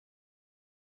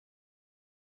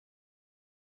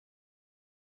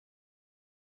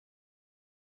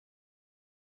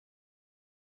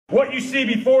What you see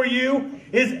before you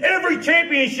is every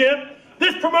championship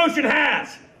this promotion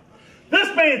has.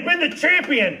 This man's been the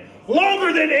champion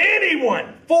longer than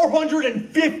anyone.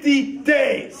 450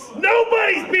 days.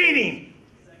 Nobody's beat him.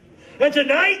 And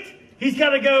tonight, he's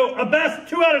got to go a best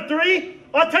 2 out of 3.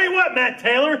 I'll tell you what, Matt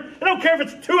Taylor, I don't care if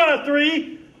it's 2 out of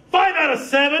 3, 5 out of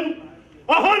 7,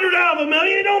 100 out of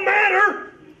 1,000,000, it don't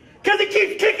matter. Because he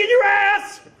keeps kicking your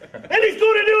ass. And he's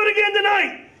going to do it again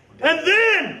tonight.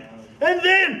 And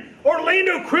then,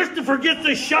 Orlando Christopher gets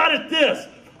a shot at this.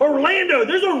 Orlando,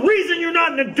 there's a reason you're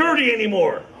not in the dirty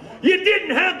anymore. You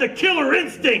didn't have the killer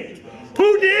instinct.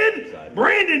 Who did?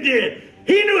 Brandon did.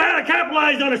 He knew how to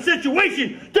capitalize on a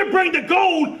situation to bring the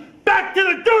gold back to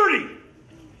the dirty.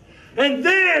 And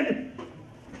then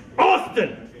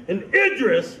Austin and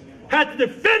Idris had to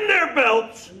defend their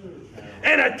belts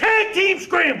and a tag team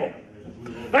scramble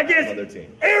against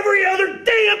every other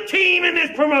damn team in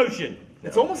this promotion.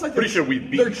 It's almost like pretty sure we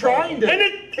beat. They're trying to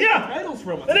take the titles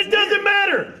from us. And it doesn't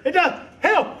matter. It does.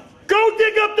 Hell, go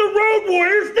dig up the Road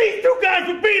Warriors. These 2 guys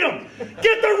would beat them.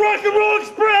 Get the Rock and Roll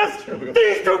Express.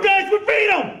 These 2 guys would beat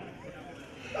them.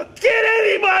 Get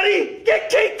anybody. Get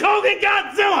King Kong and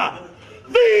Godzilla.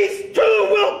 These 2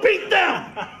 will beat them.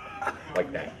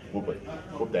 Like that.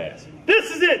 Whoop the ass. This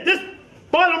is it. This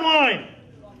bottom line.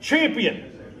 Champion.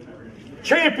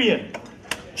 Champion.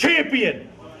 Champion.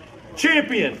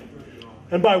 Champion.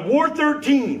 And by War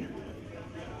 13,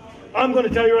 I'm going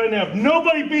to tell you right now, if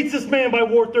nobody beats this man by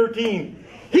War 13,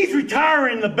 he's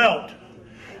retiring the belt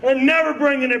and never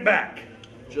bringing it back.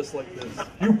 Just like this.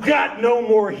 You got no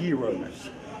more heroes.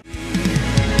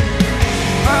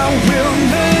 I will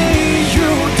lay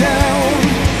you down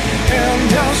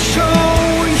and I'll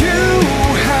show you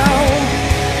how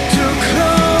to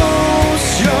close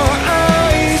your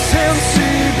eyes and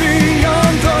see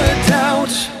beyond the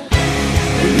doubt.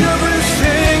 And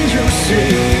everything you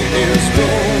see is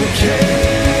broken,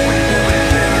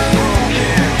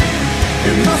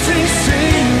 and nothing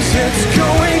seems it's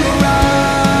going right.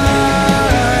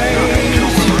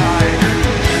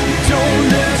 Don't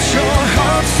let your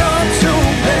heart start to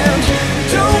bend.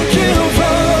 Don't give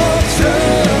up the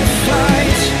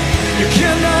fight. You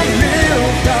cannot live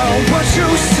without what you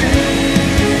see.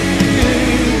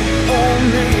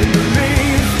 Only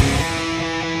believe.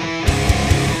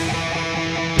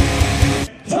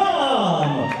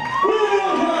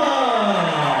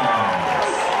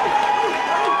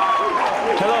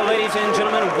 Hello, ladies and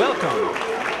gentlemen. Welcome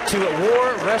to War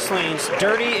Wrestling's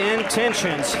Dirty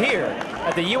Intentions here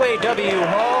at the UAW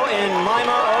Hall in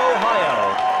Lima,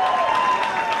 Ohio.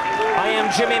 I am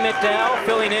Jimmy McDowell,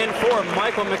 filling in for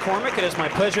Michael McCormick. It is my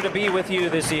pleasure to be with you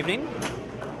this evening.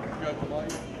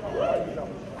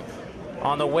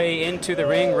 On the way into the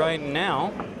ring right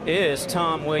now is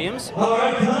Tom Williams. All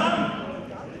right, Tom.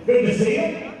 Good to see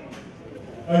you.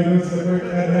 How you doing, sir?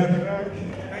 Glad to have you back.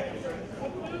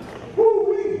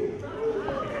 Woo-wee.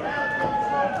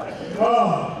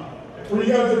 For you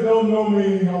guys that don't know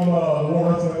me, I'm a War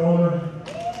Wrestling owner.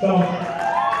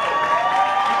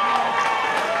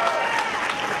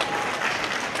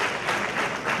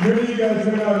 Many of you guys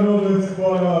may not know this,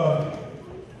 but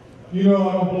you know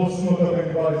I don't blow smoke up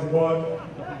anybody's butt.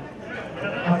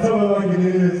 I tell it like it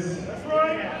is. That's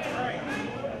right.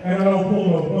 And I don't pull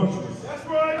no punches. That's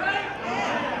right.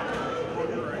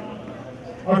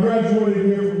 I graduated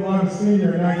here from Lima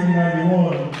Senior in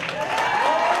 1991.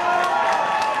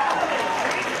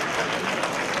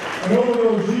 And over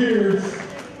those years,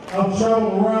 I've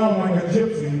traveled around like a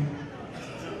gypsy.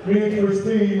 Me and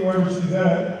Christine, wherever she's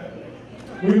at,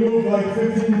 we moved like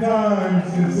 15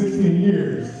 times in 16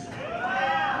 years.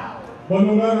 But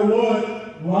no matter what,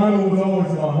 Lima was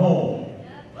always my home.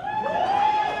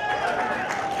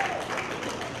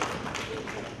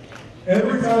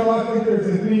 Every time I think there's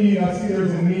a need, I see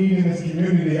there's a need in this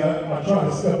community, I try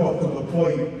to step up to the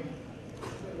plate.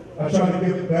 I try to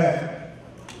give back.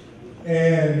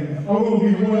 And I'm going to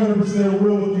be 100%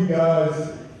 real with you guys.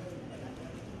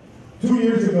 2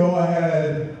 years ago, I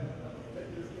had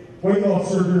weight loss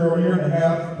surgery over a year and a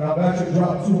half, and I've actually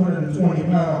dropped 220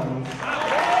 pounds.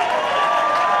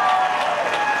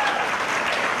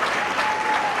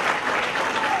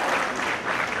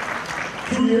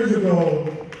 Years ago,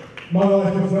 my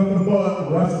life was nothing but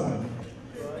wrestling.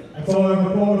 That's all I ever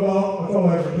thought about, that's all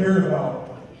I ever cared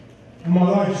about. And my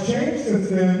life's changed since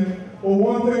then, but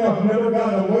one thing I've never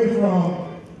gotten away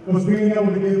from was being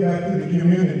able to give back to the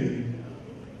community.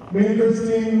 Me and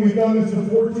Christine, we've done this for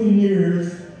 14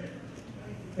 years,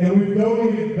 and we've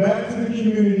donated back to the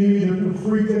community either through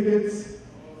free tickets,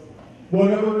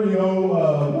 whatever,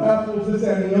 raffles, this,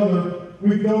 that, and the other.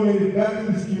 We've donated back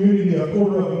to this community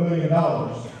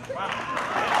 $250,000.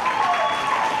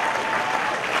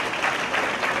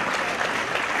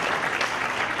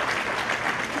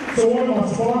 So one of my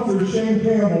sponsors, Shane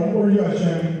Campbell, where you at,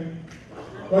 Shane?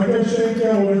 Right there, Shane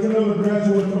Campbell, there's another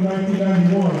graduate from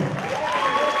 1991.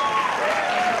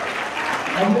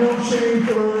 I've known Shane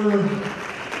for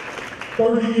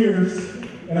 30 years,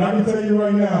 and I can tell you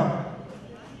right now,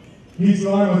 he's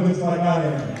lying just like I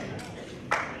am.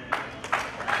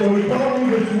 So he called me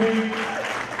this week,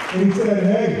 and he said,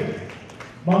 hey,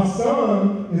 my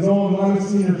son is on Lima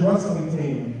Seniors wrestling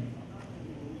team.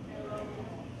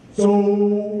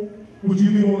 So, would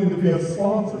you be willing to be a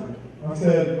sponsor? I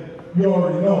said, you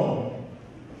already know.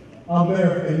 I'm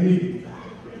there if they need me.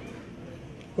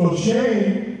 So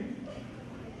Shane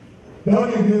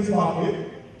dug in his pocket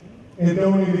and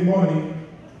donated money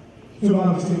to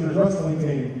Lima Seniors wrestling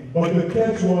team. But the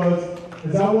catch was,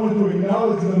 is I wanted to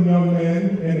acknowledge them young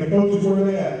men and the coaches where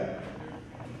they at.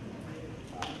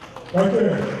 Right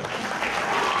there.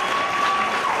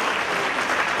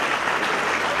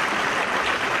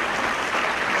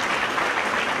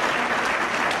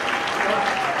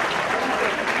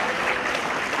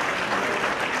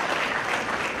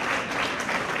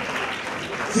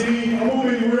 See, I'm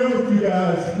gonna be real with you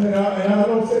guys, and I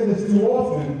don't say this too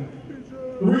often.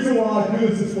 The reason why I do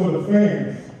this is for the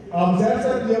fans. I was asked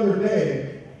that the other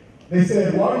day. They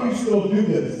said, why do you still do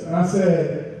this? And I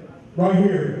said, right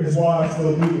here is why I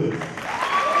still do this.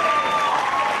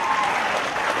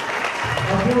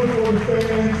 I do it for the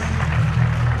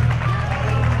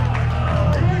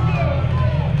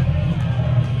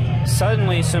fans.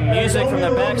 Suddenly, some music from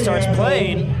the back starts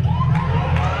playing.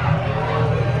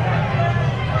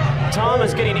 Tom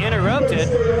is getting interrupted.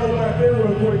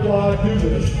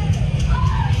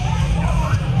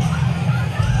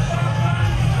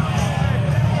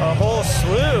 A whole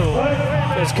slew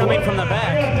is coming from the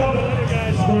back. Allen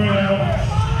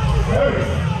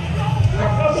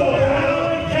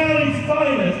County's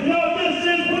finest. You know what this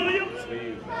is, William?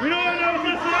 You know what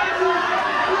this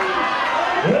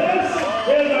is? This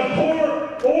is a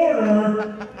court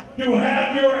order to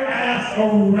have your ass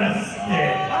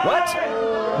arrested. What?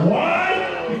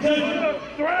 Why? Because you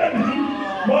threatened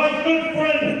my good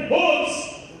friend Hooks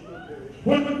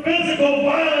with physical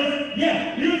violence.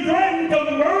 Yeah, you threatened to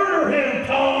murder him,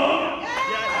 Tom.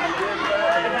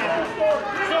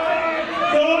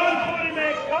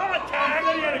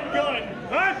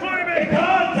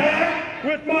 Contact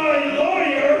with my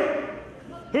lawyer,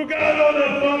 who got on the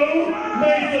phone,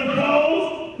 made some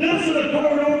calls. This is a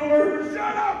court order.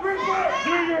 Shut up, Ripper! Do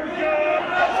your job.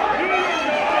 Do your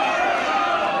job.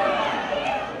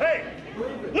 Hey,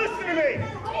 listen to me.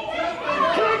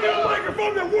 Can I get a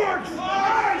microphone that works?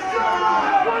 Hey, shut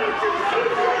up! Why don't you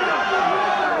shoot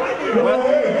Well,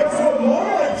 hey, that's what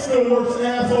my life still works,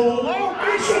 asshole. Oh,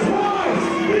 be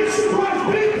surprised! Be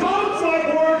surprised! Big Tom's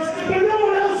life works, but no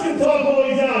one else can talk while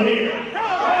he's out here. Hey,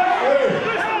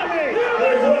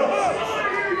 Hooks.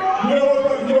 You know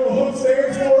what Hook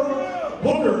stands for?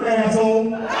 Hooker, asshole.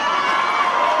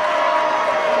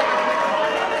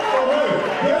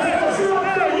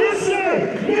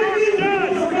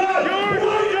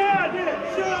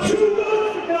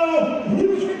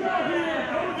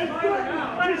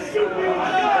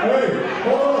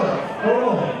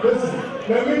 Listen,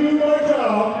 let me do my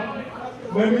job.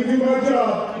 Let me do my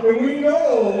job. And we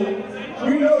know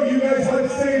you guys had to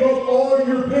save up all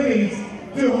your pennies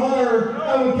to hire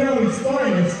Allen County's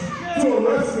finest to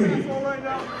arrest me. So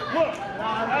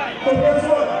guess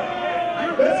what?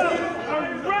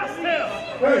 Arrest him!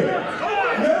 Hey,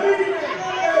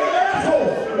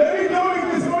 asshole, let me donate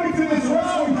this money to this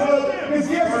wrestling club, because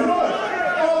guess what?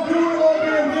 I'll do it all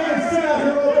damn day and sit out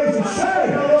here all day and say,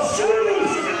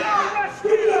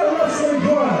 screw that wrestling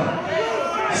club!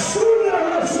 Screw that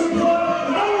wrestling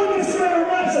club! I want to sit there and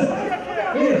wrestle!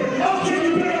 Here, I'll kick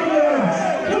you back on the ass!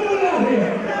 Come on out here!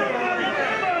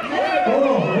 Hold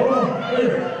on.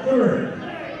 Here.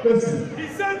 Listen,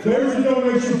 there's a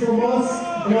donation from us,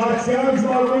 and our scouts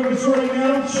my witness right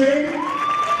now, Shane. I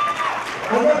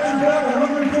got your back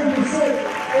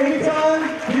 110%. Anytime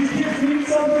these kids need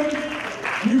something,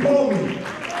 you call me.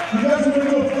 You guys want to do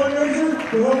a fundraiser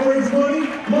to help raise money?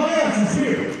 My ass is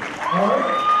here.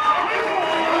 Alright?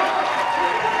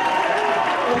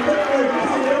 Okay,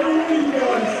 listen, every one of you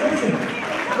guys,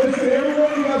 listen, every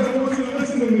one of you guys, I want you to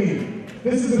listen to me.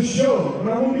 This is a show, and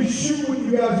I'm going to be shooting with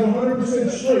you guys 100%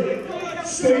 straight.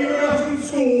 Stay your ass in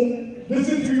school,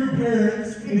 listen to your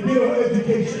parents, and get an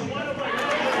education.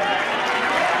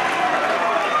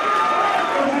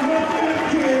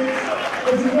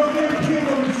 There's enough damn kids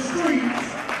on the streets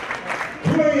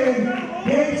playing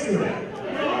gangster.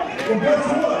 Well, guess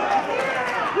what?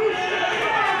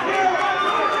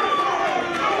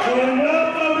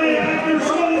 Enough of the after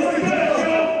school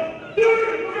special.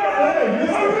 Hey,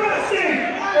 listen.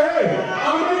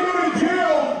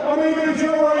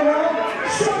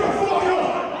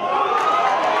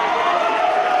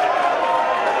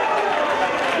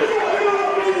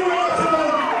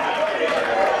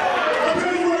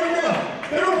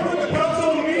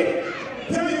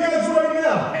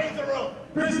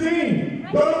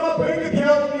 throw my bank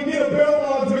account and get a bail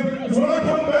bondsman. Because when I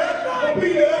come back, I'll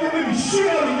beat the ever living shit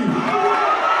out of you.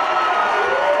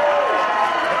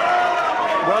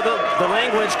 Well, the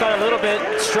language got a little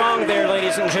bit strong there,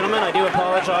 ladies and gentlemen. I do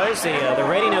apologize. The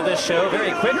rating of this show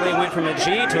very quickly went from a G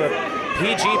to a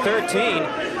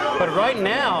PG-13. But right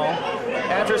now,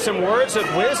 after some words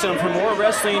of wisdom from War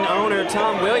Wrestling owner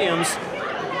Tom Williams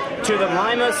to the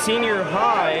Lima Senior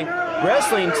High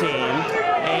wrestling team,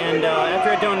 and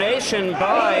after a donation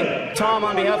by Tom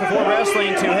on behalf of War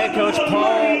Wrestling to head coach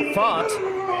Paul Fott,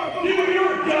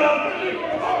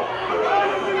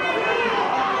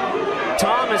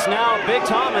 Big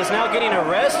Tom is now getting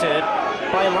arrested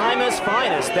by Lima's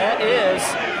finest. That is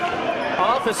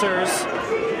officers,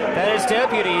 that is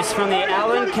deputies from the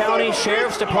Allen County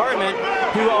Sheriff's Department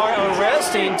who are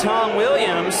arresting Tom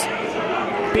Williams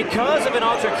because of an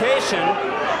altercation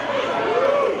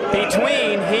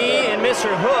between he and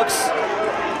Mr. Hooks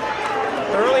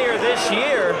earlier this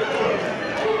year.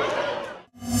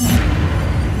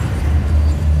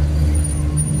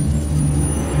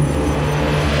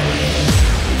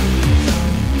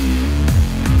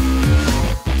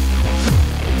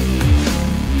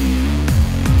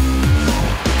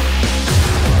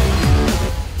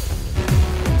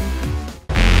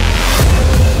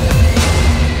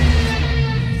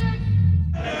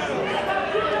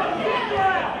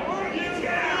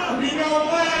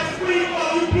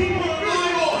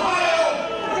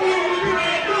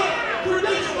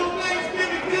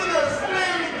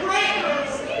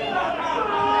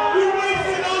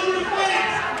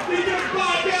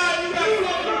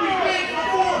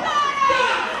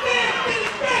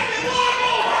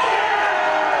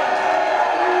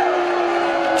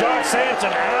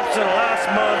 Sampson absent last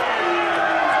month.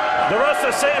 The rest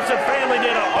of the Sampson family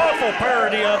did an awful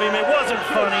parody of him. It wasn't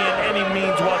funny in any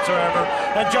means whatsoever.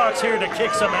 And Jock's here to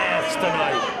kick some ass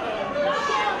tonight.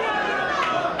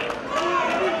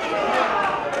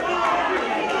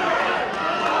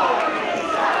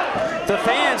 The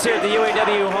fans here at the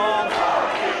UAW Hall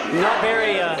not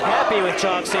very happy with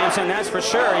Jock Sampson, that's for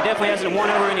sure. He definitely hasn't won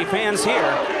over any fans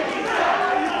here.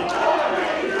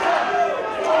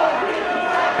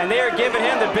 And they are giving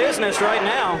him the business right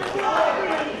now.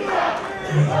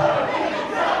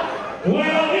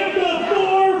 Well, if the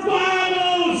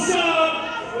 450 sucked,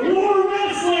 War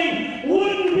Wrestling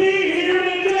wouldn't be here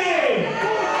today.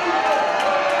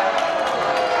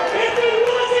 If it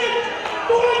wasn't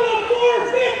for the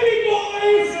 450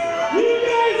 boys, you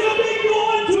guys have been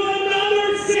going to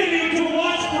another city to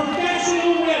watch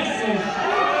professional wrestling.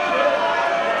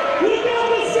 Look out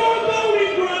the Scarbotti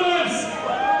brothers,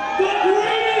 the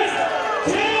greatest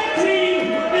tag team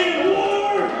in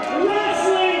War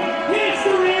Wrestling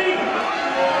history.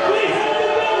 They held the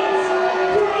belts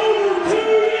for over 2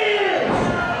 years.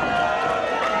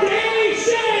 Danny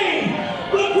Shane,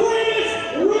 the greatest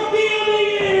rookie of the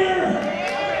year.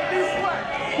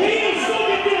 He is, look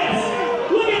at this.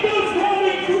 Look at those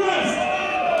pelvic thrusts.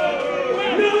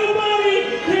 Nobody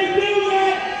can do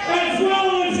that as well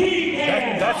as he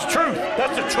can. That's truth.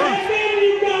 That's the truth. And then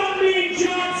you got me,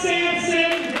 Jock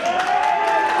Sampson.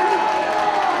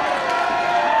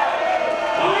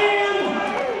 I am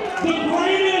the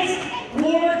greatest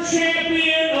war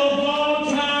champion of all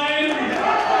time.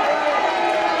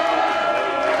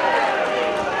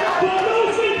 But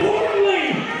most importantly,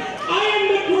 I am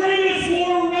the greatest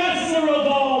war wrestler of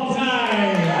all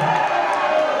time.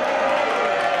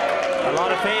 A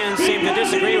lot of fans seem to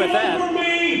disagree with that. For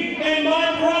me and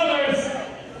my brothers,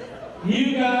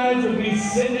 you guys will be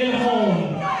sitting at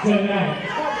home tonight.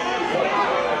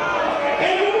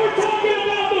 And when we're talking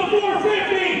about the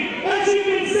 450, as you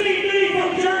can see, me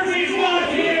from Jersey's not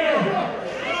here.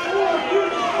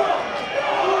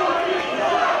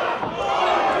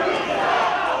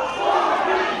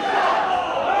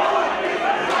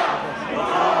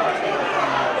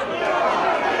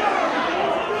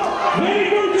 Manny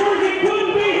from Jersey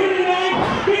couldn't be here tonight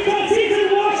because he's in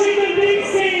Washington,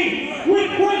 D.C. with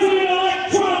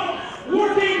President-elect Trump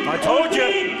working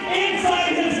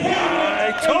inside his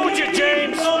cabinet. I told you,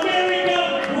 James. America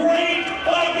great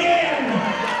again.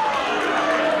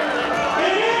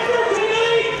 And after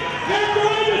tonight, after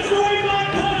I destroy my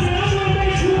cousin, I'm going to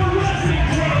make you a wrestling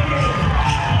champion.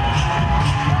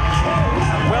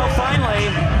 Well,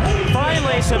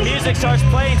 finally, some music starts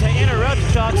playing to interrupt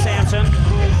Jock Sampson.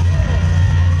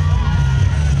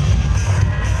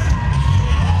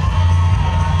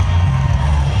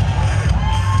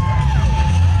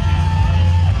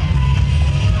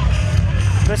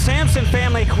 The Sampson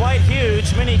family, quite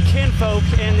huge, many kinfolk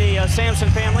in the Sampson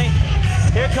family.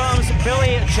 Here comes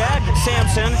Billy Jack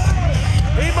Sampson.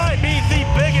 He might be the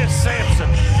biggest Sampson.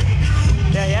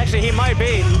 Yeah, he might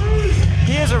be.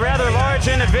 He is a rather large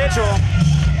individual.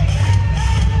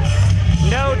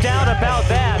 No doubt about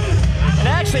that. And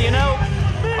actually, you know,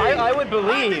 I would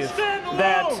believe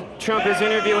that Trump is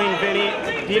interviewing Vinny.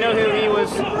 Do you know who he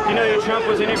was? Do you know who Trump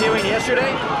was interviewing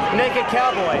yesterday? Naked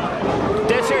Cowboy.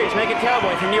 Dead serious, Naked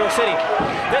Cowboy from New York City.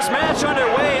 This match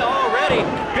underway already.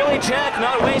 Billy Jack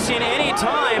not wasting any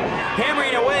time,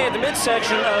 hammering away at the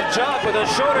midsection of Jock with a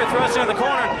shoulder thrust into the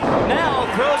corner. Now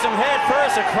throws him head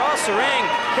first across the ring.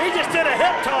 He just did a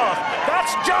hip toss.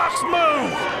 That's Jock's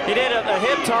move. He did a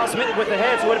hip toss with the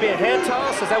head. So would it be a head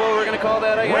toss? Is that what we're going to call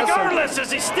that, I guess? Regardless,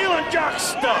 is he stealing Jock's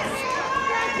stuff?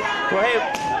 Well, hey,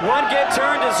 one good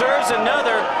turn deserves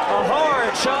another. A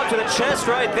hard shot to the chest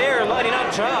right there, lighting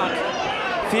up Jock.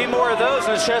 A few more of those,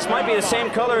 and his chest might be the same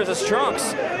color as his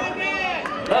trunks.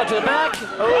 To the back.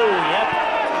 Oh, yep.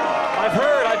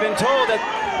 I've been told that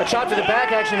a chop to the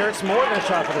back actually hurts more than a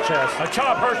chop to the chest. A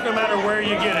chop hurts no matter where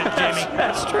you get it, Jimmy.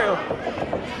 That's true.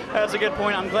 That's a good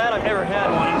point. I'm glad I've never had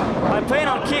one. I plan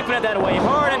on keeping it that way.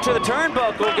 Hard into the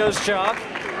turnbuckle goes Jock.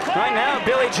 Right now,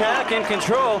 Billy Jack in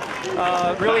control,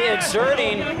 really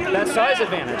exerting that size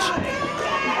advantage.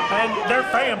 And they're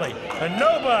family. And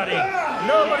nobody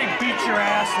beats your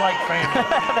ass like family.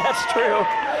 That's true.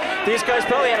 These guys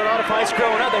probably had a lot of fights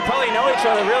growing up. They probably know each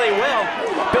other really well.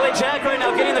 Billy Jack right now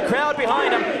getting the crowd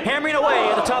behind him, hammering away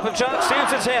at the top of Jock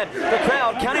Sampson's head. The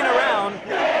crowd counting around,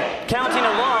 counting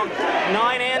along,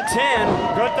 9 and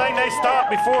 10. Good thing they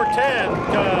stopped before 10,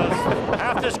 because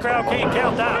half this crowd can't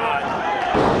count that high.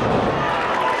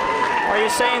 Are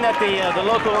you saying that the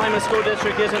local Lima School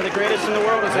District isn't the greatest in the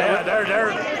world? Is Yeah, that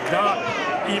they're not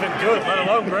even good, let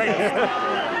alone great.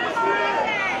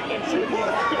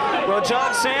 Well,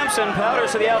 Jock Sampson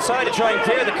powders to the outside to try and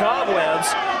clear the cobwebs.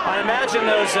 I imagine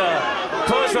those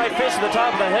close right fists to the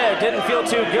top of the head didn't feel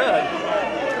too good.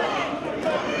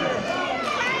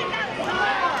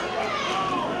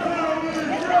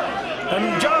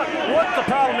 And Jock, what the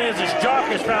problem is Jock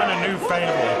has found a new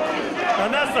family.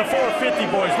 And that's the 450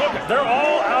 boys. Look, they're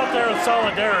all out there in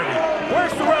solidarity.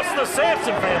 Where's the rest of the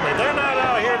Sampson family? They're not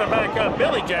out here to back up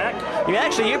Billy Jack.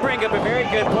 You bring up a very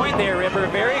good point there, Ripper.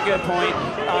 Very good point.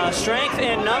 Strength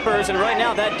in numbers, and right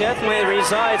now that definitely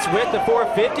resides with the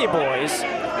 450 boys.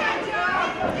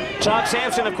 Jock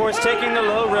Sampson, of course, taking the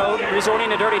low road, resorting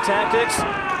to dirty tactics.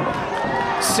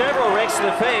 Several rakes to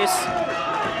the face.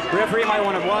 Referee might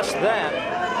want to watch that.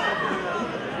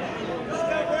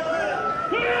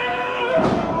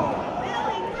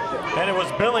 And it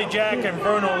was Billy Jack and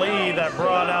Bruno Lee that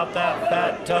brought out that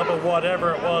fat tub of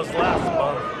whatever it was last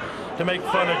month to make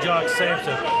fun of Jock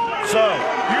Sampson. So,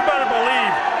 you better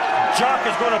believe Jock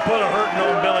is going to put a hurting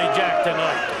on Billy Jack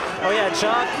tonight. Oh yeah,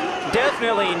 Jock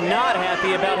definitely not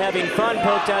happy about having fun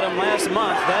poked at him last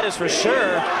month, that is for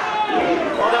sure.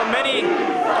 Although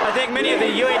I think many of the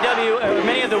UAW,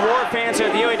 many of the War fans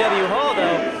at the UAW Hall,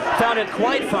 though, found it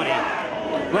quite funny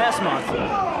last month.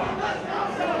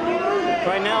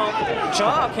 Right now,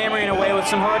 Jock hammering away with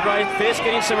some hard right fists,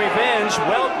 getting some revenge.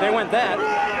 Well, there went that.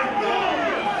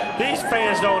 These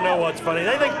fans don't know what's funny.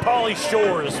 They think Pauly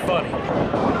Shore is funny.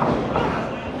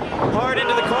 Hard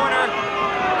into the corner.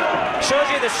 Shows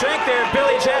you the strength there.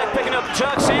 Billy Jack picking up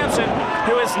Jock Sampson,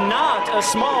 who is not a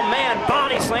small man.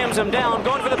 Body slams him down,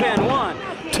 going for the pin. 1,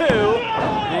 2,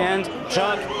 and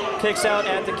Jock kicks out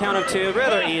at the count of 2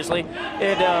 rather easily.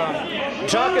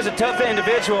 Jock is a tough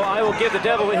individual. I will give the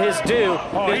devil his due.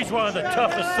 Oh, he's one of the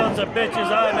toughest sons of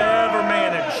bitches I've ever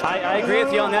managed. I agree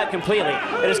with you on that completely.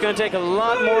 It is going to take a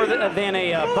lot more than a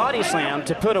body slam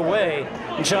to put away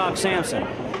Jock Sampson.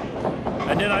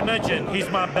 And did I mention he's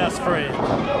my best friend?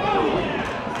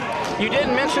 You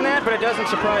didn't mention that, but it doesn't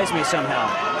surprise me somehow.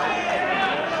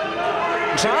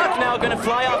 Jock now going to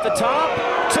fly off the top.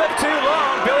 Took too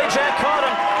long. Billy Jack caught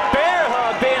him. Bear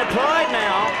hug being applied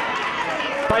now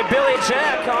by Billy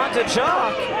Jack onto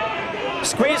Jock.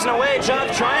 Squeezing away. Jock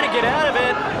trying to get out of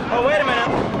it. Oh, wait a minute.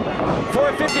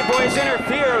 450 boys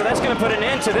interfere. That's going to put an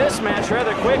end to this match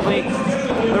rather quickly.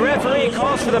 The referee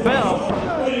calls for the bell.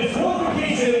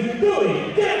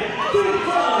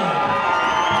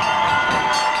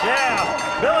 Yeah,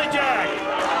 Billy Jack,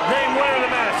 named winner of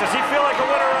the match. Does he feel like a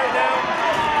winner right now?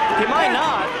 He might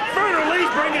not. Bruno Lee's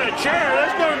bringing a chair.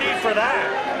 There's no need for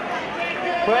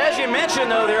that. Well, as you mentioned,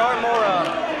 though, there are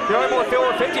more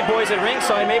 450 boys at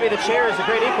ringside. Maybe the chair is a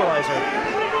great equalizer.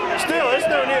 Still, there's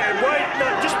no need.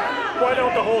 Why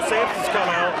don't the whole Sampsons come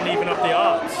out and even up the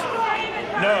odds?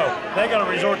 No, they got to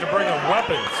resort to bringing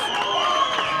weapons.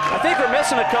 I think we're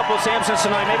missing a couple of Sampsons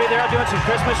tonight. Maybe they're out doing some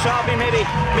Christmas shopping. Maybe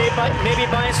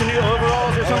buying some new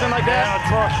overalls or something like that.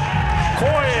 Yeah,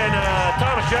 Coy and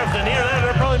Thomas Jefferson,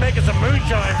 they're probably making some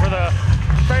moonshine for the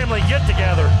family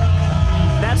get-together.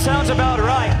 That sounds about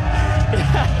right.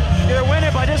 Your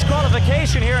winner by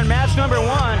disqualification here in match number 1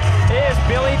 is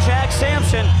Billy Jack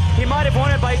Sampson. He might have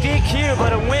won it by DQ,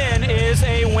 but a win is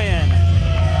a win.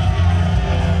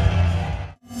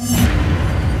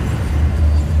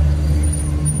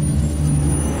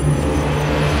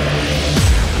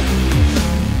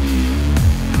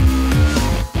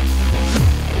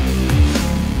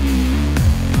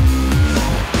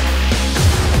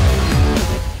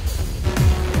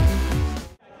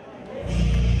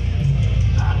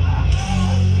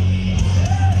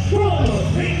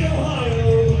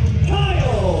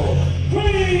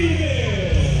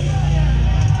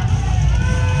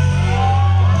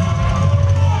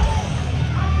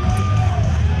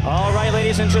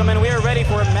 Ladies and gentlemen, we are ready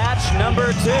for match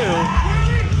number 2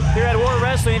 here at War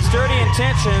Wrestling's Dirty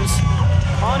Intentions.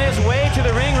 On his way to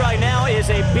the ring right now is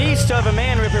a beast of a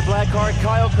man, Ripper Blackheart,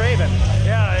 Kyle Craven.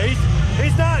 Yeah,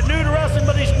 he's not new to wrestling,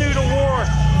 but he's new to war.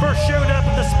 First showed up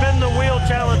at the Spin the Wheel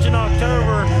Challenge in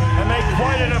October and made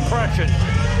quite an impression.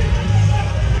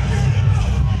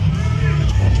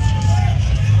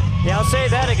 Yeah, I'll say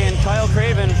that again. Kyle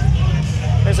Craven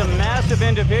is a massive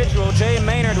individual. Jay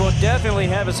Maynard will definitely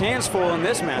have his hands full in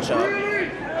this matchup.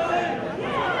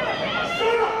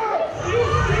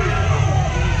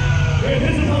 And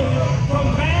his opponent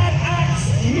from Bad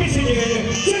Axe,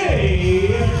 Michigan,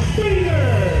 Jay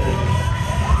Maynard.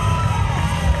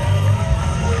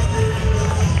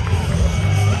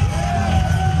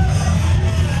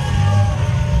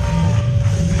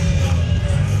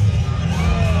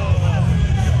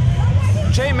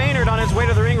 Jay Maynard on his way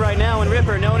to the ring right now. And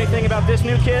Ripper, know anything about this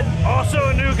new kid? Also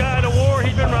a new guy to war.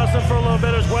 He's been wrestling for a little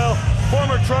bit as well.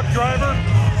 Former truck driver.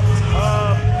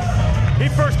 He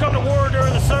first come to war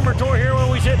during the summer tour here when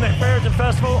we was hitting the fairs and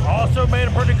festival. Also made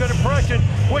a pretty good impression,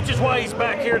 which is why he's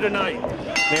back here tonight.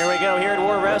 There we go. Here at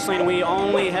War Wrestling, we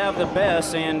only have the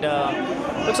best, and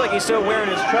looks like he's still wearing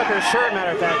his trucker shirt.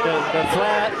 Matter of fact,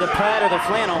 the plaid or the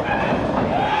flannel.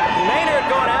 Maynard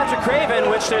going after Craven,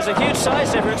 which there's a huge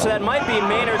size difference, so that might be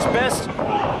Maynard's best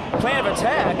plan of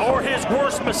attack. Or his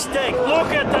worst mistake.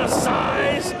 Look at the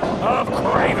size of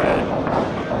Craven.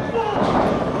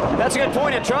 That's a good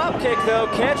point. A drop kick, though,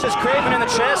 catches Craven in the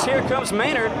chest. Here comes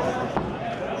Maynard.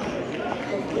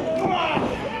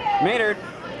 Maynard,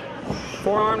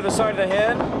 forearm to the side of the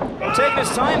head. Taking his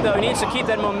time, though. He needs to keep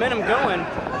that momentum going.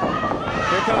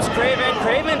 Here comes Craven.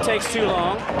 Craven takes too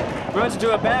long. Runs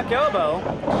into a back elbow.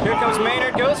 Here comes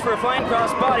Maynard. Goes for a flying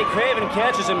cross body. Craven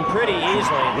catches him pretty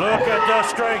easily. Look at the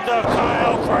strength of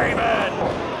Kyle Craven.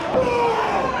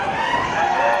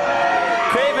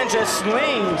 Craven just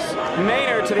slings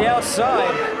Maynard to the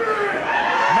outside.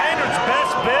 Maynard's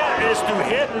best bet is to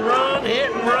hit and run,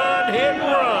 hit and run, hit and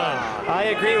run. I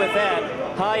agree with that.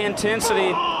 High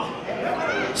intensity.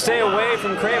 Stay away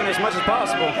from Craven as much as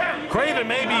possible. Craven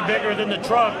may be bigger than the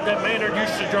truck that Maynard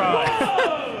used to drive.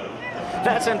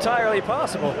 That's entirely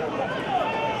possible.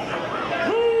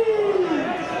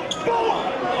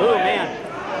 Ooh, man.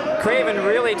 Craven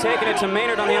really taking it to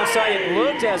Maynard on the outside. It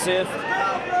looked as if,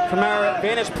 from our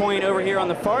vantage point over here on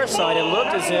the far side, it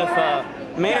looked as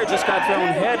if Maynard just got thrown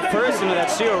head first into that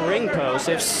steel ring post.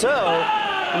 If so,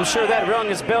 I'm sure that rung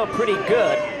his bell pretty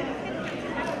good.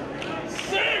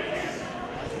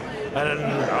 And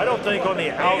I don't think on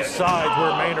the outside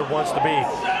where Maynard wants to be.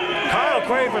 Kyle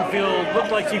Craven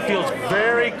looks like he feels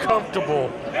very comfortable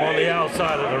on the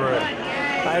outside of the ring.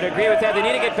 I'd agree with that. They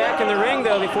need to get back in the ring,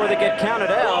 though, before they get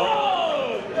counted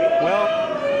out. Well,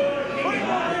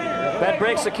 that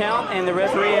breaks the count, and the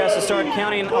referee has to start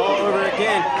counting all over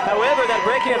again. However, that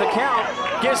breaking of the count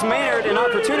gives Maynard an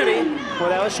opportunity. Well,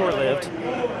 that was short-lived.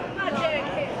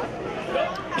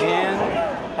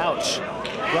 And, ouch.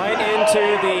 Right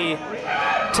into the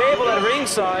table at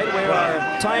ringside where our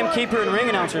timekeeper and ring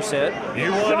announcer sit.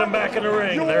 You wanted them back in the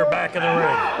ring. They're back in the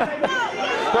ring.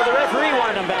 Well, the referee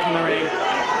wanted them back in the ring.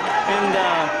 And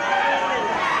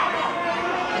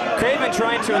Craven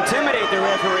trying to intimidate the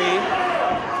referee.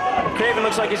 Craven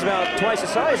looks like he's about twice the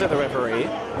size of the referee.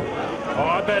 Oh,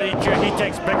 I bet he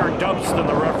takes bigger dumps than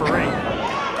the referee.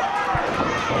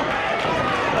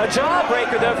 A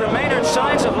jawbreaker, though, from Maynard.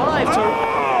 Shines of life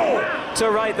to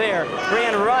right there.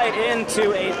 Ran right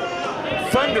into a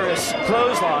thunderous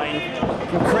clothesline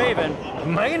from Craven.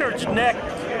 Maynard's neck,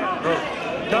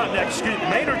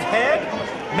 Maynard's head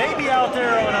may be out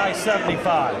there on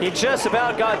I-75. He just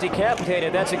about got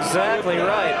decapitated. That's exactly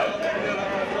right.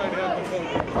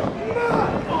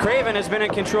 Craven has been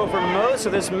in control for most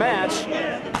of this match.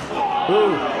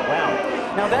 Ooh, wow.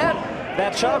 Now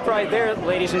That chop right there,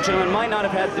 ladies and gentlemen, might not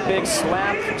have had the big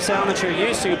slap sound that you're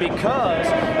used to because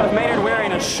of Maynard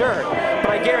wearing a shirt.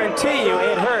 But I guarantee you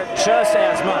it hurt just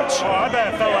as much. Oh, I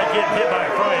bet it felt like getting hit by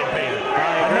a frying pan.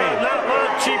 I agree. Not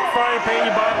a cheap frying pan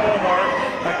you buy at Walmart.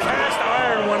 A cast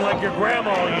iron one like your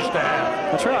grandma used to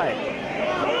have. That's right.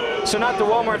 So not the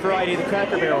Walmart variety, the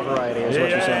Cracker Barrel variety is what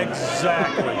you're saying.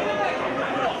 Exactly.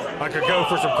 I could go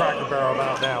for some Cracker Barrel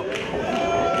about now.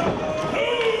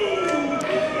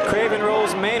 Craven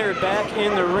rolls Maynard back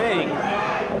in the ring.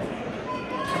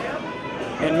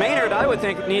 And Maynard, I would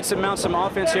think, needs to mount some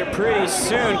offense here pretty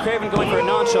soon. Craven going for a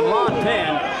nonchalant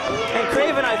pin. And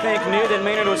Craven, I think, knew that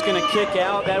Maynard was going to kick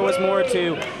out. That was more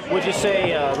to, would you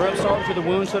say, rub salt to the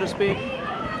wound, so to speak?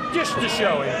 Just to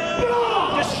show him.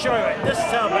 Just to show him. This is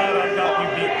how bad I got you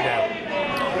beaten now.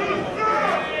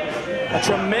 A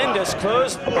tremendous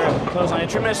clothesline, a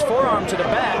tremendous forearm to the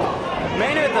back.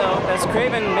 Maynard, though, as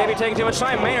Craven maybe taking too much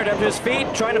time, Maynard up to his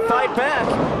feet, trying to fight back.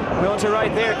 Milter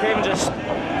right there, Craven just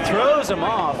throws him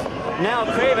off. Now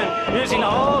Craven using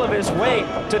all of his weight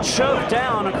to choke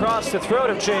down across the throat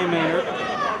of Jay Maynard.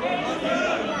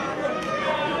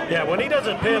 Yeah, when he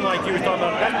doesn't pin like you was talking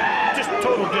about, that's just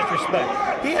total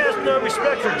disrespect. He has no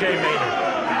respect for Jay Maynard.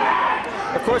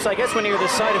 Of course, I guess when you're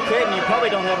this side of Craven, you probably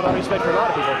don't have a lot of respect for a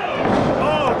lot of people.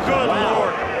 Oh, good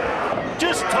Lord.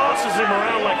 Just tosses him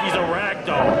around like he's a rag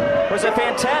doll. Was a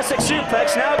fantastic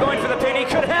suplex, now going for the pin. He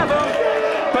could have him,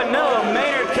 but no,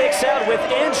 Maynard kicks out with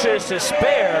inches to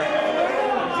spare.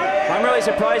 I'm really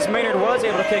surprised Maynard was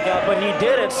able to kick out, but he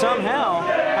did it somehow.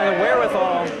 Had the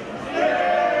wherewithal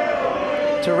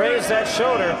to raise that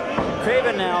shoulder.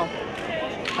 Craven now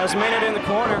has Maynard in the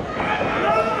corner.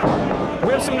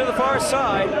 Whips him to the far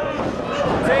side.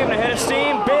 Craven ahead of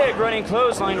steam. Big running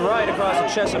clothesline right across the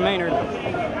chest of Maynard,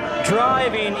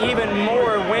 driving even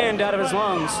more wind out of his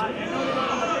lungs.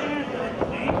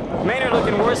 Maynard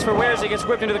looking worse for wear as he gets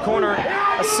whipped into the corner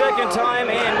a second time,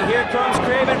 and here comes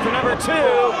Craven for number 2.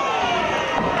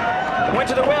 Went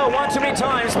to the well one too many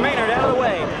times. Maynard out of the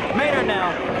way. Maynard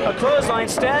now, a clothesline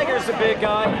staggers the big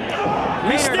guy.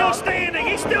 He's still standing.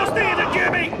 He's still standing,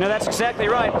 Jimmy. No, that's exactly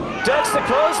right. Ducks the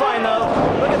clothesline, though.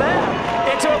 Look at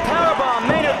that. Into a powerbomb.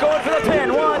 Maynard going for the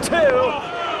pin. 1, 2.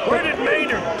 Where did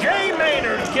Maynard, Jay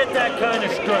Maynard, get that kind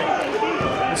of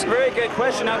strength? It's a very good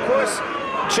question. Now, of course,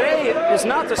 Jay is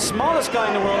not the smallest guy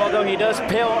in the world, although he does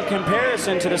pale in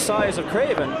comparison to the size of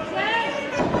Craven.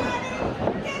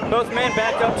 Both men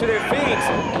back up to their feet.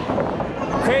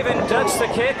 Craven ducks the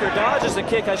kick, or dodges the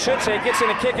kick, I should say. Gets in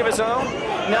a kick of his own.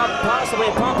 Now possibly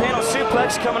a pump handle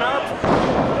suplex coming up.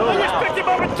 Oh, I wow. just picked him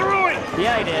up and threw it.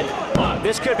 Yeah, he did.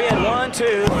 This could be at 1,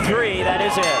 2, 3. That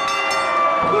is it.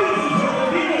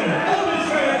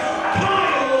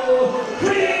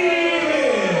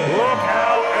 Look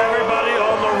out, everybody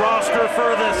on the roster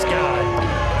for this guy.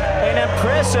 An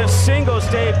impressive singles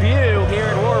debut here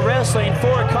at War Wrestling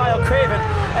for Kyle Craven.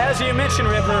 As you mentioned,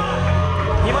 Ripper,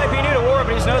 he might be new to War,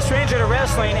 but he's no stranger to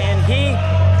wrestling, and he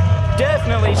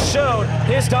definitely showed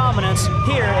his dominance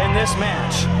here in this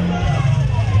match.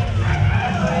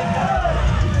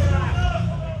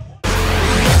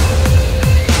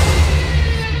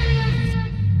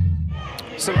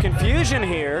 Some confusion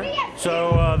here.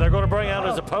 So they're going to bring out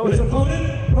his His opponent.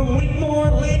 opponent from Whitmore,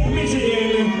 Lake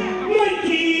Michigan,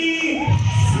 Mikey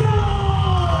Smalls.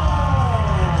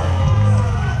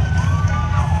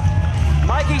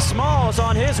 Mikey Smalls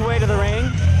on his way to the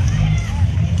ring.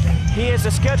 He is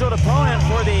a scheduled opponent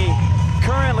for the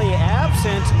currently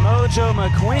absent Mojo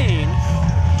McQueen.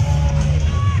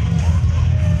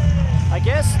 I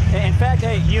guess, in fact,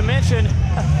 hey, you mentioned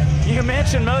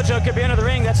Mojo could be under the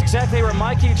ring. That's exactly where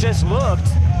Mikey just looked.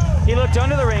 He looked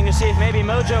under the ring to see if maybe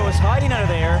Mojo was hiding under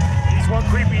there. He's one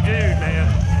creepy dude, man.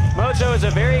 Mojo is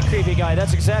a very creepy guy.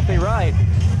 That's exactly right.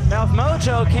 Now, if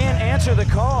Mojo can't answer the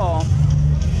call,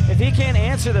 if he can't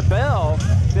answer the bell,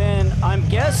 then I'm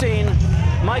guessing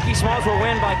Mikey Smalls will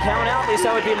win by count out. At least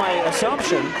that would be my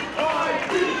assumption.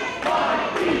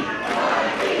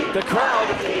 The crowd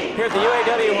here at the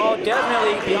UAW Hall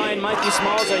definitely behind Mikey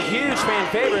Smalls, a huge fan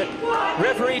favorite.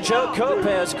 Referee Joe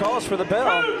Copez calls for the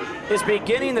bell. Is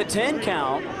beginning the 10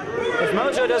 count. If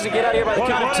Mojo doesn't get out here by the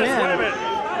count of 10. Wait a minute.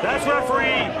 That's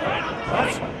referee.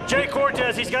 That's Jay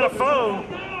Cortez. He's got a phone.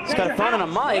 He's got a phone and a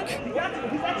mic.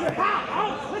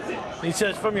 He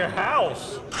says, from your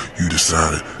house. You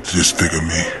decided to disfigure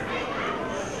me.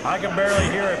 I can barely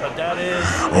hear it, but that is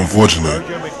Unfortunately,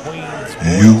 Mojo McQueen's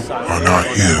you voice. I are not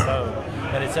heard here on the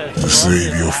phone. And it says, to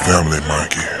save your family,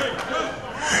 Mikey.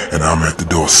 And I'm at the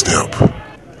doorstep.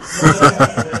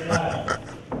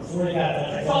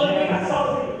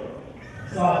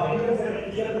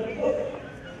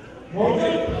 He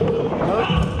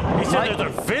said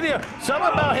there's a video.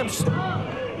 Something about him.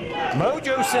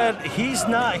 Mojo said he's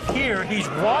not here. He's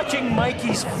watching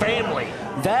Mikey's family.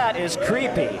 That is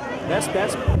creepy.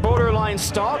 That's borderline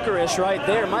stalkerish right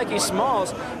there. Mikey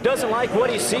Smalls doesn't like what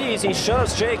he sees. He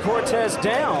shoves Jay Cortez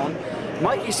down.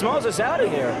 Mikey Smalls is out of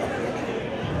here.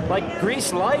 Like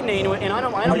greased lightning, and I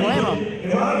don't blame him.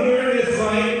 If I'm hearing this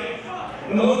right,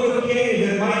 the Mojo King is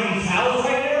in Mikey's house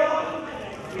right now.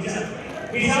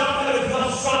 He's outside of his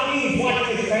house sucking. He's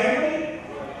watching his family.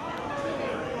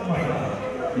 Oh my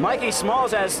God. Mikey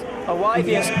Smalls has a wife.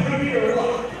 He has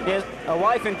a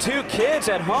wife and 2 kids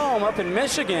at home up in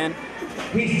Michigan.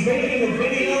 He's making a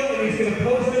video and he's going to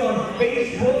post it on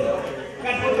Facebook.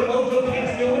 That's what the Mojo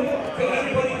King's doing, so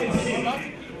everybody can see.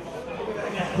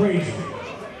 That's crazy.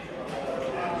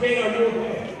 King, are you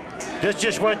okay? This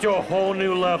just went to a whole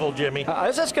new level, Jimmy. I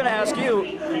was just going to ask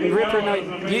you, Ripper, now,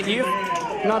 you've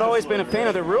not always been a fan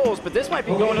of the rules, but this might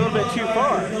be going a little bit too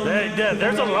far.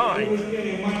 There's a line.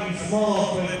 Mikey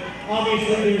Smalls, but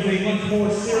obviously there's a much more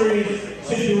serious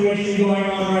situation going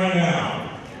on right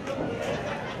now.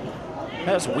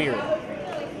 That's weird.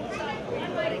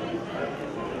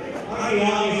 Mikey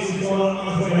obviously is going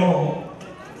on his way home.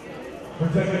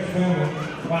 Protect his family.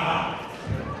 Wow.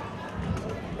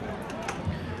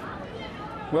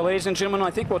 Well, ladies and gentlemen,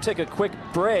 I think we'll take a quick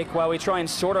break while we try and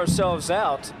sort ourselves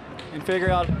out and figure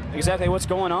out exactly what's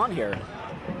going on here.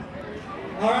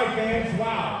 All right, fans,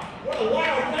 wow. What a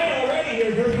wild night already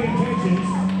here, Dirty Intentions.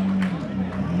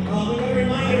 We want to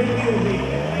remind everybody of the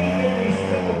AEW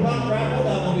Strip Buck raffle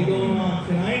that will be going on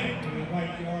tonight. We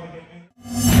invite you all to get in.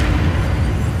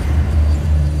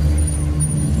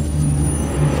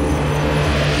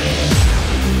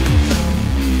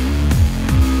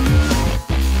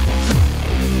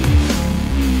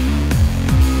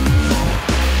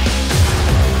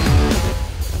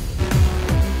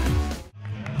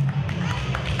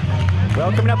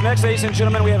 Well, coming up next, ladies and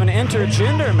gentlemen, we have an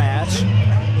intergender match,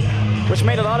 which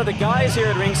made a lot of the guys here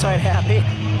at ringside happy.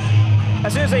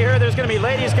 As soon as they heard there's going to be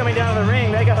ladies coming down to the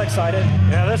ring, they got excited.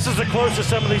 Yeah, this is the closest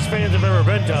some of these fans have ever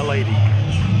been to a lady.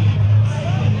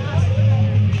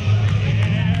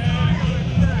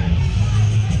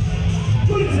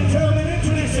 Ladies and gentlemen,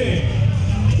 introducing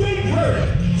Big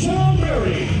Kurt, John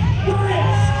Berry, Drew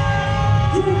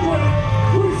Gray,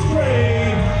 Bruce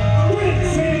Gray,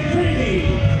 Vincent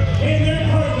Grady, and their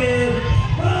partner,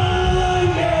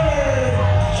 Thunder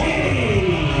Kitty.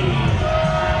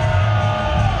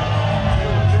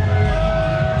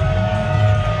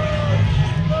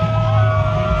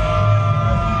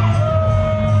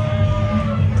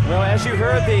 Well, as you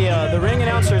heard the ring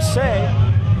announcers say,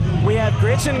 we have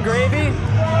Grits and Gravy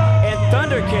and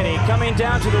Thunder Kitty coming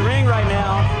down to the ring right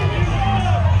now.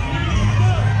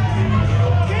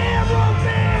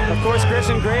 Of course, Grits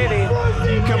and Gravy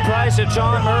comprised of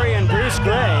John Murray and Bruce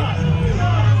Gray.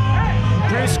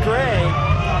 Bruce Gray,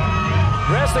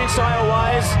 wrestling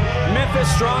style-wise, Memphis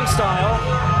Strong style.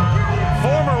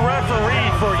 Former referee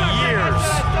for years.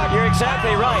 You're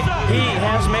exactly right. He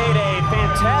has made a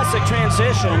fantastic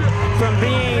transition from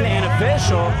being an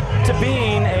official to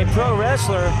being a pro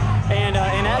wrestler. And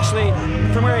actually,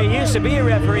 from where he used to be a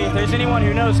referee, if there's anyone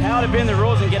who knows how to bend the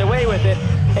rules and get away with it,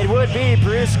 it would be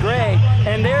Bruce Gray.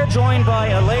 And they're joined by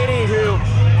a lady who,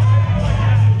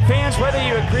 fans, whether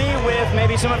you agree with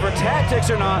maybe some of her tactics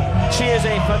or not, she is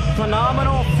a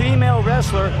phenomenal female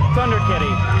wrestler, Thunder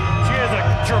Kitty. She is a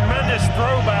tremendous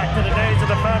throwback to the days of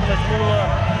the fabulous Moolah,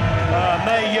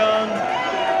 Mae Young.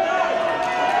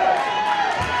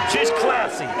 She's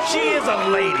classy. She is a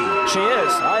lady. She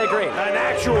is, I agree. An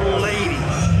actual lady.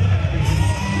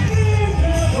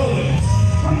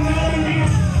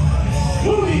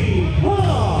 Movie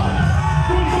on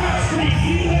from Backstreet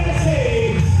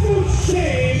USA, Bruce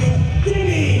Shane,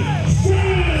 Jimmy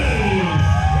Shane,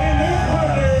 and their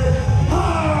partner,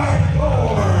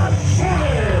 Hardcore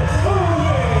Heather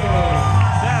Owens.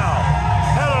 Now,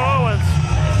 Heather Owens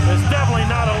is definitely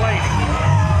not a lady.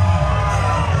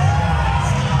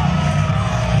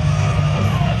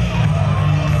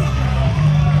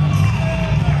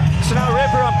 So now,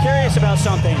 Ripper, I'm curious about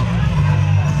something.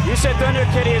 You said Thunder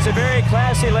Kitty is a very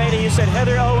classy lady. You said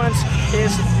Heather Owens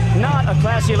is not a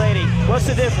classy lady. What's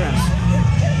the difference?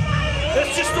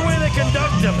 It's just the way they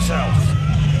conduct themselves.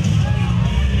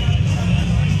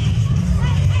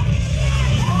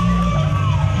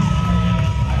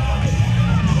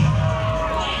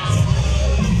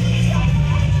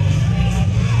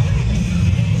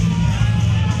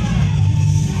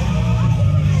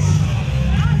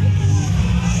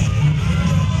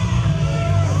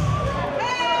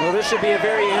 Well, this should be a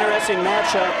very interesting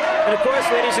matchup. And of course,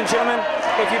 ladies and gentlemen,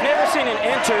 if you've never seen an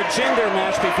intergender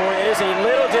match before, it is a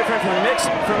little different from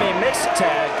a mixed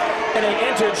tag. In an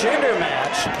intergender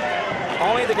match,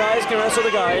 only the guys can wrestle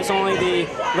the guys, only the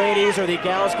ladies or the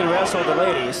gals can wrestle the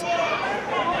ladies.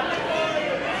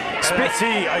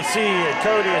 I see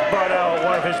Cody has brought out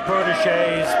one of his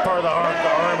proteges, part of the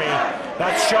Honka Army.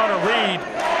 That's Shauna Reed.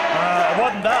 It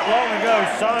wasn't that long ago,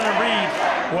 Shauna Reed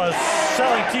was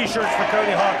selling t-shirts for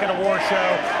Cody Hawk at a war show.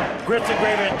 Grits and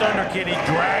Gravy and Thunder Kitty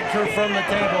dragged her from the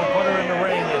table, put her in the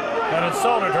ring, and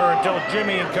insulted her until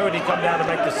Jimmy and Cody come down to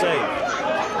make the save.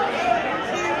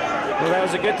 Well, that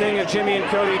was a good thing of Jimmy and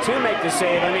Cody to make the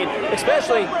save. I mean,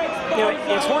 especially, you know,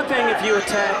 it's one thing if you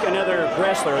attack another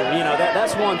wrestler, you know,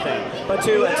 that's one thing. But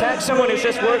to attack someone who's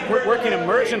just working a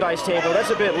merchandise table, that's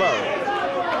a bit low.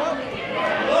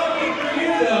 Lucky for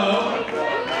you, though.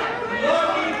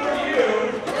 Lucky for you.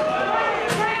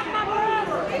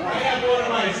 I have one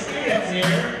of my students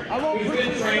here who's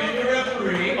been training the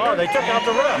referee. Oh, they took out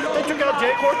the ref. They took out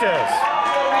Jay Cortez.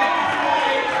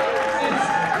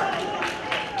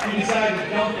 She decided to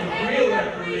dump the real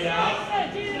referee out.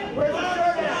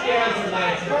 She has a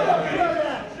license.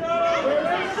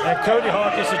 And Cody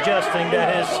Hawk is suggesting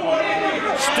that his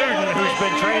student, who's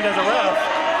been trained as a ref,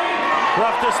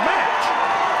 roughed this match.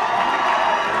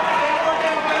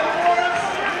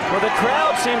 Well, the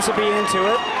crowd seems to be into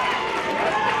it.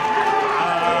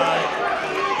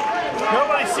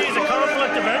 Nobody sees a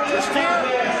conflict of interest here.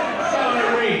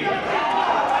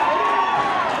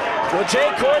 Well,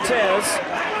 Jay Cortez,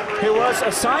 who was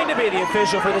assigned to be the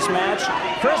official for this match,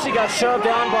 first he got shoved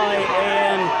down by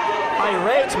an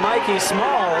irate Mikey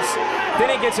Smalls. Then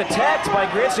he gets attacked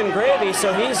by Grits and Gravy,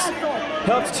 so he's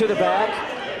helped to the back.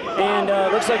 And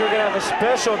looks like we're going to have a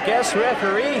special guest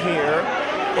referee here.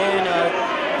 And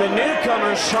the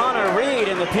newcomer, Shauna Reed,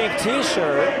 in the pink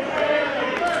t-shirt.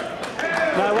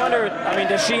 Now I wonder, I mean,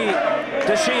 does she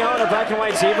own a black and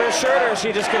white zebra shirt, or is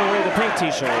she just going to wear the pink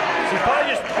t-shirt? She's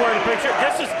probably just wearing a pink shirt.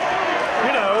 This is,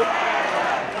 you know,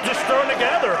 just thrown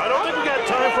together. I don't think we got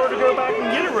time for her to go back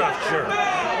and get a ref shirt.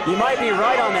 You might be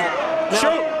right on that. Now,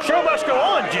 show must go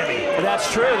on, Jimmy. That's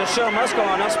true. The show must go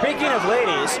on. Now, speaking of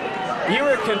ladies, you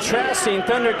were contrasting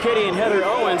Thunder Kitty and Heather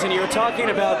Owens, and you were talking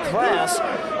about class.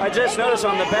 I just noticed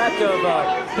on the back of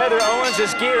Heather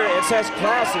Owens' gear, it says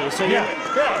classy. So yeah.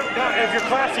 If you're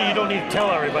classy, you don't need to tell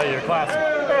everybody you're classy.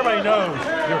 Everybody knows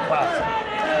you're classy.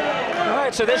 All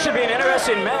right, so this should be an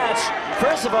interesting match.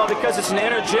 First of all, because it's an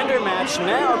intergender match.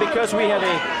 Now, because we have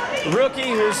a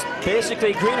rookie who's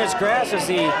basically green as grass as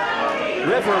the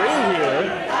referee here.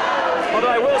 Although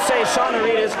I will say Shauna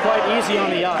Reed is quite easy on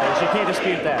the eyes. You can't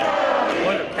dispute that.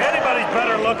 Well, anybody's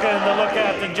better looking to look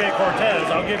at than Jay Cortez,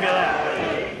 I'll give you that.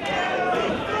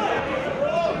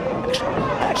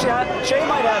 Actually, Jay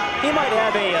might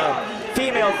have a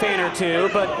female fan or two,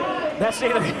 but that's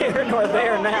neither here nor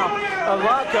there now. A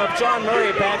lockup, John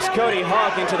Murray backs Cody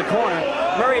Hawk into the corner.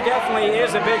 Murray definitely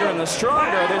is the bigger and the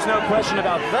stronger, there's no question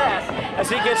about that. As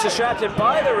he gets distracted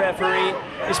by the referee,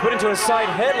 he's put into a side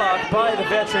headlock by the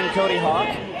veteran Cody Hawk.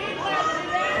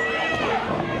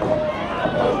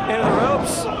 Into the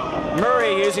ropes,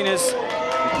 Murray using his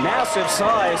massive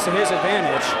size to his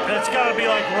advantage. It's got to be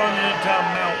like running into a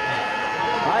mountain.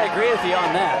 I agree with you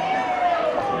on that.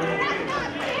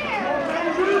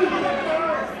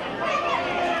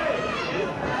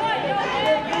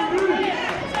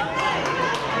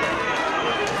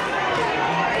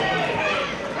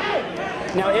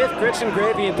 Now, if Grits and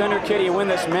Gravy and Thunder Kitty win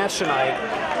this match tonight,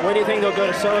 where do you think they'll go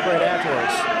to celebrate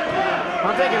afterwards?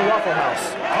 I'm thinking Waffle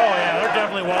House. Oh, yeah, they're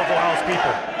definitely Waffle House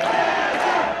people.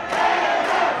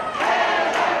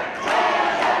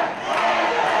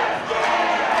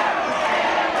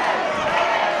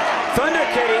 Thunder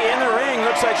Kitty in the ring,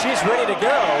 looks like she's ready to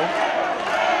go.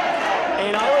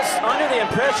 And I was under the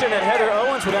impression that Heather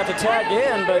Owens would have to tag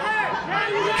in, but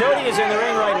Cody is in the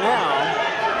ring right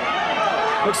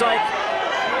now. Looks like...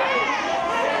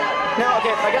 Now,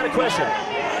 okay, I got a question.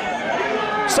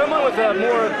 Someone with a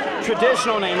more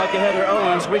traditional name, like a Heather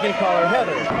Owens, we can call her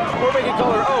Heather, or we can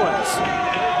call her Owens.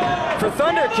 For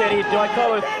Thunder Kitty, do I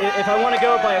call her, if I want to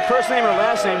go by a first name or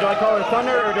last name, do I call her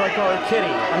Thunder or do I call her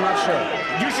Kitty? I'm not sure.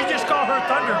 You should just call her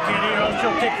Thunder Kitty, or else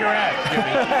she'll kick your ass,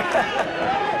 Jimmy.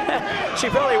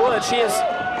 She probably would. She is...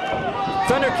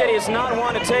 Thunder Kitty is not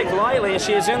one to take lightly.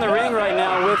 She is in the ring right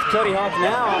now with Cody Hawk,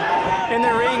 now in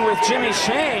the ring with Jimmy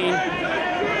Shane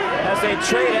as they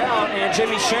trade out, and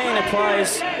Jimmy Shane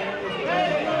applies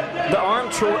the arm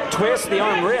twist, the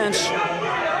arm wrench.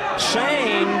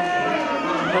 Shane,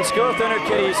 let's go with Thunder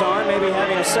Kitty's arm, maybe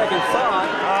having a second thought.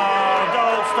 Oh,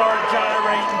 don't start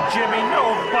gyrating, Jimmy.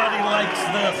 Nobody likes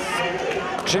this.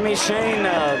 Jimmy Shane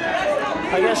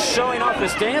I guess showing off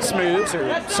his dance moves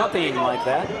or something like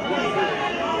that.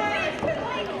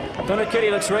 Thunder Kitty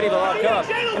looks ready to lock up.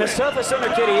 And as tough as Thunder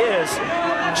Kitty is,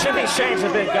 Jimmy Shane's a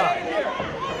big guy.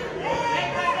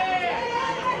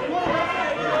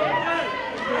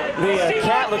 The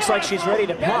cat looks like she's ready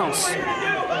to pounce.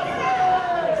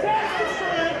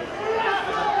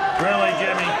 Really,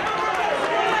 Jimmy?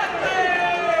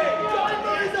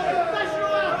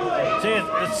 See,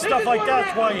 it's stuff like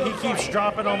that's why he keeps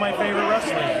dropping on my favorite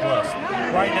wrestling list.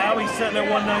 Right now, he's sitting at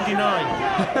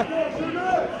 199.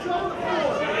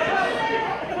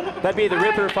 That'd be the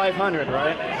Ripper 500,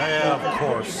 right? Yeah, of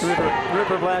course.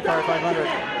 Ripper Blackheart 500.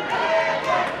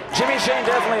 Jimmy Shane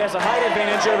definitely has a height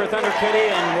advantage over Thunder Kitty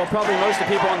and, well, probably most of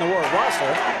the people on the World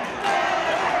roster.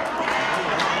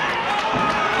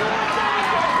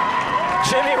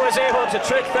 Jimmy was able to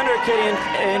trick Thunder Kitty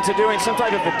into doing some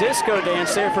type of a disco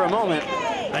dance there for a moment.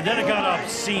 And then it got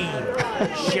obscene.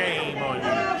 Shame on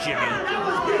you,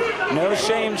 Jimmy. No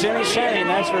shame, Jimmy Shane,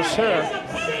 that's for sure.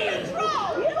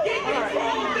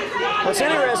 What's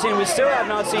interesting, we still have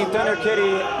not seen Thunder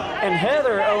Kitty and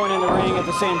Heather Owen in the ring at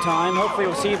the same time. Hopefully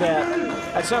we'll see that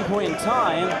at some point in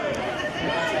time.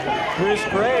 Bruce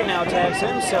Gray now tags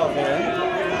himself in.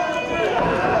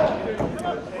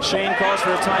 Shane calls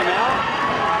for a timeout.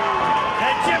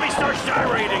 And Jimmy starts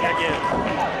gyrating again.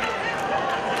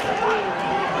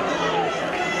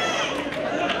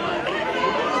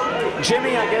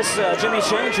 Jimmy, I guess Jimmy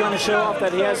Shane trying to show off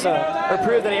that he has, or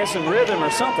prove that he has some rhythm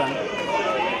or something.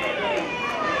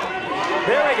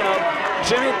 There we go.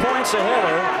 Jimmy points to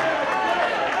Heather.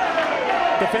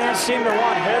 The fans seem to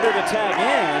want Heather to tag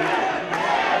in.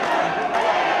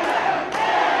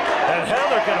 And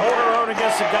Heather can hold her own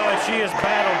against the guy. She has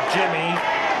battled Jimmy.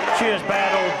 She has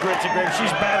battled Grits and Grapes.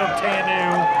 She's battled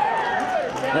Tanu.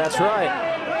 That's right.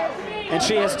 And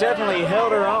she has definitely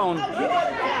held her own.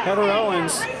 Heather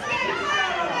Owens.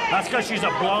 That's because she's a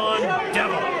blonde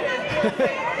devil.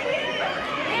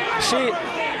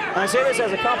 I say this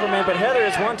as a compliment, but Heather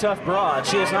is one tough broad.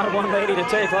 She is not one lady to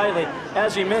take lightly.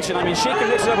 As you mentioned, I mean, she can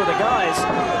mix it up with the guys.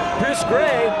 Bruce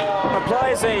Gray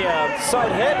applies a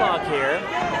side headlock here.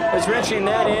 Is wrenching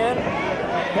that in.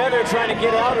 Heather trying to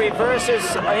get out,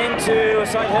 reverses into a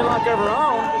side headlock of her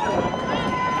own.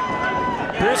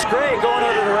 Bruce Gray going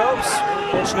over the ropes,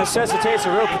 which necessitates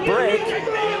a rope break.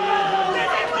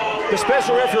 The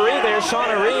special referee there,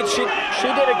 Shauna Reed, she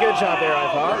did a good job there,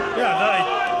 I thought.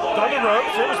 Yeah, on the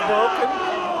ropes, it was broken.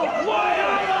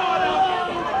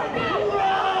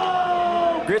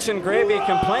 Grits and Gravy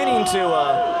complaining to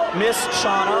Miss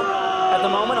Shauna at the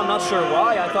moment. I'm not sure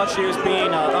why. I thought she was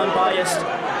being unbiased,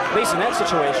 at least in that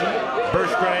situation.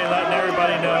 Bruce Gray letting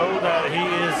everybody know that he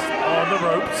is on the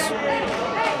ropes.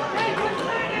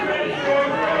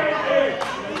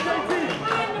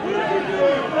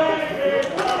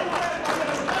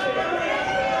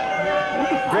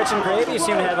 Grits and Gravy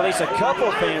seem to have at least a couple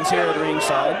fans here at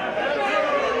ringside.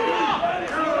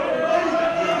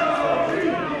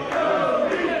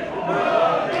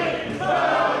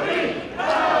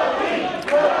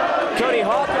 Cody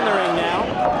Hawk in the ring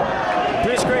now.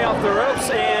 Bruce Gray off the ropes,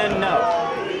 and no.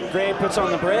 Gray puts on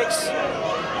the brakes.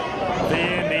 The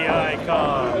indie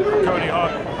icon, Cody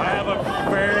Hawk. I have a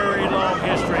very long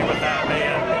history with that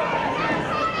man.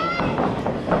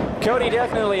 Cody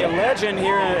definitely a legend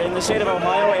here in the state of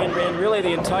Ohio and really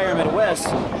the entire Midwest.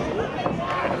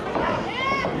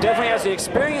 Definitely has the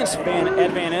experience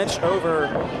advantage over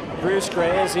Bruce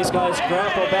Gray as these guys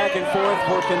grapple back and forth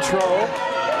for control.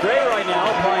 Gray right now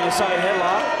applying a side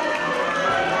headlock.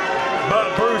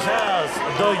 But Bruce has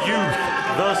the youth,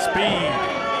 the speed.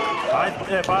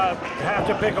 If I have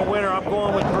to pick a winner, I'm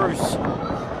going with Bruce.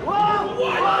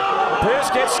 Bruce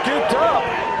gets scooped up.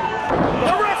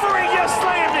 The referee just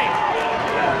slammed him.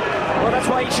 Well, that's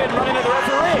why he shouldn't run into the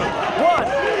referee. 1,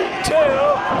 2.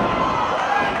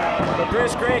 But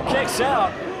Bruce Gray kicks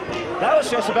out. That was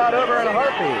just about over in a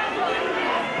heartbeat.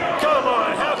 Come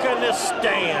on, how can this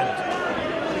stand?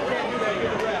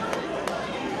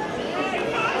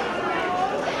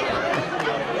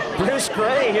 Bruce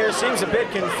Gray here seems a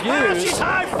bit confused. She's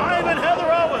high-fiving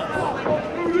Heather Owens.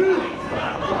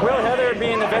 Well, Heather,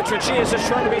 being the veteran she is, just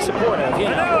trying to be supportive. You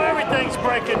know. I know everything's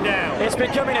breaking down. It's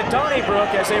becoming a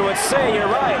Donnybrook, as they would say. You're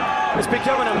right. It's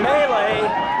becoming a melee.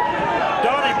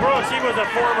 Donnie Brooks, he was a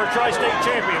former tri-state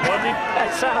champion, wasn't he?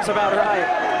 That sounds about right.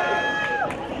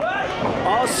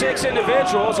 All 6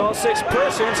 individuals, all 6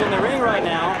 persons in the ring right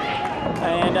now.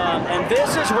 And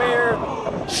this is where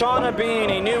Shauna,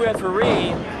 being a new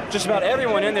referee, just about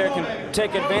everyone in there can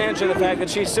take advantage of the fact that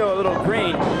she's still a little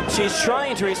green. She's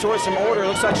trying to restore some order.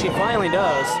 Looks like she finally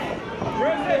does.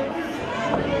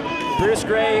 Bruce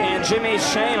Gray and Jimmy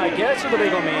Shane, I guess, are the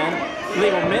legal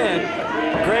men.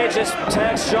 Gray just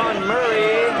tags John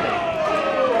Murray,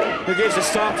 who gives a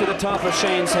stomp to the top of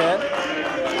Shane's head.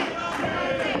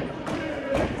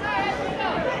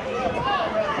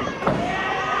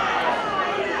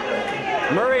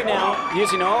 Murray now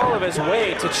using all of his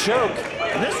weight to choke.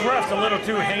 This ref's a little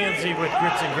too handsy with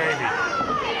grits and gravy.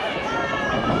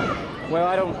 Well,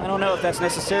 I don't know if that's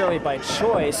necessarily by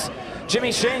choice.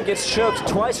 Jimmy Shane gets choked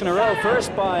twice in a row,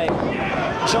 first by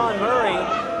John Murray.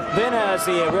 Then as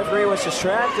the referee was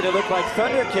distracted, it looked like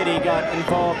Thunder Kitty got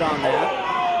involved on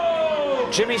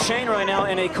that. Jimmy Shane right now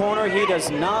in a corner he does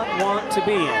not want to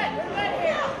be in.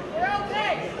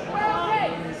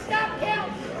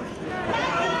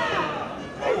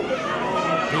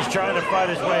 He's trying to fight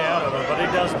his way out of it, but he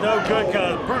does no good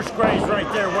because Bruce Gray's right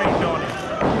there waiting on him.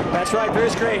 That's right,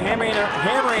 Bruce Gray hammering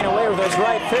away with those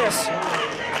right fists.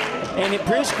 And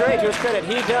Bruce Gray, to his credit,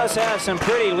 he does have some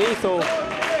pretty lethal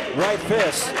right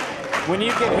fists. When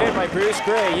you get hit by Bruce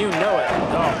Gray, you know it.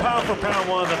 Oh, pound for pound,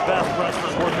 one of the best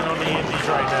wrestlers working on the indies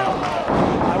right now.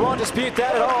 I won't dispute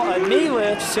that at all. A knee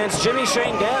lift sends Jimmy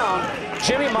Shane down.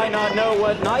 Jimmy might not know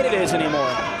what night it is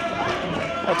anymore.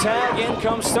 A tag, in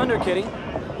comes Thunder Kitty.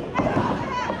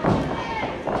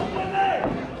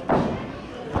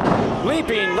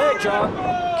 Leaping leg drop,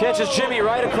 catches Jimmy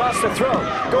right across the throat.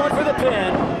 Going for the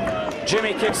pin.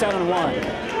 Jimmy kicks out and one.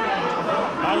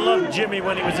 I loved Jimmy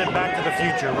when he was in Back to the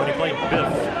Future, when he played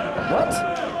Biff. What?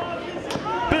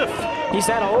 Biff. He's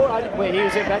that old? Wait, he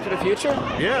was in Back to the Future?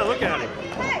 Yeah, look at him.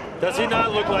 Does he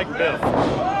not look like Biff?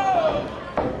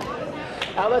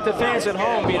 I'll let the fans at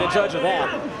home be the judge of that.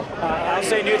 I'll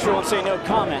say neutral and say no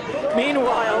comment.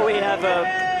 Meanwhile, we have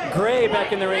Gray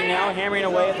back in the ring now, hammering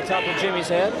away at the top of Jimmy's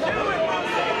head.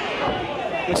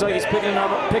 Looks like he's picking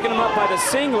him up by the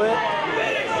singlet.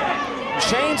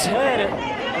 Shane's head,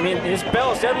 I mean, his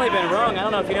bell's definitely been rung. I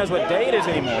don't know if he knows what day it is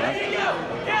anymore.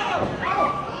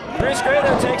 Bruce Gray,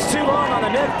 though, takes too long on the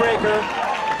neck breaker.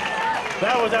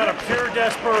 That was out of pure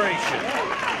desperation.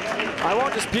 I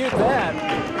won't dispute that.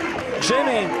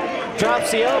 Jimmy drops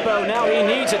the elbow. Now he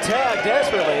needs a tag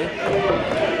desperately.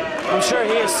 I'm sure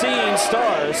he is seeing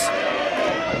stars.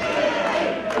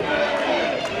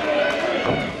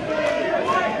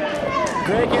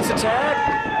 Gray gets a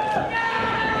tag.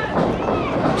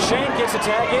 Shane gets a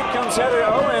tag. In comes Heather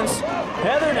Owens.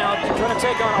 Heather now trying to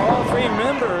take on all three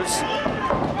members.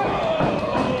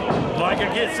 Like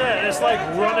it gets said, it's like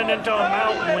running into a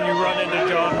mountain when you run into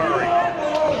John Murray.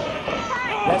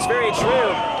 That's very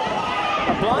true.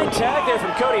 A blind tag there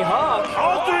from Cody Hawk.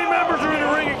 All three members are in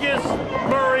the ring against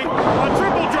Murray. A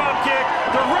triple drop kick.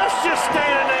 The ref's just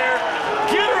standing there.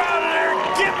 Get her out of there.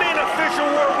 Get me an official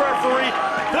world referee.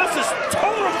 This is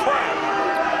total crap.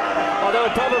 Although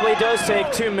it probably does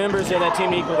take two members of that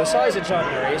team to equal the size of John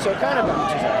Murray, so it kind of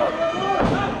balances out.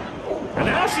 And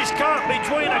now she's caught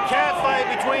between a cat fight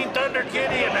between Thunder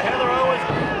Kitty and Heather Owens,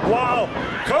 while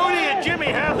Cody and Jimmy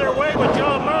have their way with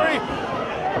John Murray.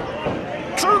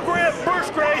 True Grit, Bruce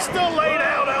Gray still laid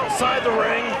out outside the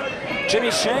ring.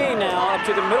 Jimmy Shane now up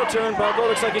to the middle turnbuckle.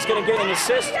 Looks like he's going to get an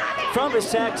assist from his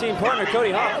tag team partner,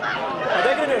 Cody Hawk. Are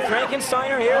they going to do a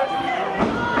Frankensteiner here?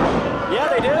 Yeah,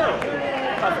 they do.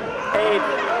 A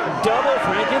double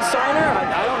Frankensteiner?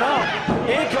 I don't know.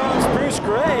 In comes Bruce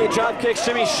Gray, drop kicks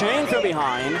Jimmy Shane from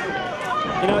behind.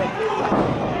 You know,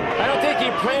 I don't think he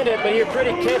planned it, but you're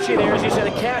pretty catchy there, as you said,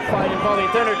 a cat fight involving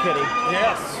Thunder Kitty.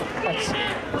 Yes.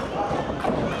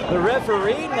 The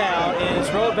referee now is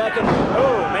rolled back in.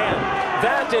 Oh, man,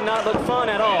 that did not look fun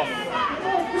at all.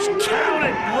 Count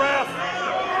it, ref.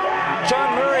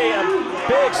 John Murray, a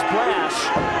big splash.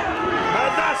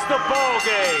 And that's the ball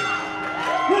game.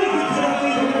 Ladies and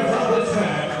gentlemen, of this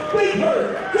match, we heard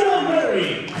John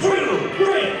Murray, True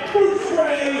Grit, Bruce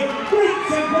Gray,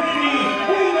 Grits and Gravy,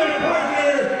 and their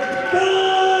partner,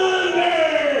 Thunder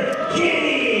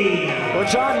Kitty. Well,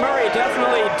 John Murray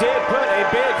definitely did put a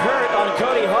big hurt on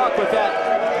Cody Hawk with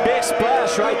that big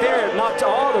splash right there. It knocked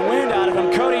all the wind out of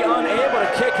him. Cody unable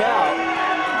to kick out.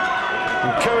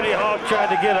 And Cody Hawk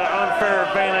tried to get an unfair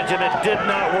advantage, and it did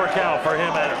not work out for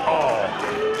him at all.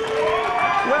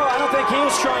 Well, I don't think he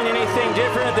was trying anything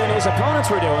different than his opponents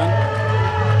were doing.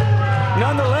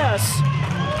 Nonetheless,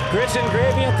 Grits and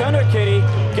Gravy and Thunder Kitty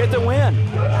get the win.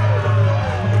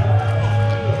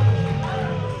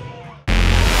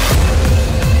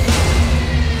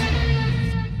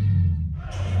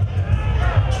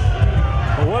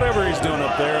 Well, whatever he's doing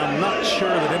up there, I'm not sure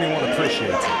that anyone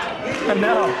appreciates it.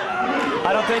 No,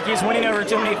 I don't think he's winning over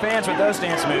too many fans with those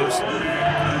dance moves.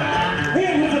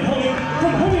 And his opponent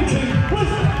from Huntington, West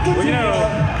Virginia, Well, you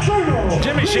know,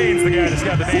 Jimmy Shane's the guy that's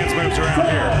got the dance moves around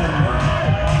here.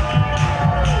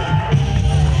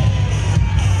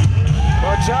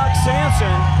 Well, Jock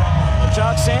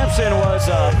Sampson was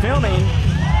filming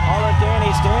all of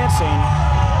Danny's dancing.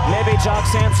 Maybe Jock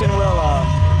Sampson will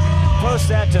post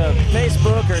that to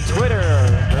Facebook or Twitter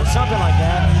or something like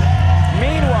that.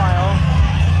 Meanwhile,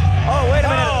 oh, wait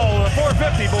a minute. Oh, the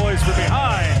 450 boys from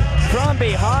behind. From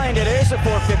behind, it is the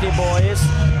 450 boys.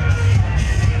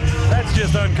 That's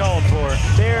just uncalled for.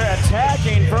 They're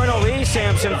attacking Vernal Lee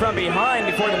Sampson from behind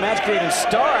before the match could even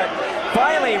start.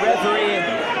 Finally, referee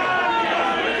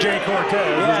Jay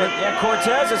Cortez. Yeah,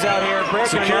 Cortez is out here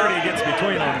breaking security gets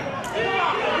between them.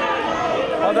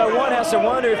 Although one has to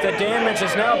wonder if the damage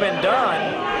has now been done,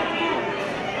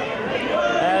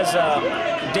 as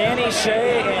Danny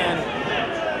Shea and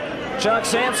Jock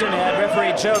Sampson had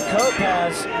referee Joe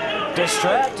Kopaz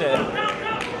distracted.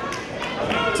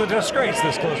 It's a disgrace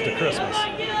this close to Christmas.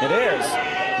 It is.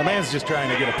 The man's just trying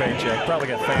to get a paycheck. Probably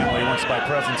got family, wants to buy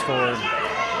presents for him.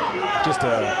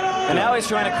 And now he's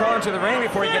trying to crawl into the ring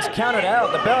before he gets counted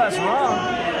out. The bell has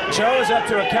rung. Joe is up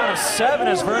to a count of 7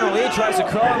 as Vernal Lee tries to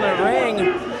crawl in the ring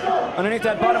underneath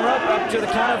that bottom rope up to the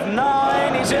count of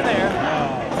 9. He's in there.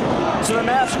 So the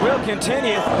match will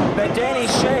continue, but Danny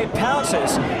Shea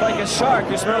pounces like a shark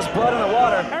who smells blood in the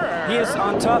water. He is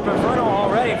on top of Vernal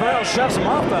already. Vernal shoves him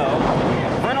off, though.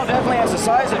 Vernal definitely has a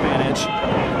size advantage.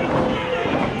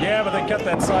 Yeah, but they cut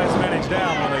that size advantage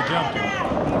down when they jumped him.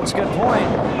 That's a good point.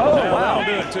 Oh, now, wow.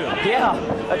 That'll do it, too. Yeah,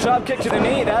 a drop kick to the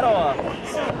knee, that'll...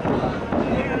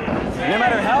 no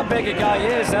matter how big a guy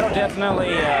is, that'll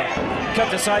definitely cut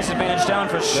the size advantage down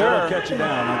for sure. That'll cut you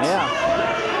down. Yeah.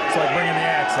 It's like bringing the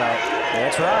axe out.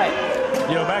 That's right.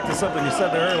 You know, back to something you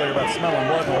said there earlier about smelling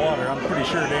blood in the water. I'm pretty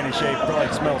sure Danny Shea probably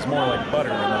smells more like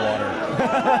butter in the water.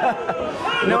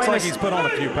 Looks like he's put on a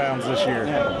few pounds this year.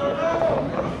 Yeah.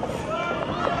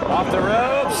 Off the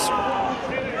ropes.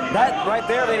 That right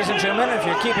there, ladies and gentlemen, if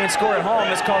you're keeping score at home,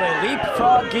 is called a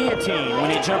leapfrog guillotine.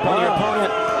 When you jump on your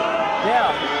opponent,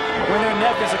 yeah, when their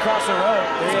neck is across the rope.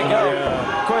 There you go.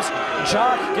 Yeah. Of course,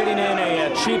 Jock getting in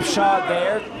a cheap shot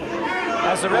there.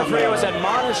 As the referee was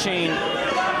admonishing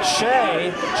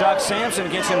Shea, Jock Sampson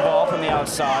gets involved from the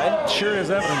outside. Sure is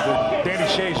evident that Danny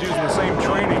Shea's using the same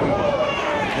training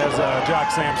as Jock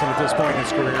Sampson at this point in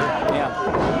his career.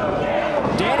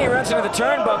 Yeah. Danny runs into the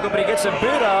turnbuckle, but he gets a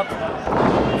boot up.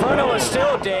 Vernal is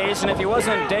still dazed, and if he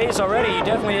wasn't dazed already, he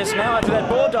definitely is now after that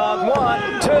bulldog.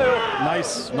 1, 2.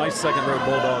 Nice second row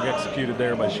bulldog executed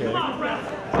there by Shea.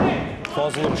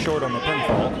 Falls a little short on the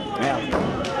pinfall. Yeah.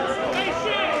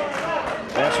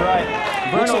 That's right.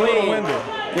 Vernal Lee.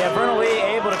 Yeah, Vernal Lee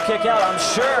able to kick out. I'm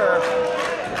sure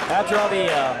after all the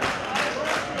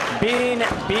beating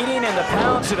and the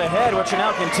pounds to the head, which are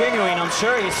now continuing, I'm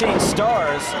sure he's seeing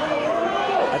stars.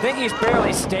 I think he's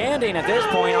barely standing at this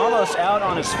point, almost out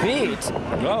on his feet.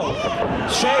 Oh.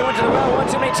 Shea went to the well one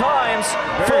too many times.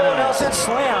 Full Nelson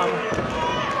slam.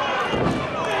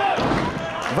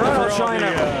 Vernal trying to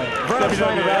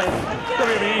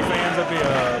WWE fans, that'd be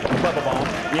a bubble bomb.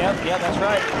 Yep, that's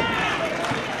right.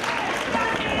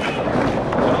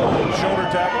 Oh, shoulder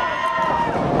tackle.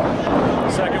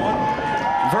 Second one.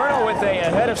 Vernal with a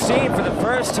head of steam for the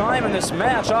first time in this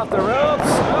match off the ropes.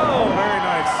 Oh, very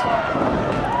nice.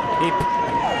 He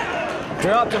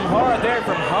dropped him hard there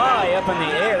from high up in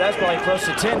the air. That's probably close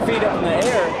to 10 feet up in the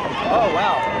air. Oh,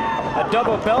 wow. A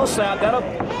double bell slap. That'll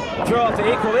throw off the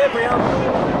equilibrium.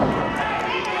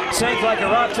 Sank like a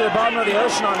rock to the bottom of the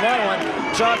ocean on that one.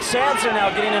 Jock Sampson now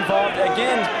getting involved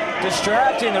again,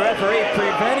 distracting the referee,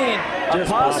 preventing a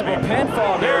possible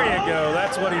pinfall. There you go.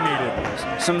 That's what he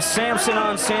needed. Some Sampson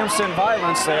on Sampson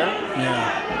violence there.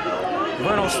 Yeah.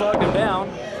 Vernal slugged him down.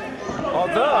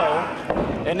 Although,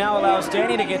 it now allows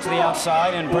Danny to get to the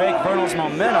outside and break Vernal's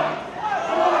momentum.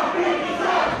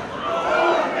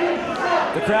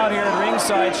 The crowd here at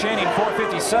ringside chanting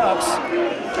 450 sucks.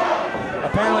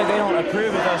 Apparently they don't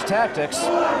approve of those tactics.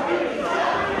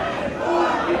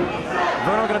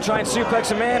 Vernal gonna try and suplex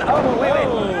him in. Oh, wait.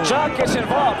 Jock gets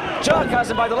involved. Jock has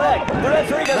him by the leg. The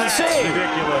referee doesn't see. That's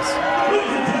ridiculous.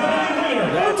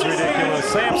 That's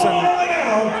ridiculous.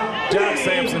 Jock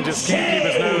Sampson just can't keep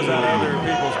his nose out of other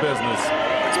people's business,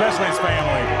 especially his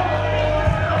family.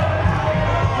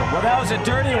 Well, that was a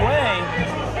dirty way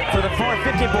for the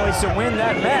 450 boys to win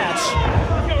that match.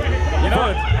 You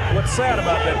know, what's sad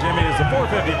about that, Jimmy, is the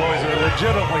 450 boys are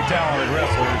legitimately talented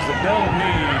wrestlers that don't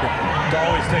need to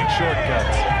always take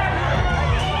shortcuts.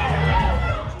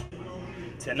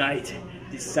 Tonight,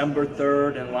 December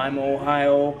 3rd in Lima,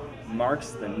 Ohio,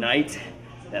 marks the night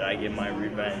that I get my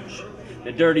revenge.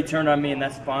 The Dirty turned on me, and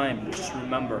that's fine. But just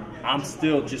remember, I'm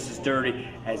still just as dirty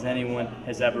as anyone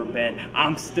has ever been.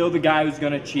 I'm still the guy who's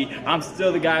gonna cheat. I'm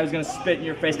still the guy who's gonna spit in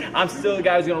your face. I'm still the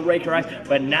guy who's gonna rake your eyes.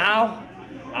 But now,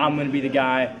 I'm gonna be the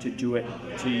guy to do it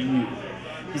to you.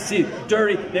 You see,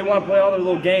 Dirty, they want to play all their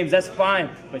little games. That's fine.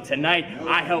 But tonight,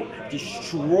 I help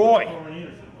destroy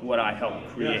what I helped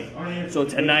create. So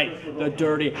tonight, the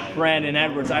Dirty Brandon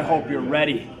Edwards, I hope you're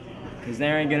ready. Because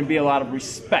there ain't gonna be a lot of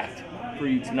respect for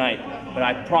you tonight, but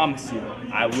I promise you,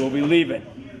 I will be leaving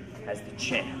as the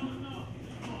champ.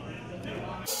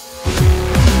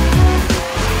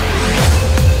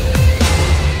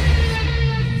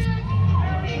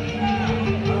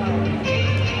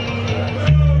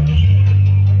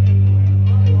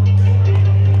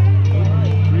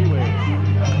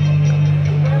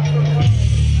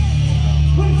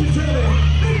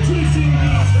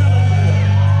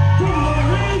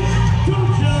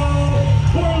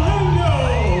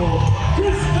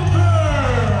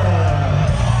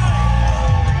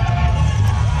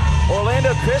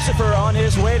 Christopher on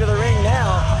his way to the ring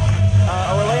now.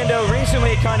 Orlando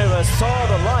recently kind of saw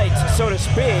the light, so to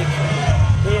speak.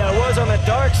 He was on the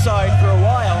dark side for a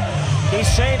while.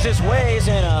 He's changed his ways,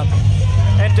 and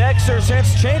Dexter,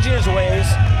 since changing his ways,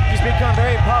 he's become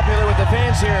very popular with the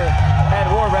fans here at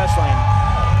War Wrestling.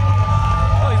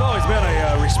 Well, he's always been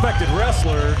a respected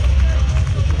wrestler.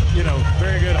 You know,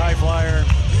 very good high flyer.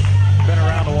 Been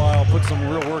around a while, put some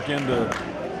real work into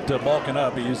bulking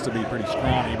up. He used to be pretty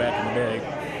scrawny back in the day.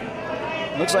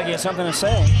 Looks like he has something to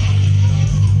say.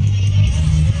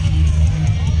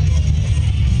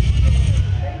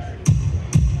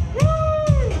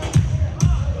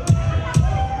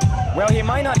 Well, he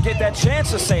might not get that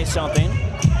chance to say something.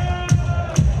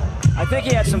 I think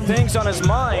he had some things on his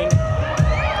mind.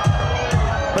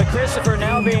 But Christopher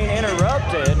now being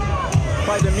interrupted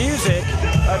by the music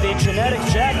of the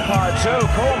Genetics Jackpot, Joe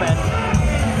Coleman.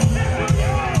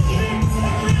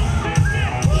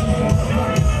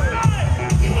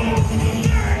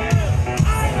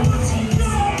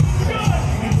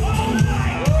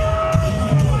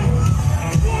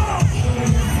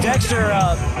 Dexter,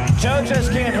 Joe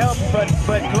just can't help but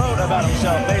gloat about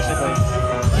himself, basically.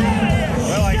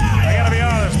 Well, I gotta be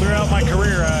honest, throughout my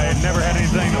career, I never had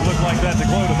anything that looked like that to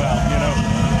gloat about, you know.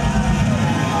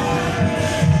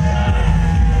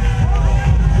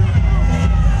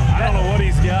 I don't know what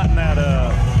he's got in that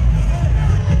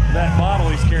bottle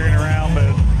he's carrying around,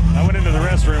 but I went into the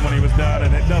restroom when he was done,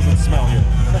 and it doesn't smell good.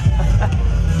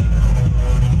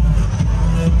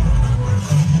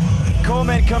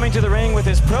 Coleman coming to the ring with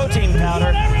his protein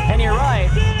powder, and you're right,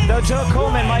 though Joe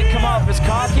Coleman might come off as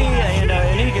cocky and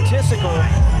egotistical,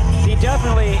 he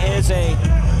definitely is a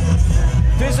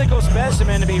physical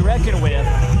specimen to be reckoned with.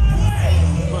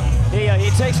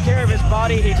 He takes care of his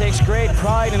body, he takes great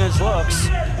pride in his looks.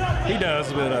 He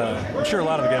does, but I'm sure a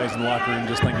lot of the guys in the locker room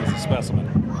just think he's a specimen.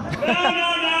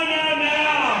 No.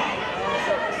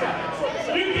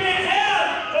 You can't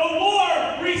have a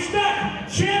War Respect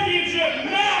Championship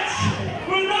match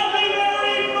without the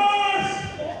very first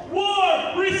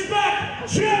War Respect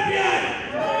Champion!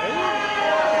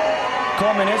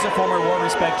 Coleman is a former War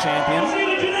Respect champion. See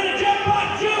the Genetic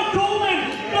Jackpot, Joe Coleman,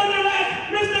 nonetheless,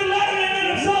 Mr.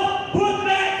 Letterman himself, put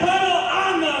that title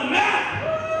on the map!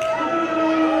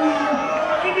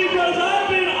 And because I've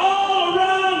been all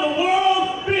around the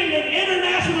world being an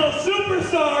international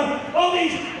superstar, all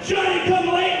these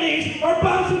Johnny-come-latelys are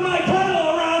bouncing my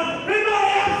title around in my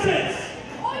absence!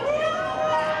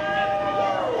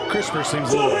 Christopher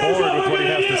seems a little bored with what he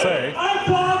has to say. I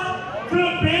talked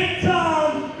to Big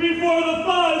Tom before the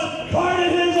Fuzz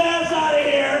parted his ass out of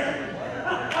here.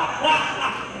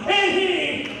 And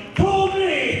he told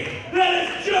me that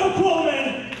it's Joe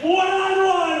Coleman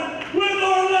one-on-one with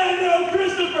Orlando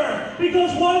Christopher.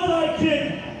 Because once I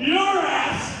kick your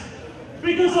ass,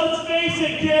 because let's face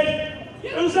it, kid,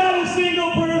 there's not a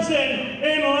single person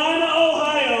in Lima,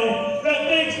 Ohio that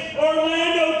thinks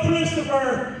Orlando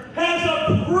Christopher has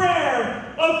a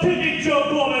prayer of kicking Joe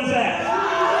Coleman's ass.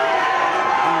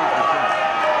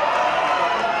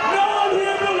 No one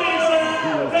here believes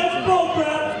that. That's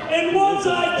bullcrap. And once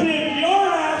I kick your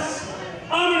ass,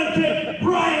 I'm going to kick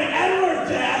Brian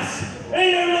Edwards' ass.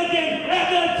 And you're looking at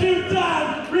that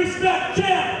two-time Respect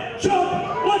champ. Joe,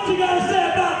 what you got to say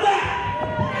about that?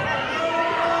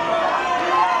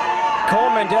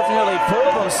 Coleman definitely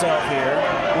proved himself here.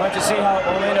 We'll have to see how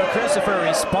Orlando Christopher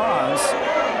responds.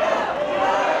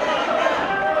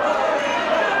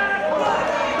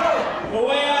 The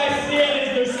way I see it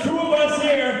is there's two of us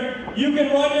here. You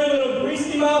can run your little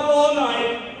greasy mouth all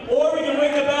night, or we can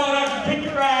ring the bell and I can kick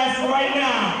your ass right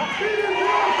now.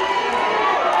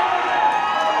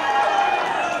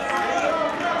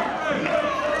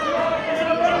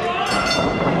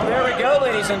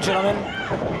 ladies and gentlemen.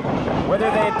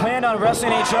 Whether they planned on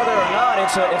wrestling each other or not,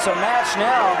 it's a match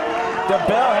now. The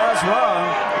bell has rung.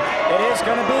 It is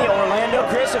going to be Orlando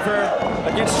Christopher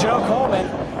against Joe Coleman.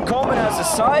 Coleman has the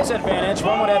size advantage.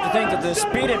 One would have to think that the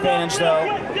speed advantage, though,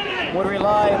 would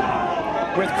rely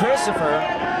with Christopher.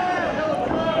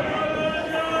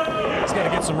 He's got to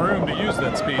get some room to use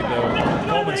that speed, though.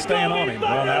 Coleman's staying on him.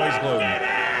 Well, now he's gloating.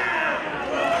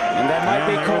 And that might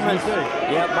be Coleman's.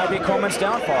 Yeah, it might be Coleman's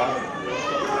downfall.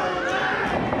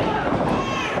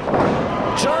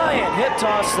 Giant hip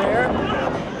toss there.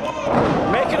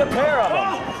 Make it a pair of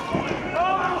them.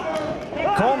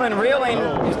 Coleman reeling,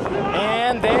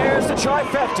 and there's the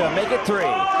trifecta. Make it 3.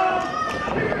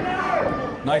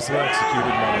 Nicely executed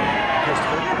by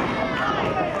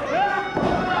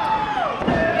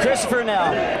Christopher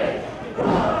now.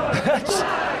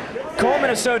 Coleman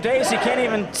is so dazed he can't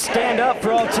even stand up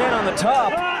for all 10 on the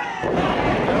top.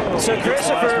 So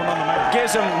Christopher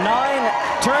gives him 9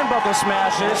 turnbuckle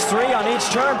smashes, 3 on each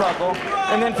turnbuckle,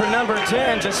 and then for number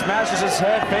 10 just smashes his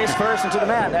head face first into the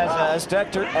mat. As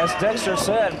Dexter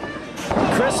said,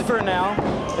 Christopher now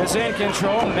is in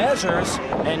control, measures,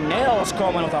 and nails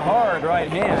Coleman with a hard right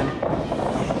hand.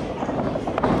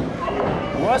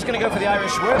 Was going to go for the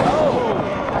Irish whip.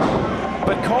 Oh!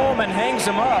 But Coleman hangs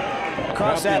him up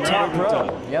across that top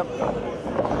rope. Yep.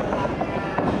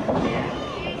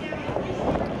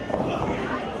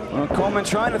 Well, Coleman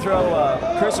trying to throw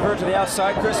Christopher to the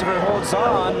outside. Christopher holds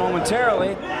on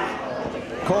momentarily.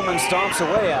 Coleman stomps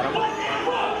away at him.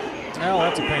 Well,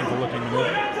 that's a painful looking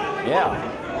move.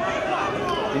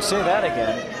 Yeah. You say that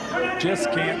again.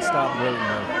 Just can't stop gloating,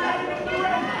 though.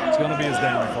 It's going to be his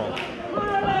downfall.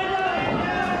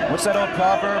 What's that old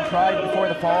proverb? Pride before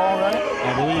the fall, right?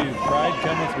 I believe pride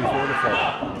cometh before the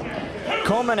fall.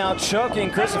 Coleman out choking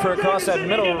Christopher across that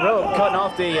middle rope, cutting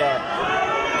off the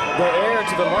air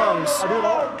to the lungs.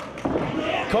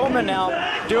 Coleman now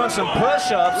doing some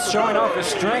push-ups, showing off his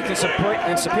strength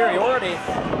and superiority,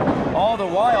 all the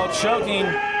while choking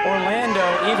Orlando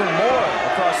even more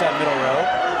across that middle rope.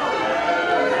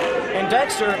 And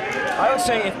Dexter, I would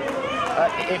say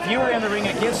if you were in the ring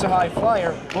against a high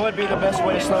flyer, what would be the best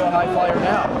way to slow a high flyer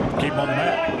down? Keep him on the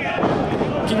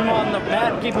mat. Keep him on the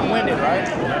mat, keep him winded, right?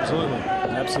 Absolutely,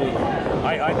 absolutely.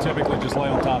 I typically just lay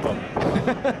on top of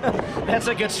him. That's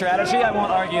a good strategy, I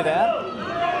won't argue that.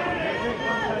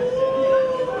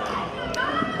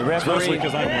 The referee, especially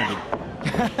because I'm winded.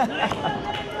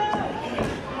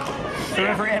 The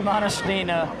referee admonishing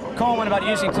Coleman about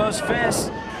using closed fists.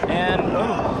 And,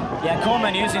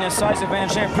 Coleman using his size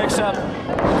advantage there picks up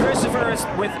Christopher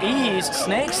with ease,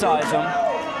 snake size him.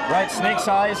 Right, snake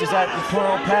size, is that the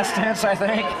plural past tense, I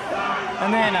think?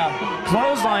 And then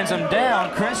clotheslines him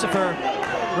down. Christopher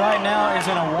right now is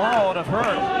in a world of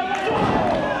hurt.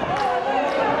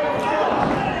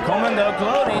 Coleman, though,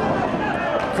 gloating.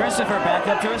 Christopher back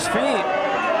up to his feet.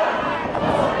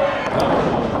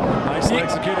 Nicely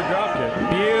executed drop kick.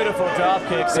 Beautiful drop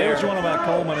kicks Say there. what you want about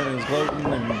Coleman and his gloating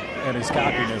and his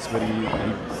cockiness, but he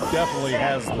definitely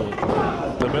has the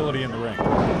ability in the ring.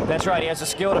 That's right, he has the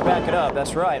skill to back it up,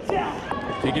 that's right.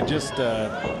 If he could just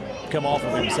come off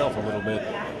of himself a little bit,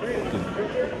 he could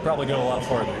probably go a lot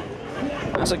farther.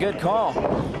 That's a good call.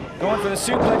 Going for the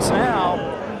suplex now.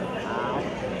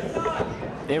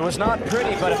 It was not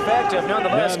pretty, but effective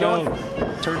nonetheless. No.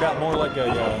 Turned out more like a...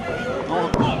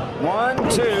 1,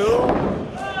 2.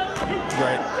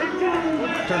 Right.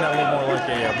 Turned out a little more like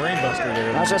a brain buster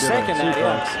there. I was just thinking that,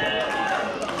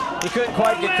 yeah. He couldn't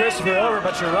quite get Christopher over,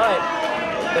 but you're right.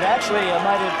 It actually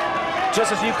might have,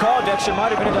 just as you called, Dexter,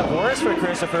 might have ended up worse for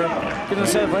Christopher, because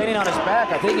instead of landing on his back,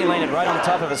 I think he landed right on the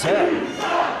top of his head.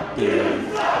 Yeah.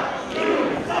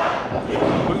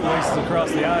 Bootlaces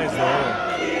across the eyes there.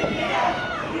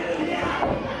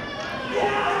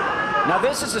 Now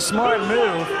this is a smart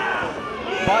move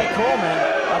by Coleman,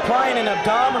 applying an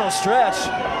abdominal stretch.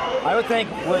 I would think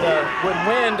would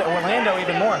wind Orlando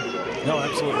even more. No,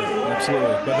 absolutely,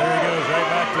 absolutely. But there he goes, right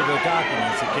back to the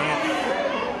cockiness. He can't.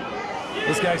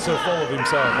 This guy's so full of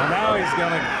himself, and now he's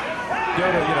gonna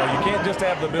go to. You can't just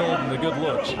have the build and the good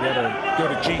looks. You gotta go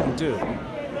to cheating too.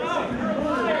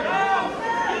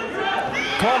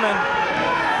 Coleman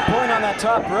pulling on that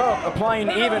top rope, applying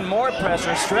even more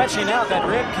pressure, stretching out that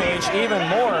rib cage even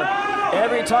more.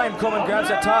 Every time Coleman grabs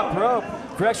that top rope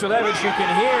for extra leverage, you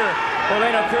can hear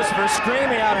Orlando Christopher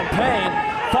screaming out in pain.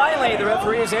 Finally, the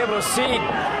referee is able to see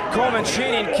Coleman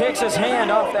cheating, kicks his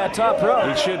hand off that top rope.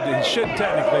 He should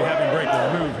technically have him break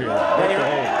the move here.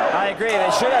 I agree,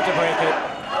 they should have to break it.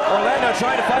 Orlando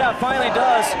trying to fight out, finally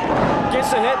does.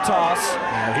 Gets the hip toss.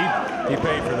 Yeah, he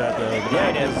paid for that though.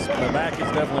 The back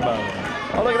is definitely bothering him.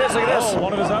 Oh, look at this, look at this. Oh,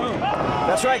 one of his own.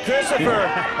 That's right, Christopher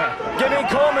giving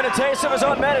Coleman a taste of his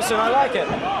own medicine. I like it.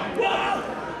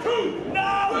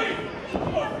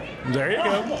 There you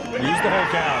go. Use the whole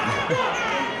count.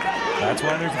 That's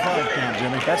why there's a 5 count,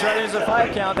 Jimmy. That's right, there's a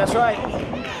 5 count. That's right. A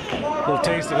little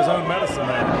taste of his own medicine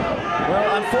there.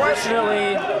 Well,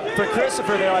 unfortunately for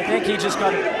Christopher, though, I think he just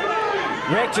got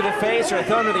raked to the face or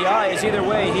thrown to the eyes. Either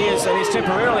way, he is at least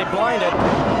temporarily blinded.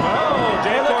 Oh,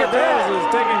 Jay look at that. Cortez is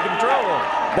taking control.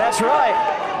 That's right.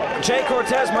 Jay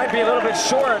Cortez might be a little bit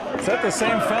short. Is that the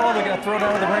same fellow that got thrown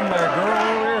out of the ring by a girl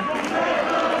earlier?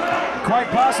 Quite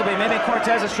possibly. Maybe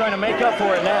Cortez is trying to make up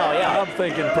for it now. Yeah, I'm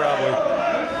thinking probably.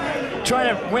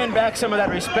 Trying to win back some of that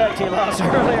respect he lost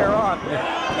earlier on.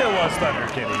 It was Thunder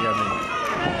Kitty. I mean,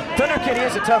 Thunder Kitty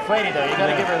is a tough lady, though. You got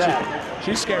to give her that.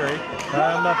 She's scary.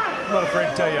 I'm not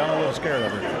afraid to tell you. I'm a little scared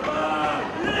of her.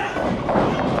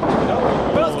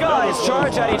 Both guys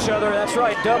charge at each other. That's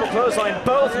right. Double clothesline.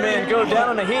 Both men go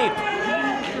down in a heap.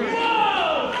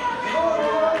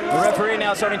 The referee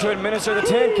now starting to administer the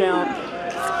 10 count.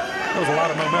 There was a lot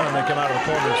of momentum they come out of the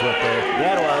corners with there.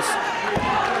 Yeah, it was.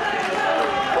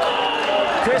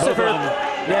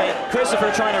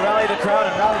 Christopher trying to rally the crowd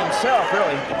and rally himself,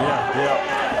 really. Yeah.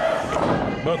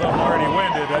 Both of them already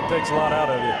winded. That takes a lot out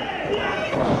of you.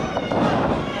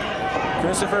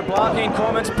 Christopher blocking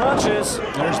Coleman's punches.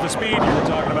 There's the speed you were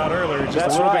talking about earlier.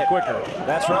 Just a little bit quicker.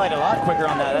 That's right, a lot quicker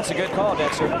on that. That's a good call,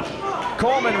 Dexter.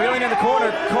 Coleman reeling in the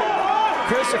corner.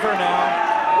 Christopher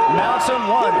now mounts him.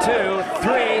 1, 2,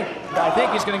 3. I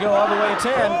think he's going to go all the way to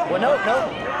 10. Well, nope.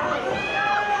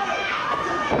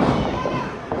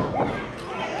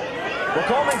 Well,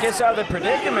 Coleman gets out of the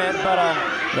predicament, but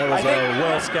that was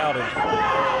well scouted.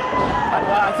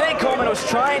 I think Coleman was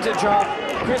trying to drop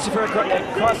Christopher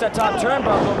across that top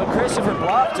turnbuckle, but Christopher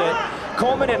blocked it.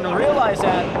 Coleman didn't realize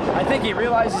that. I think he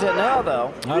realizes it now,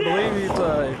 though. I believe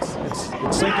it's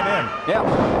sinking in. Yeah.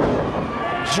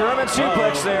 German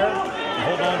suplex there.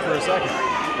 Hold on for a second.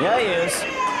 Yeah, he is.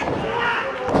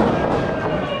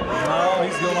 No,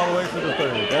 he's going all the way for the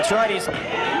 3rd. That's right. He's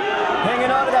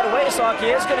hanging on to that waistlock. He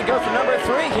is going to go for number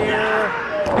 3 here.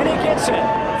 And he gets it.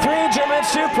 3 German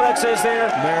suplexes there.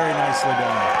 Very nicely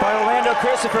done. By Orlando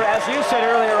Christopher, as you said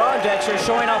earlier on, Dexter,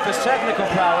 showing off his technical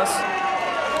prowess.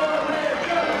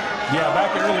 Yeah,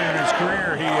 back earlier in his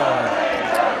career, he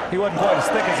wasn't quite as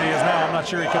thick as he is now. I'm not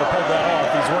sure he could have pulled that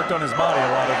off. He's worked on his body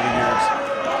a lot over the years.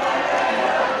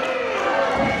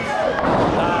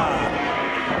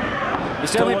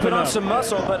 He's definitely put on some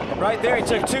muscle, but right there he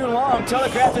took too long.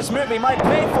 Telegraphed his move. He might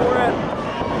pay for it.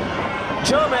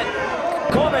 German.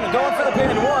 Coleman going for the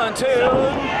pin. 1, 2.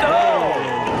 Oh!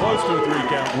 Close to a 3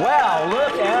 count. Wow,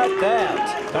 look at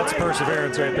that. That's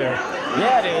perseverance right there.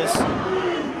 Yeah, it is.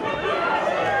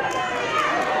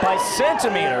 By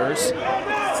centimeters.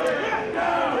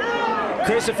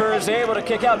 Christopher is able to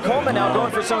kick out. Coleman now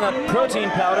going for some of that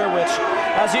protein powder, which,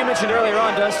 as you mentioned earlier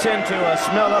on, does tend to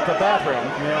smell up a bathroom.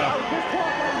 Yeah.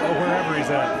 Or wherever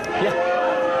he's at. Yeah.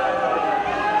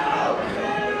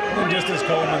 And just as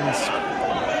Coleman's.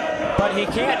 But he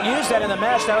can't use that in the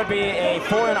match. That would be a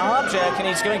foreign object, and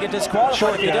he's going to get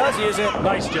disqualified if he does use it.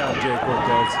 Nice job, Jay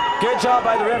Cortez. Good job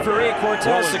by the referee,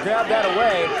 Cortez, to grab that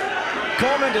away.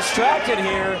 Coleman distracted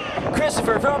here.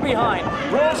 Christopher from behind.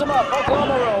 Rolls him up.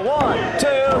 Oklahoma roll. 1,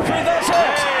 2, 3. That's it.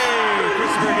 Hey,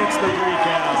 Christopher gets the 3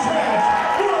 count.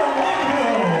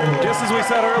 Just as we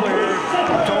said earlier,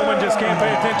 Coleman just can't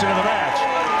pay attention to the match.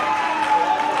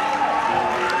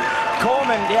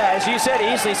 Coleman, yeah, as you said,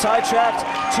 easily sidetracked,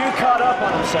 too caught up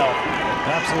on himself.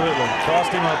 Absolutely. Cost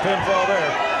him a pinfall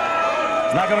there.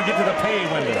 He's not going to get to the pay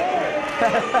window.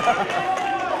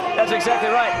 That's exactly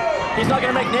right. He's not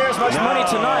going to make near as much money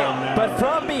tonight. But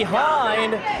from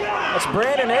behind, that's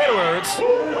Brandon Edwards.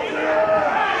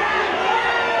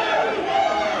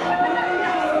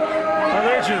 Well,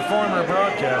 there's your former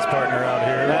broadcast partner out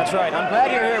here. That's right. I'm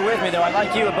glad you're here with me, though. I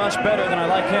like you a bunch better than I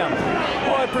like him.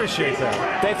 Well, I appreciate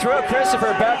that. They throw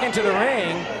Christopher back into the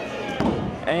ring,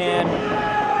 and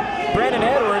Brandon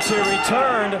Edwards, who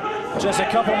returned just a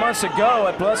couple months ago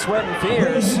at Blood, Sweat, and Tears.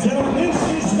 Ladies and gentlemen, this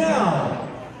is now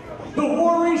the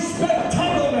War Respect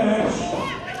title match.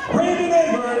 Brandon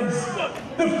Edwards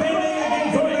defending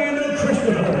against Orlando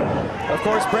Christopher. Of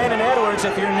course, Brandon Edwards,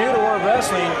 if you're new to War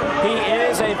Wrestling, he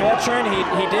is a veteran.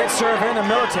 He did serve in the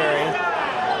military.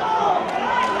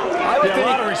 I would think a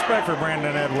lot of respect for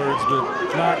Brandon Edwards, but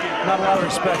not a lot of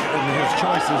respect in his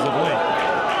choices of late.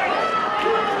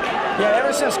 Yeah,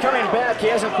 ever since coming back, he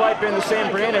hasn't quite been the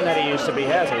same Brandon that he used to be,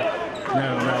 has he?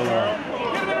 No.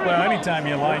 Well, anytime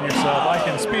you align yourself, I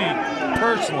can speak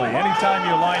personally, anytime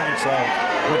you align yourself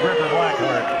with Ripper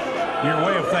Blackheart, your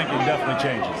way of thinking definitely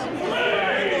changes.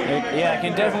 Yeah, it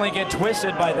can definitely get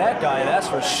twisted by that guy, that's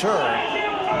for sure.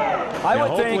 I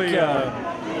would think...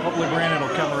 hopefully Brandon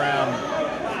will come around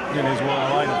in his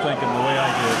line of thinking the way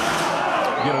I did.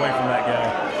 Get away from that guy.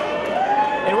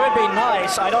 It would be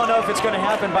nice. I don't know if it's going to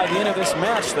happen by the end of this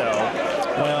match, though.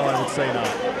 Well, I would say not.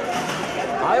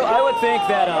 I would think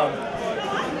that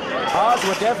odds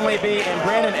would definitely be in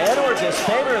Brandon Edwards'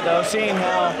 favor, though, seeing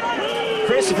how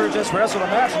Christopher just wrestled a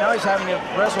match, and now he's having to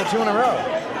wrestle 2 in a row.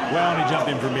 Well, and he jumped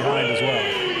in from behind as well.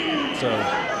 So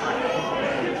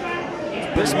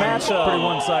this match pretty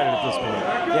one-sided at this point.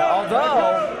 Yeah,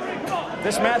 although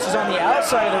this match is on the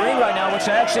outside of the ring right now, which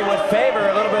actually would favor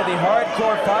a little bit of the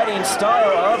hardcore fighting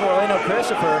style of Orlando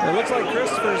Christopher. It looks like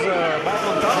Christopher's back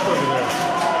on top over there.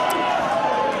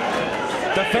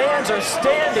 The fans are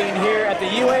standing here at the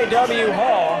UAW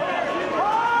Hall.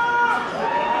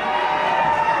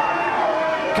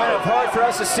 Kind of hard for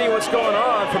us to see what's going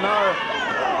on from our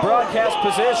broadcast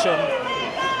position.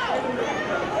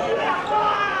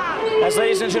 As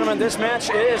ladies and gentlemen, this match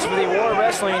is for the War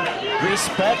Wrestling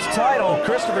Respect title.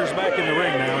 Christopher's back in the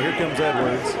ring now. Here comes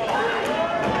Edwards.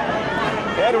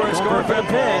 Edwards going for the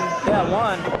pin. Yeah,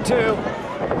 1, 2.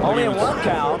 Only in 1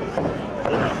 count.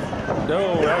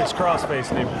 No, that was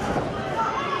cross-facing him.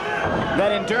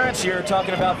 That endurance you're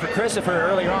talking about for Christopher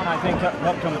earlier on, I think,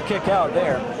 helped him kick out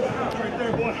there.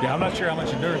 Yeah, I'm not sure how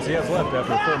much endurance he has left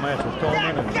after a full match with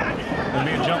Coleman and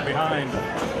being jumped behind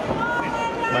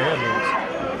by Edwards.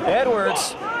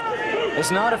 Edwards is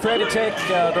not afraid to take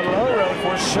the low road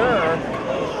for sure.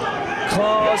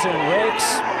 Claws and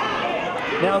rakes.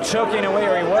 Now choking away,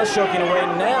 or he was choking away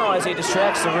now as he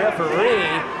distracts the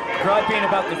referee, griping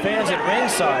about the fans at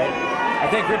ringside. I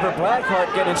think Ripper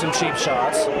Blackheart getting some cheap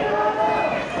shots.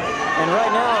 And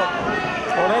right now,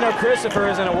 Orlando Christopher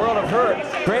is in a world of hurt.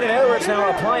 Brandon Edwards now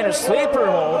applying a sleeper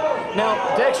hold. Now,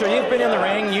 Dexter, you've been in the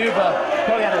ring. You've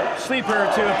probably had a sleeper or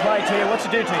two apply to you. What's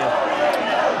it do to you?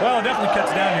 Well, it definitely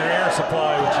cuts down your air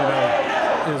supply, which, you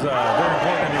know, is very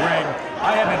important in the ring.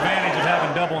 I had an advantage of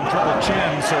having double and triple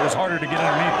chins, so it was harder to get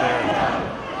underneath there.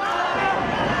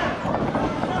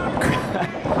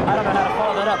 I don't know how to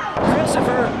follow that up.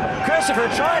 Christopher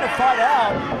trying to fight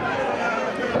out.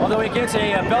 Although he gets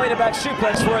a belly-to-back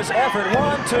suplex for his effort.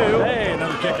 1, 2. Hey,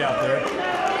 another kick out there.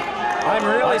 I'm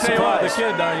really surprised. The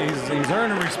kid, he's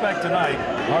earning respect tonight.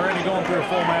 Already going through a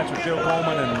full match with Joe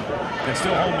Coleman and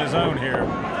still holding his own here.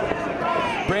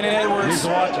 Brandon Edwards. He's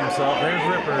watching himself. There's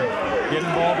Ripper getting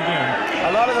involved again.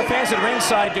 A lot of the fans at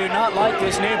ringside do not like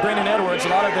this new Brandon Edwards. A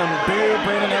lot of them boo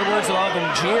Brandon Edwards. A lot of them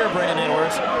jeer Brandon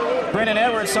Edwards. Brandon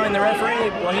Edwards signed the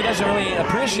referee. Well, he doesn't really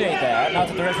appreciate that. Not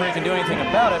that the referee can do anything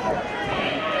about it.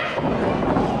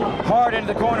 Hard into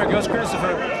the corner goes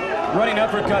Christopher. Running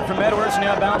uppercut from Edwards,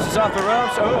 now bounces off the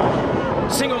ropes. Oh,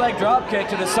 single leg drop kick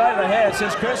to the side of the head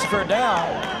sends Christopher down.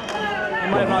 He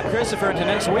might have knocked Christopher into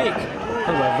next week.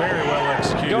 Very well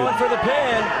executed. Going for the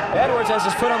pin. Edwards has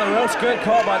his foot on the ropes. Good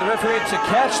call by the referee to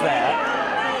catch that.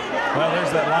 Well,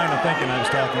 there's that line of thinking I was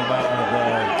talking about with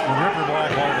Ripper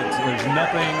Blackheart. There's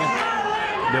nothing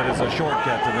that is a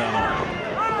shortcut to them.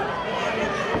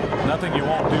 Nothing you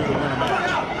won't do to win a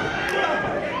match.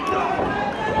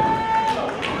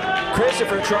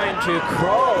 Christopher trying to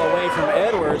crawl away from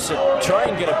Edwards to try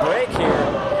and get a break here.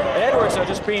 Edwards are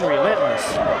just being relentless.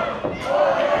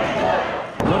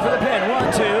 Look for the pin.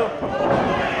 1, 2.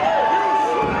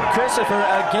 Christopher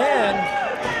again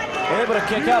able to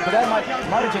kick out, but that might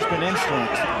have just been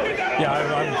instinct. Yeah,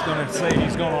 I'm going to say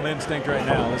he's going on instinct right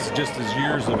now. This is just his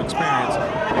years of experience.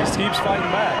 He just keeps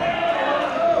fighting back.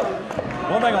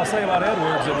 One thing I'll say about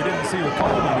Edwards that we didn't see with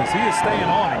Coleman is he is staying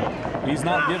on him. He's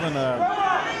not giving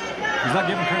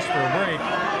Christopher a break.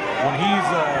 When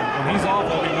he's off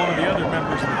of him, one of the other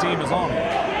members of the team is on him.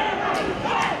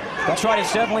 That's right,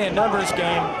 it's definitely a numbers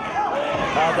game.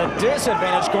 The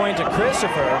disadvantage going to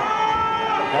Christopher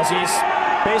as he's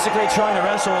basically trying to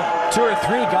wrestle 2 or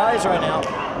 3 guys right now.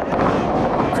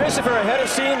 Christopher ahead of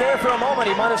steam there for a moment.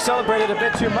 He might have celebrated a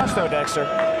bit too much though, Dexter.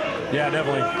 Yeah,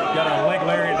 definitely. Got a leg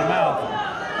lariat in the mouth.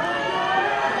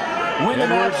 Win the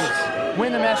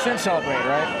match, then celebrate,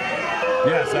 right?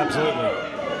 Yes, absolutely.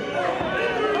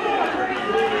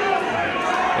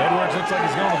 Edwards looks like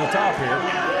he's going to the top here.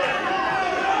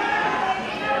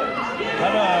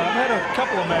 I've had a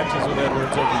couple of matches with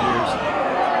Edwards over the years.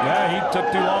 Yeah, he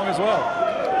took too long as well.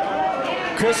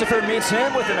 Christopher meets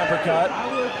him with an uppercut.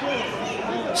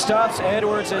 Stops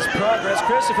Edwards' progress.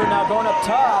 Christopher now going up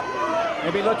top.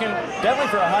 Maybe looking definitely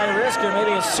for a high risk or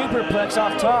maybe a superplex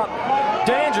off top.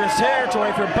 Dangerous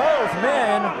territory for both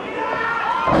men. Wow,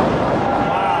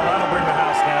 that'll bring the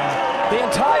house down. The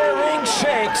entire ring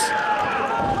shakes.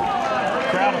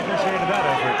 Crowd appreciated that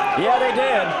effort. Yeah, they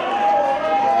did.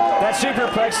 That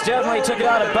superplex definitely took it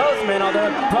out of both men, although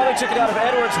it probably took it out of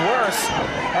Edwards worse,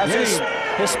 as his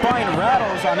spine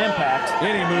rattles on impact.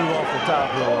 Any move off the top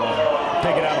will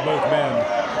take it out of both men.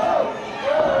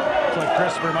 Looks like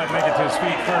Christopher might make it to his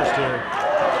feet first here.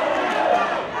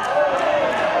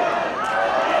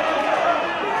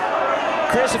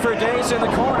 Christopher Days in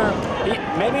the corner.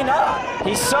 Maybe not.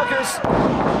 He suckers.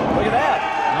 Look at that.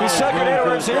 He suckered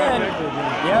Edwards in.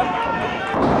 Yep.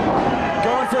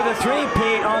 Going for the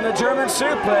three-peat on the German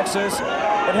suplexes.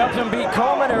 It helped him beat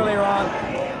Coleman earlier on.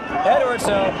 Edwards,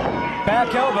 though,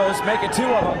 back elbows, make it two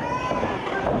of them.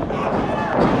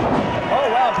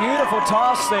 Oh, wow, beautiful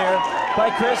toss there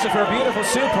by Christopher. Beautiful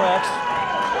suplex.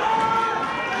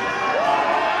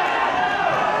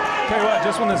 Tell you what,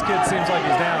 just when this kid seems like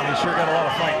he's down, he's sure got a lot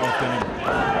of fight left in him.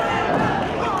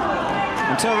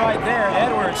 Until right there,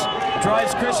 Edwards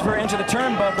drives Christopher into the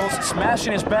turnbuckles,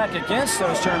 smashing his back against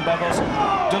those turnbuckles,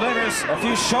 delivers a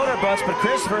few shoulder butts, but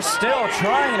Christopher still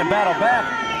trying to battle back,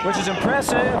 which is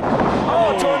impressive.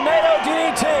 Oh, tornado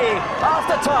DDT off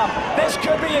the top. This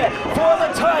could be it for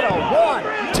the title. 1,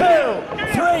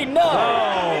 2, 3, no.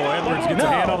 Oh, Edwards gets a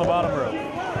hand on the bottom rope.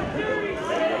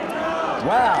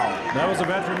 Wow. That was a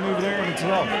veteran move there in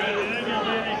itself.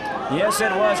 Yes,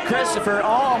 it was. Christopher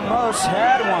almost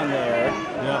had one there.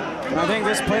 Yeah. I think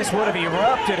this place would have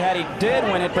erupted had he did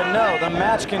win it, but no, the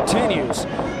match continues.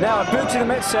 Now a boot to the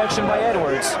midsection by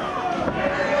Edwards.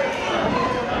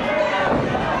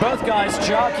 Both guys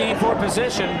jockeying for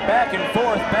position, back and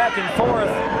forth, back and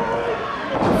forth.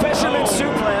 Fisherman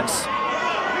suplex.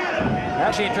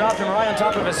 Actually, he dropped him right on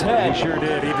top of his head. He sure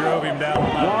did. He drove him down.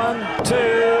 1, 2.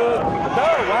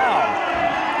 Oh, wow.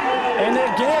 And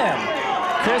again,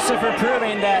 Christopher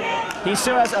proving that he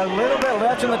still has a little bit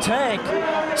left in the tank.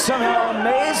 Somehow,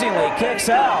 amazingly, kicks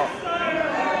out.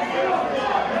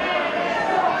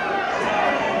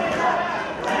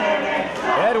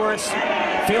 Edwards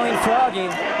feeling froggy.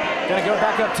 Gonna go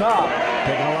back up top.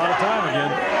 Taking a lot of time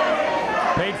again.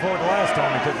 Paid for it last time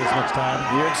he took this much time.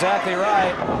 You're exactly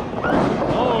right.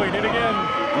 Oh, he did again.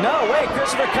 No, wait,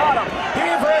 Christopher caught him. He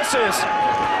reverses.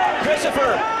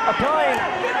 Christopher applying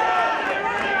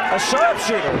a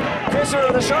sharpshooter. Christopher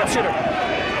with a sharpshooter.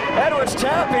 Edwards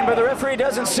tapping, but the referee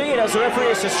doesn't see it as the referee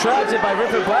is distracted by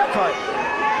Ripper Blackheart.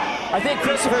 I think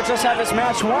Christopher just had this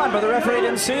match won, but the referee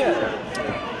didn't see it.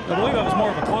 I believe that was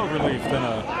more of a clover leaf than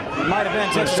a... Might have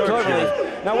been just a clover leaf.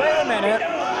 Now wait a minute.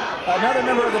 Another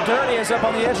member of the Dirty is up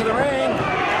on the edge of the ring.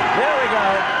 There we go.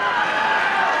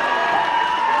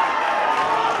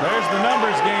 There's the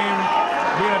numbers game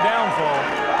being a downfall.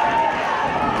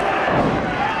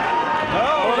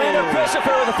 Orlando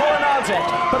Christopher with a foreign object,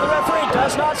 but the referee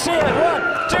does not see it. 1,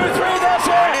 2, 3, that's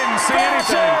it. I didn't see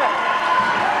anything.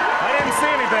 I didn't see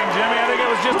anything, Jimmy. I think it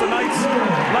was just a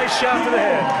nice shot to the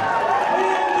head.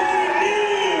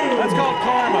 That's called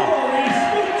karma.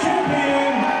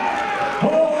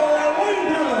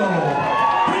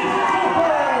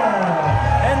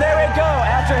 And there we go.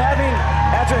 After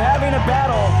having a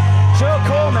battle, Joe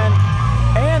Coleman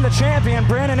and the champion,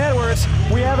 Brandon Edwards,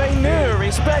 we have a new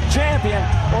Respect champion,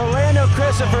 Orlando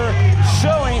Christopher,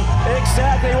 showing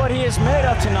exactly what he is made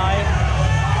of tonight.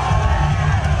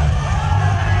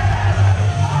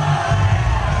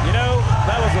 You know,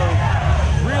 that was a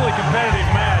really competitive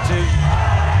match.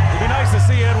 It'd be nice to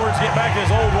see Edwards get back to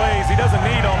his old ways. He doesn't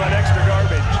need all that extra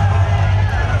garbage.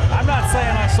 I'm not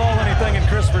saying I saw anything in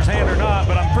Christopher's hand or not,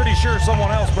 but I'm pretty sure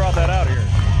someone else brought that out here.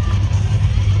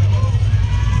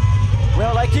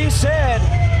 Well, like you said,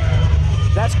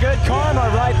 that's good karma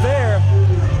right there.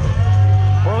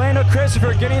 Orlando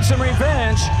Christopher getting some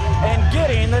revenge and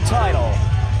getting the title.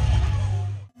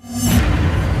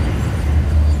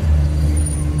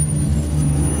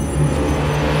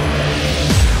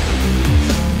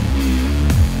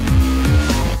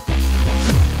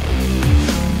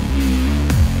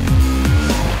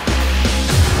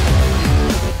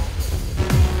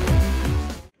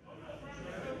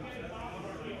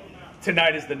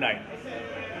 Tonight is the night.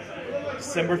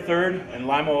 December 3rd in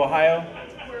Lima, Ohio.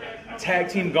 Tag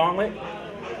Team Gauntlet.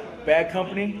 Bad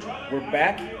Company. We're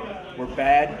back. We're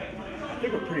bad. I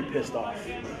think we're pretty pissed off.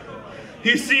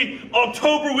 You see,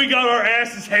 October we got our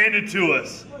asses handed to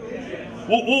us.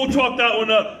 We'll talk that one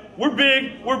up. We're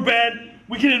big, we're bad.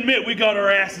 We can admit we got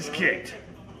our asses kicked.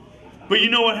 But you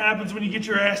know what happens when you get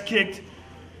your ass kicked?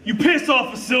 You piss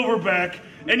off a silverback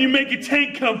and you make a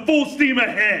tank come full steam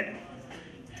ahead.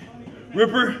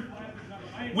 Ripper,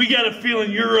 we got a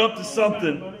feeling you're up to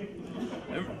something.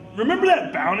 Remember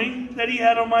that bounty that he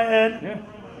had on my head?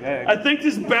 Yeah. I think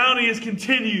this bounty is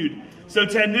continued. So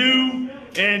Tanu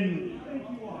and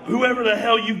whoever the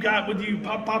hell you got with you,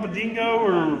 Papa Dingo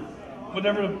or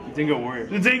whatever. Dingo Warrior.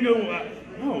 The Dingo.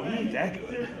 No, he ain't that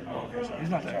good. He's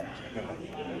not that good.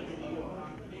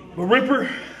 But Ripper,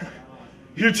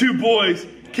 your two boys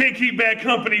can't keep Bad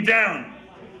Company down.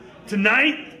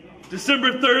 Tonight,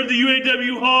 December 3rd, the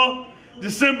UAW Hall,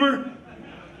 December,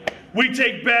 we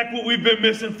take back what we've been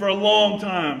missing for a long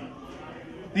time.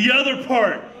 The other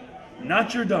part,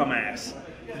 not your dumbass,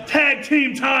 the tag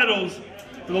team titles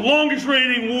for the longest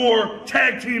reigning war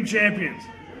tag team champions.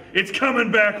 It's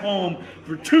coming back home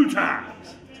for 2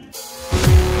 times.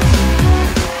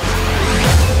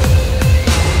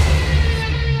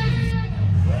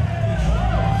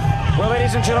 Well,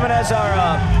 ladies and gentlemen, as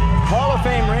our Hall of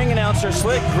Fame ring announcer,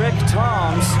 Slick Rick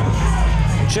Toms,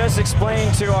 just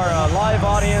explained to our live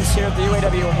audience here at the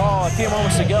UAW Hall a few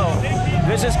moments ago,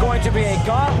 this is going to be a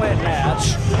gauntlet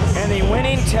match, and the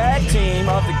winning tag team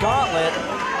of the gauntlet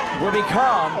will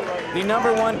become the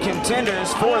 #1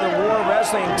 contenders for the War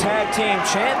Wrestling Tag Team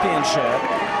Championship.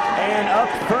 And up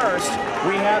first,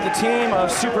 we have the team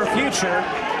of Super Future,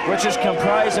 which is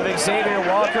comprised of Xavier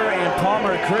Walker and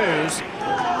Palmer Cruz.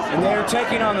 And they're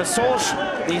taking on the Soul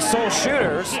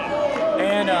Shooters,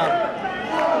 and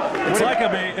it's like a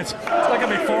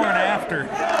before and after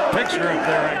picture up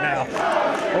there right now.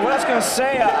 Well, what I was going to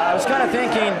say, I was kind of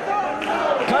thinking,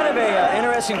 kind of a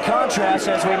interesting contrast,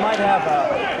 as we might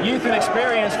have youth and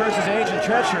experience versus age and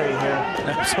treachery here.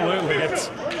 Absolutely, it's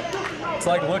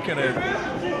like looking at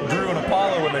Drew and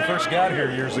Apollo when they first got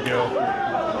here years ago.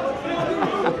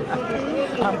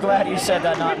 I'm glad you said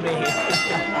that, not me.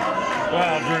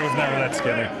 Well, Drew was never that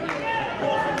skinny.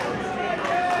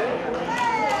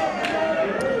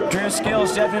 Drew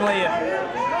Skills, definitely a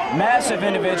massive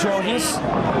individual. He's,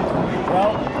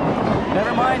 well,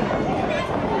 never mind.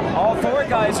 All 4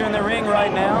 guys are in the ring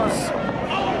right now.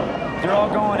 They're all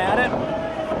going at it.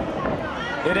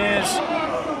 It is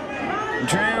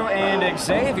Drew and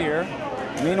Xavier.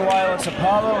 Meanwhile, it's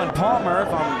Apollo and Palmer.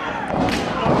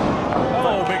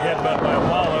 Oh, big headbutt by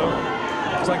Apollo.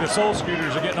 Looks like the Soul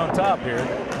Scooters are getting on top here.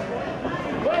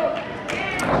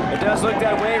 It does look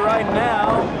that way right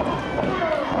now.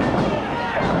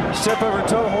 Step over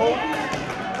toe hold.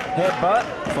 Headbutt.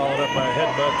 Followed up by a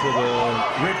headbutt to the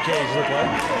rib cage, look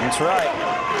like. That's right.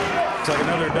 Looks like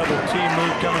another double team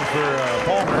move coming for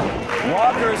Palmer.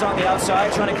 Walker is on the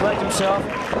outside trying to collect himself.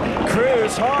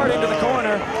 Cruz hard into the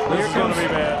corner. This is going to be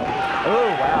bad. Oh,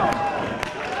 wow.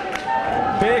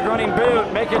 Big running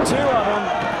boot, making 2 of them.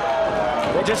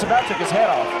 They just about took his head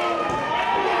off.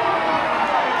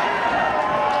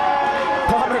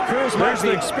 Palmer Cruz might There's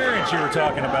the experience you were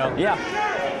talking about. Yeah.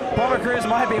 Palmer Cruz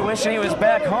might be wishing he was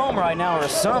back home right now or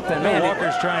something. Man,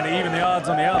 Walker's trying to even the odds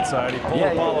on the outside. He pulled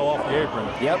Apollo off the apron.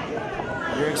 Yep.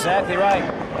 You're exactly right.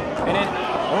 And it,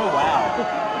 oh, wow.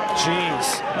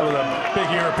 Jeez. That was a big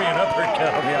European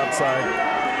uppercut on the outside.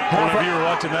 I don't know if you were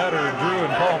watching that or Drew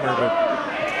and Palmer, but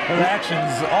the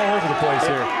action's all over the place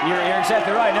here. You're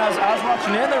exactly right. Now, I was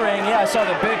watching in the ring. Yeah, I saw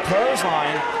the big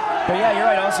clothesline. But yeah, you're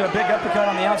right. Also a big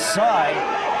uppercut on the outside.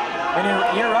 And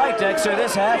you're right, Dexter.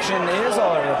 This action is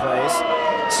all over the place.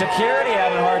 Security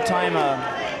having a hard time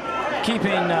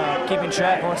keeping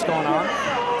track of what's going on.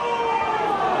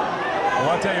 Well,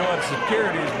 I'll tell you what,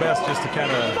 security is best just to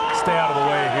kind of stay out of the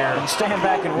way here. And stand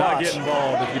back and watch. Not get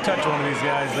involved. If you touch one of these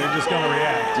guys, they're just going to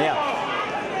react. Yeah.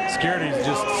 Security's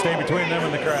just stay between them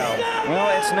and the crowd. Well,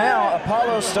 it's now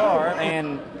Apollo Star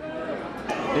and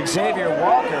Xavier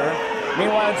Walker.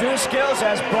 Meanwhile, Drew Skills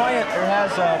has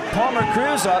Palmer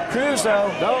Cruz up. Cruz, though.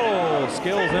 Oh,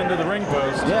 Skills into the ring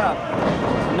post. Yeah.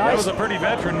 Nice. That was a pretty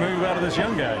veteran move out of this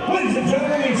young guy. Ladies and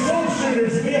gentlemen, Soul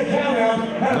Shooters via countdown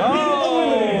have been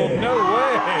eliminated. No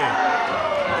way.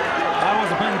 I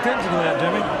wasn't paying attention to that,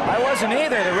 Jimmy. I wasn't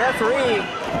either. The referee,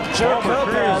 Joe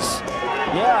Lopez,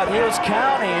 yeah, he was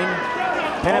counting.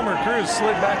 Palmer Cruz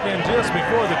slid back in just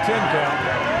before the 10 count.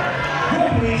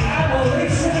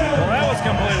 Well, that was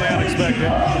completely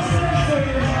unexpected.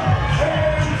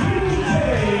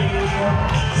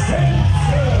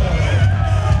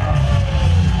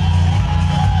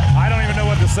 I don't even know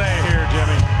what to say here,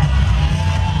 Jimmy.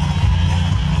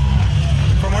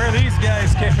 From where these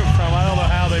guys came from, I don't know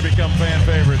how they become fan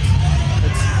favorites.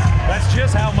 That's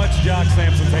just how much Jock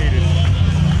Sampson's hated.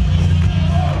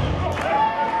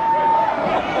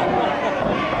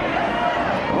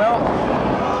 Well,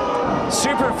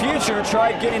 Super Future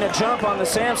tried getting a jump on the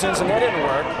Sampsons, and that didn't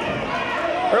work.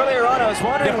 Earlier on, I was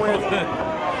wondering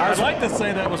I'd like to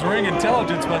say that was ring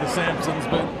intelligence by the Sampsons,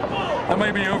 but that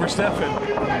may be overstepping.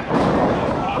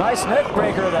 Nice neck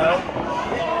breaker, though.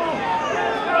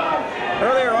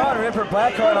 Earlier on, Ripper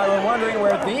Blackheart and I were wondering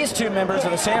where these two members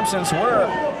of the Sampsons were.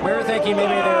 We were thinking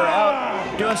maybe they were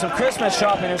out doing some Christmas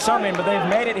shopping or something, but they've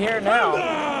made it here now.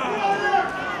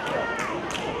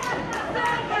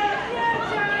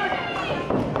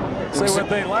 So what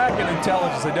they lack in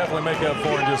intelligence, they definitely make up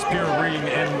for in just pure reading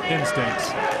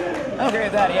instincts. I agree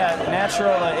with that, yeah.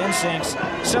 Natural instincts.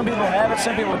 Some people have it,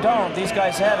 some people don't. These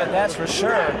guys have it, that's for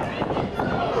sure.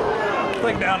 I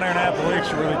think down there in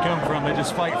Appalachia, where they come from, they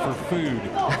just fight for food.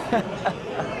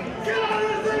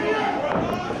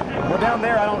 Well, down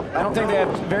there, I don't think they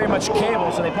have very much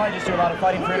cable, so they probably just do a lot of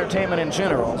fighting for entertainment in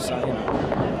general. So, you know.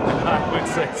 I would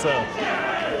say so.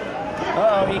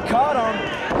 Uh-oh, he caught him.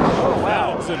 Oh,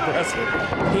 wow. That's impressive.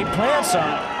 He plants him.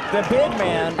 The big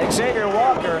man, Xavier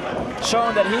Walker,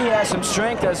 showing that he has some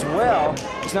strength as well.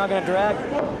 He's not going to drag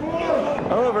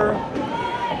over.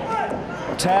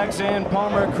 Tags in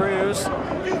Palmer Cruz.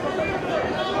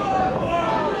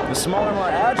 The smaller, more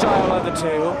agile of the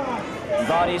two.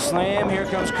 Body slam. Here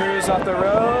comes Cruz off the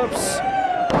ropes.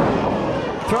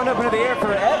 Thrown up into the air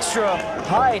for extra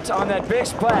height on that big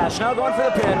splash. Now going for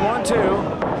the pin.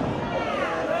 1-2.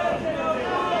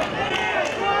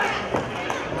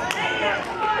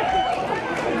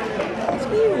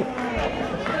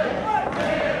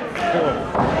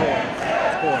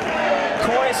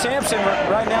 Coy Sampson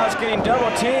right now is getting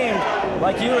double teamed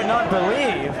like you would not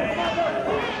believe.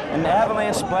 An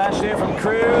avalanche splash there from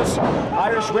Cruz.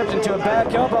 Irish whipped into a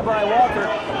back elbow by Walker.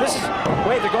 This is,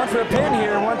 wait, they're going for a pin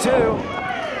here, 1-2.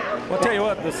 Well, I'll tell you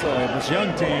what, this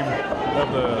young team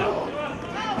of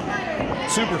the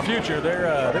Super Future,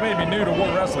 they may be new to War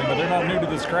Wrestling, but they're not new to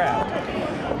this craft.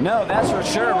 No, that's for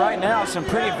sure. Right now, some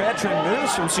pretty veteran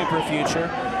moves from Super Future.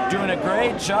 Doing a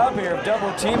great job here of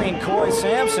double teaming Coy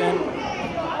Sampson.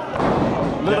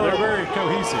 They're very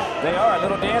cohesive. They are.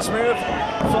 Little dance move,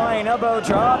 flying elbow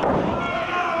drop.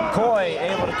 Coy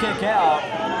able to kick out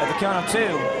at the count of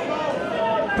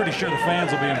 2. Pretty sure the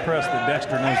fans will be impressed that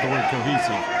Dexter knows the word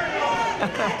cohesive.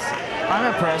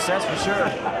 I'm impressed, that's for sure.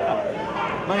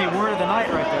 Maybe word of the night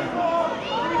right there.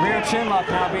 Rear chin lock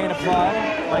now being applied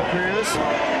by Cruz.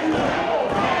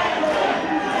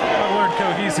 I've learned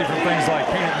cohesive from things like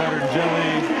peanut butter and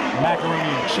jelly, macaroni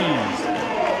and cheese.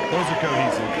 Those are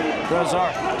cohesive. Those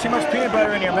are. Too much peanut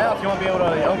butter in your mouth, you won't be able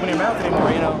to open your mouth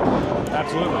anymore, you know.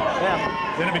 Absolutely.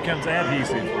 Yeah. Then it becomes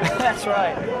adhesive. That's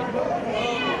right.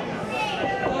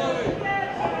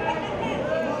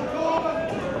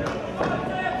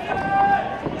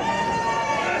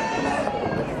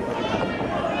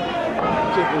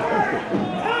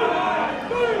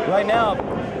 Right now,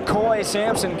 Coy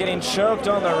Sampson getting choked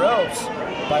on the ropes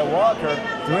by Walker.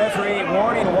 The referee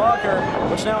warning Walker,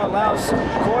 which now allows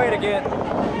Coy to get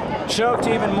choked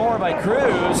even more by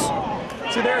Cruz.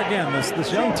 See, there again,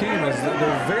 this young team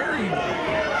they're very,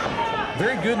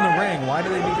 very good in the ring. Why do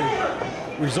they need to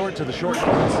resort to the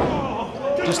shortcuts?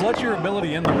 Just let your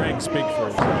ability in the ring speak for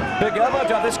itself. Big elbow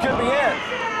drop. This could be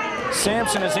it.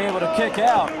 Sampson is able to kick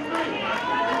out.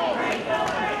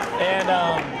 And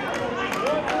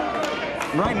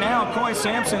right now, Coy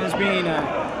Sampson is being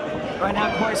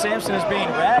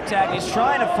ragtagged. He's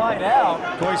trying to fight out.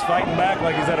 Coy's fighting back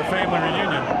like he's at a family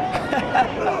reunion.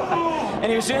 And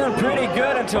he was doing pretty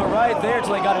good until right there,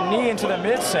 until he got a knee into the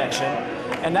midsection.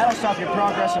 And that'll stop your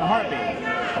progress in a heartbeat.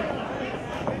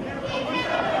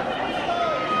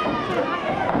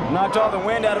 Knocked all the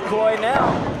wind out of Coy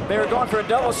now. They were going for a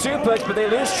double suplex, but they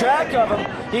lose track of him.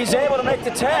 He's able to make the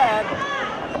tag.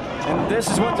 And this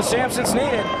is what the Sampsons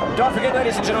needed. Don't forget,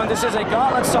 ladies and gentlemen, this is a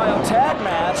gauntlet-style tag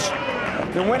match.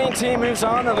 The winning team moves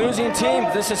on, the losing team.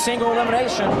 This is single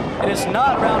elimination. It is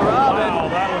not round robin. Wow,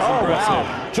 that was impressive.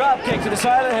 Wow. Drop kick to the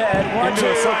side of the head. 1-2. Into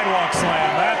a sidewalk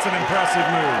slam. That's an impressive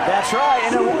move. That's right.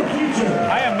 And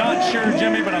I am not sure,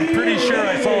 Jimmy, but I'm pretty sure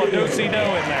I saw a do-si-do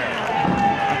in there.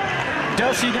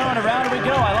 Do-si-do and around we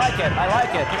go. I like it. I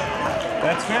like it.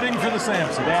 That's fitting for the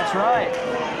Sampsons. That's right.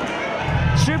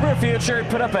 Super Future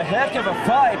put up a heck of a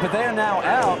fight, but they are now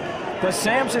out. The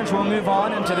Sampsons will move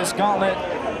on into this gauntlet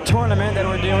tournament that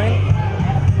we're doing.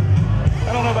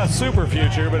 I don't know about Super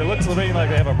Future, but it looks to me like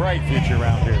they have a bright future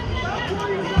around here.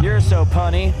 You're so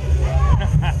punny.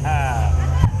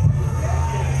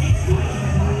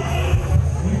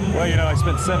 Well, you know, I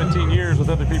spent 17 years with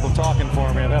other people talking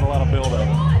for me. I've had a lot of build-up.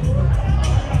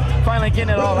 Finally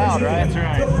getting it all out, right? That's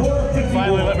right.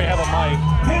 Finally let me have a mic.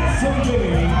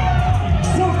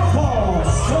 Football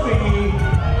City,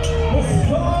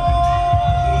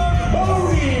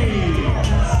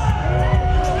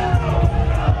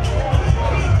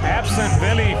 Absent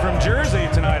Vinny from Jersey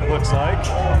tonight, it looks like.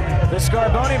 The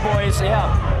Scarboni boys,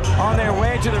 yeah, on their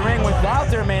way to the ring without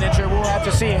their manager. We'll have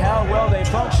to see how well they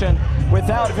function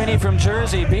without Vinny from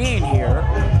Jersey being here.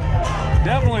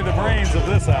 Definitely the brains of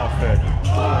this outfit.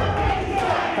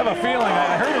 I have a feeling,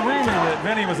 I heard a rumor that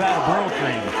Vinny was out of Bro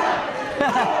Cream.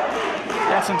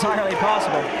 That's entirely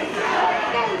possible.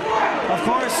 Of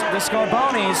course, the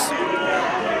Scarbonis,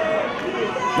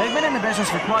 they've been in the business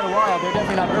for quite a while. They're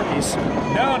definitely not rookies.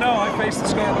 No, I faced the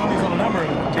Scarbonis on a number of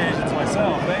occasions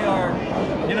myself. They are,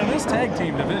 you know, this tag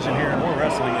team division here in War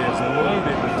Wrestling is loaded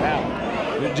with talent.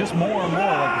 They're just more and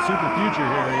more like the super future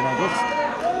here. You know,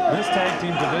 this tag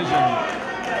team division,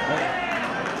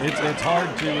 it's hard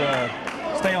to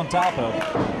stay on top of.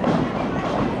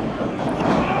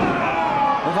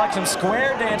 Looks like some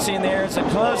square dancing there. It's a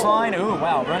clothesline. Ooh,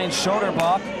 wow, running shoulder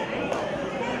block.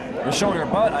 Or shoulder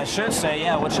butt, I should say,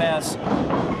 yeah, which has...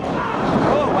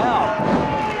 Oh, wow.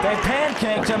 They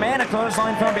pancaked him and a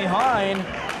clothesline from behind.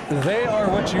 They are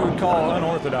what you would call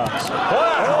unorthodox.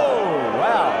 Wow. Oh,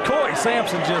 wow. Coy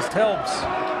Sampson just helps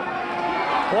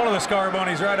one of the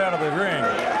Scarbonis right out of the ring.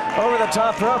 Over the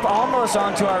top rope, almost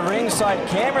onto our ringside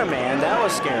cameraman. That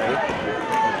was scary.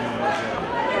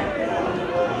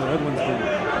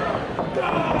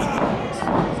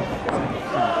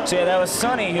 So yeah, that was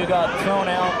Sonny who got thrown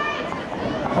out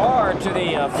hard to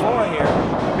the floor here.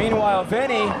 Meanwhile,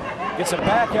 Vinny gets a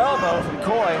back elbow from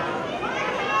Coy.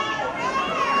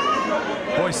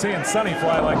 Boy, seeing Sonny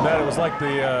fly like that, it was like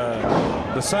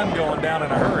the sun going down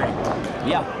in a hurry.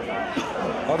 Yeah.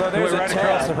 Although there's right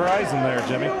across the horizon there,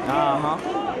 Jimmy. Uh-huh.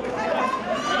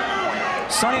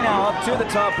 Sonny now up to the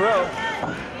top rope.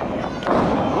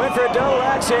 Went for a double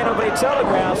axe handle, but he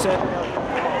telegraphs it.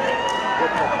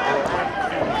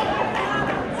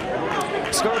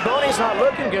 Scarboni's not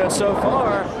looking good so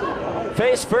far.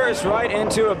 Face first, right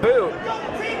into a boot.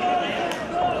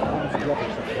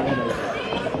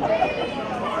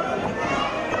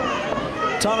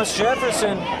 Thomas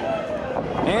Jefferson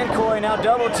and Coy now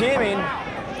double teaming.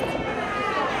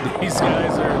 These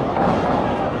guys are,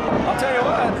 I'll tell you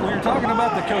what, we were talking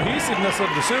about the cohesiveness of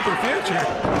the super future.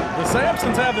 The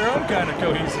Sampsons have their own kind of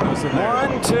cohesiveness in there.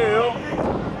 1, 2.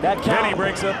 That count. Vinny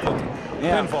breaks up the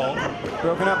pinfall.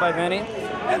 Broken up by Vinny.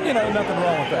 And, you know, nothing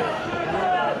wrong with that.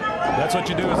 That's what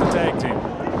you do as a tag team.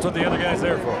 That's what the other guy's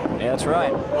there for. Yeah, that's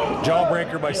right.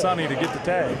 Jawbreaker by Sonny to get the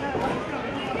tag.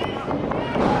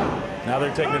 Now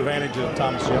they're taking advantage of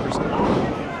Thomas Jefferson.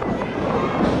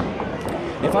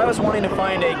 If I was wanting to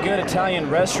find a good Italian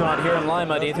restaurant here in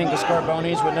Lima, do you think the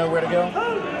Scarbonis would know where to go?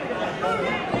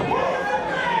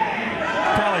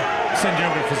 Probably send you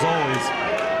over to Fazoli's.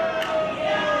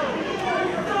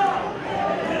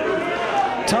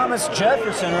 Thomas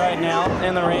Jefferson right now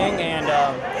in the ring, and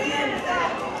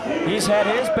he's had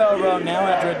his bell rung now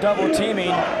after a double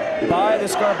teaming by the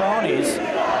Scarbonis.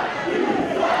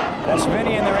 That's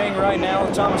Vinny in the ring right now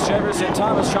with Thomas Jefferson.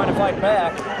 Thomas trying to fight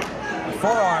back.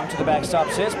 Forearm to the back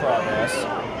stops his progress.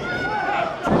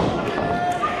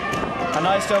 A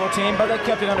nice double team, but they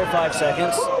kept it under 5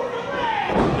 seconds.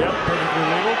 Yep, perfectly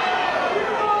legal.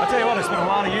 I'll tell you what, I spent a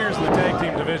lot of years in the tag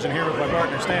team division here with my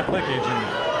partner Stamp Lickage, and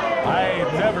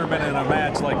I've never been in a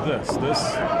match like this.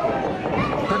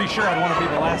 Pretty sure I'd want to be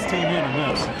the last team in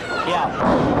this. Yeah.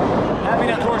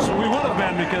 Of course, we would have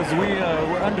been because we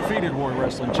were undefeated War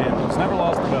Wrestling champions. Never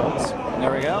lost the belts.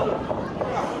 There we go.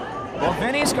 Well,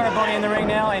 Vinny Scarboni in the ring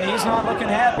now, and he's not looking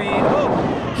happy. Oh,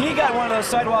 he got one of those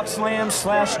sidewalk slams /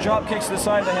 drop kicks to the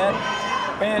side of the head.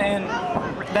 And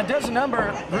that does a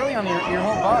number really on your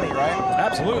whole body, right?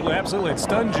 Absolutely, absolutely. It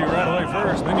stuns you right away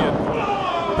first, then you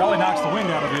probably knocks the wind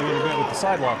out of you a little bit with the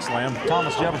sidewalk slam.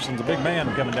 Thomas Jefferson's a big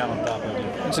man coming down on top of you.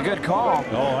 It's a good call.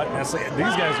 Oh,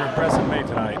 these guys are impressing me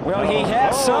tonight. Well, he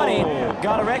has Sonny.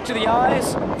 Got a rake to the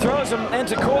eyes. Throws him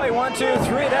into Coy. 1, 2,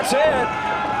 3. That's it.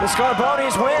 The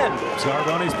Scarbonis win.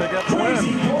 Scarbonis pick up the win.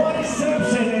 Coy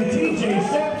Sampson and TJ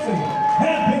Sampson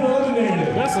have been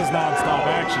eliminated. This is non-stop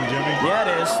action, Jimmy. Yeah,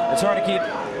 it is. It's hard to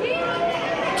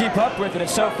keep up with it.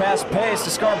 It's so fast-paced.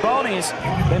 The Scarbonis,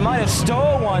 they might have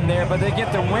stole one there, but they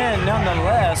get the win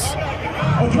nonetheless.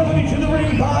 Accompanied to the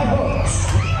ring by hooks.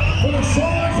 For the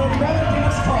shores of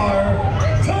Madagascar,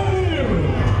 Tanu.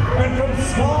 And from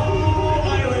Skull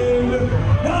Island,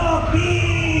 the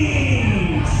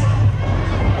Beast.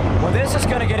 Well, this is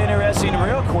going to get interesting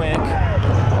real quick.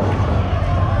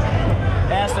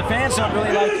 As the fans don't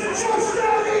really like... It's just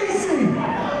that easy!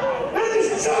 It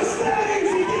is just that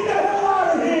easy! Get the hell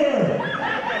out of here!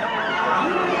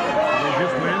 Did they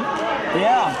just win?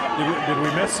 Yeah. Did we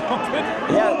miss something?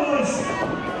 Yeah.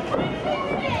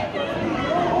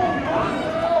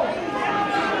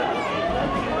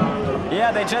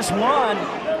 Yeah, they just won.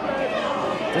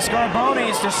 The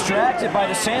Scarbonis distracted by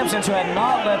the Sampsons who had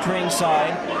not left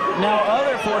ringside. Now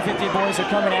other 450 boys are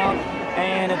coming out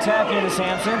and attacking the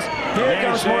Samsons. Here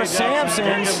comes more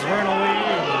Samsons.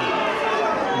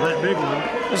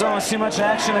 There's almost too much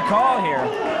action to call here.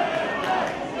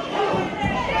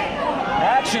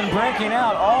 Action breaking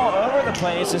out all over the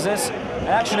place as this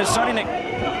action is starting to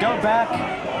go back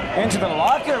into the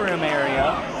locker room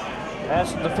area.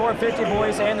 As the 450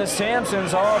 boys and the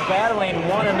Samsons all battling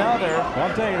one another. Well,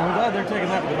 I'm glad they're taking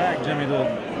that to the back, Jimmy. The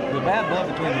bad blood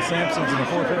between the Samsons and the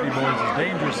 450 boys is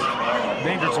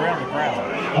dangerous around the crowd.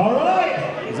 All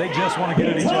right. Because they just want to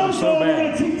get at each other so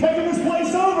bad. Keep taking this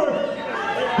place over.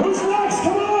 Who's next?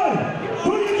 Come on.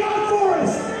 Who you got for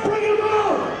us? Bring him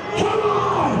out. Come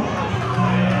on.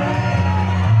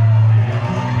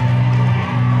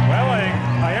 Well,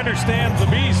 I understand the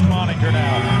Beast moniker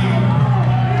now.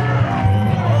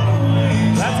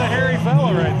 That's a hairy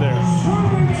fella right there.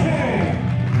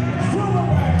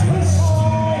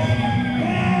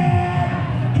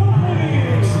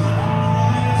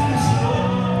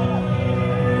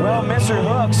 Well, Mr.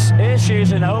 Hooks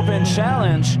issues an open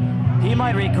challenge. He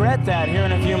might regret that here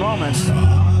in a few moments.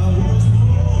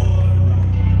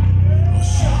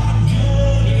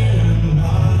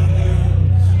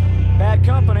 Bad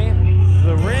company.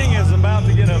 The ring is about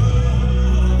to get a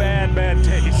bad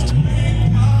taste.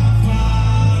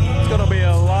 It's going to be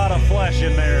a lot of flesh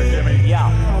in there, Jimmy.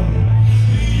 Yeah.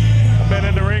 I've been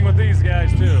in the ring with these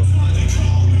guys, too.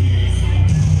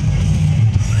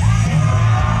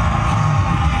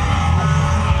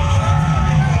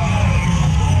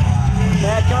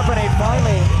 Bad Company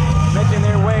finally making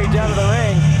their way down to the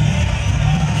ring.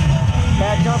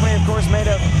 Bad Company, of course, made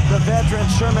up the veteran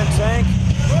Sherman Tank,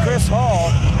 Chris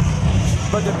Hall,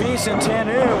 but the Beast and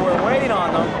Tanu were waiting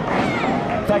on them.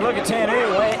 In fact, look at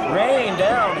Tanu raining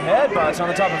down headbutts on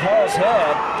the top of Hall's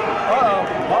head. Uh-oh,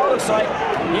 Hall looks like,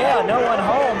 yeah, no one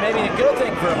home. Maybe a good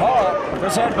thing for Hall.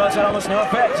 Those headbutts had almost no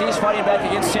effect. He's fighting back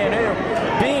against Tanu.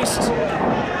 Beast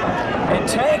and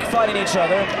Tank fighting each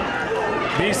other.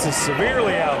 Beast is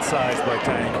severely outsized by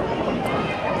Tank.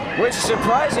 Which is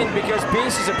surprising because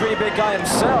Beast is a pretty big guy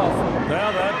himself.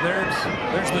 Well,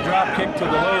 there's the drop kick to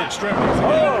the lower extremities.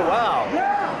 Oh, wow.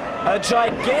 A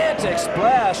gigantic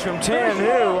splash from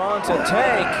Tanu onto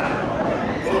Tank.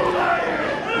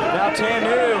 Now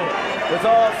Tanu, with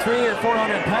all 300 or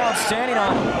 400 pounds standing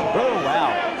on, oh,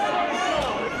 wow.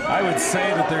 I would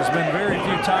say that there's been very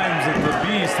few times that the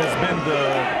Beast has been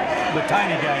the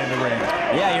tiny guy in the ring.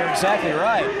 Yeah, you're exactly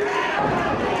right.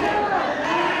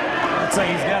 I'd say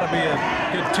he's got to be a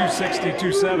good 260,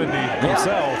 270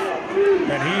 himself,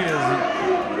 and he is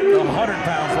 100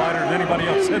 pounds lighter than anybody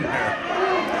else in there.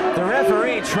 The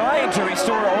referee trying to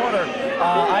restore order.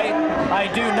 I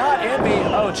do not envy.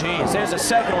 Oh, geez, there's a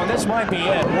second one. This might be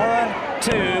it. 1,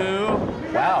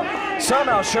 2. Wow.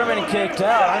 Somehow Sherman kicked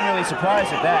out. I'm really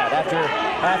surprised at that.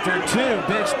 After 2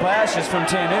 big splashes from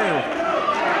Tanu.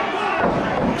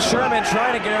 Sherman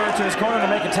trying to get over to his corner to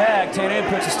make a tag. Tanu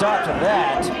puts a stop to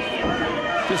that.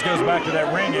 Just goes back to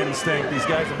that ring instinct. These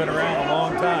guys have been around a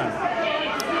long time.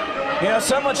 You know,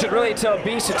 someone should really tell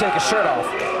Beast to take his shirt off.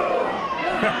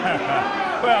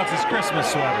 Well, it's his Christmas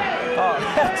sweater. Oh,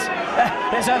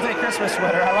 it's definitely a Christmas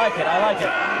sweater. I like it. I like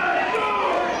it.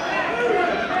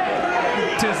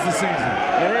 'Tis the season.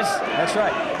 It is. That's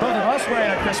right. Both of us wearing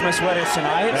our Christmas sweaters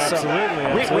tonight.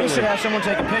 Absolutely. So we should have someone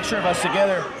take a picture of us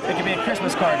together. It could be a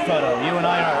Christmas card photo. You and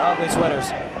I in our ugly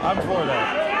sweaters. I'm for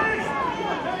that.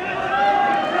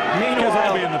 Meanwhile,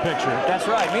 I'll be in the picture. That's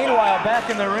right. Meanwhile, back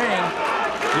in the ring.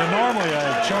 Normally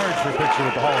I charge for a picture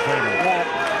with the Hall of Famer.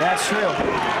 That's true.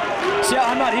 See,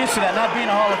 I'm not used to that. Not being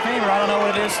a Hall of Famer, I don't know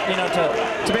what it is, you know,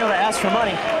 to be able to ask for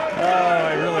money. Oh,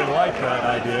 I really like that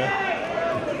idea.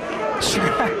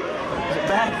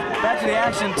 Back to the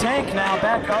action. Tank now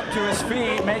back up to his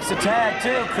feet, makes the tag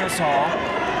too. Chris Hall.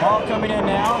 Hall coming in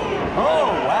now. Oh,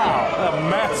 wow. A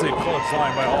massive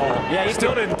clothesline by Hall. Yeah, he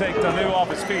still didn't take Tanu off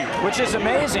his feet. Which is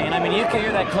amazing. I mean, you can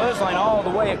hear that clothesline all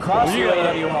the way across the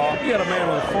UAW Hall. You got a man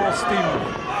with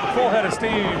full head of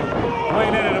steam,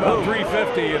 weighing in at about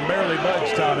 350 and barely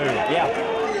budged Tanu. Yeah.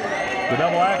 The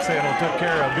double axe handle took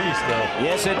care of Beast, though.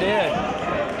 Yes, it did.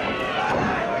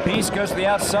 Beast goes to the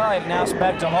outside. Now it's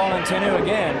back to Hall and Tanu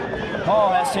again. Hall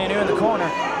has Tanu in the corner,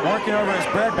 working over his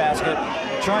breadbasket,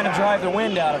 trying to drive the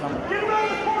wind out of him.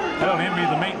 I don't envy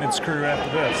the maintenance crew after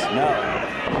this. No.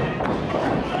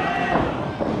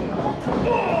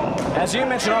 As you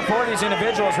mentioned, all 4 of these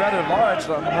individuals rather large,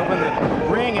 though, hoping the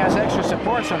ring has extra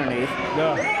supports underneath.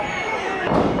 No.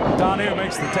 Tanu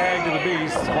makes the tag to the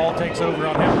Beast. Hall takes over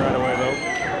on him right away, though.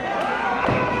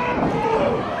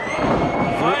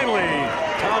 Finally,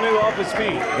 Tanu off his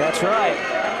feet. That's right.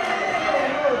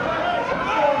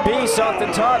 Beast off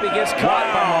the top. He gets caught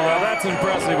by Wow, Hall. that's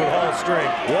impressive with Hall's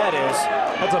strength. Yeah, it is.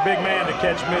 That's a big man to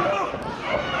catch mid.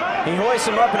 He hoists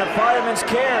him up in a fireman's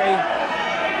carry.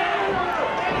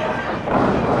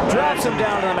 Drops him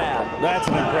down to the mat. That's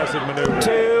an impressive maneuver.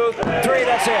 2, 3,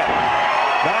 that's it.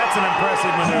 That's an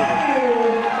impressive maneuver.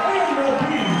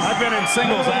 I've been in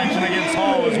singles action against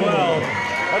Hall as well.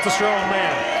 That's a strong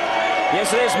man.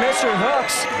 Yes, it is. Mr.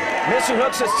 Hooks. Mr.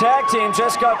 Hooks' tag team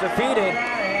just got defeated.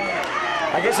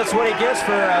 I guess that's what he gets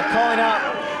for calling out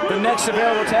the next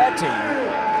available tag team.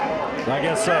 I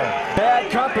guess so.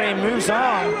 Bad Company moves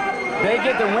on. They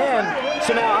get the win.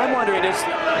 So now I'm wondering,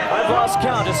 I've lost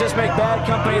count. Does this make Bad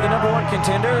Company the #1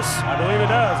 contenders? I believe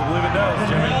it does. I believe it does,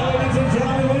 Jimmy. Ladies and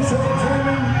gentlemen, ladies and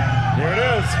gentlemen, Here it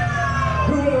is.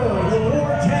 who are the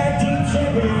War Tag Team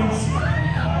Champions?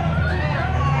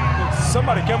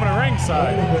 Somebody coming to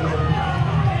ringside.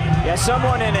 Yeah,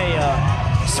 someone in a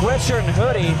sweatshirt and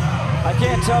hoodie. I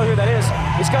can't tell who that is.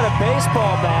 He's got a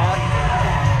baseball bat.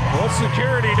 What's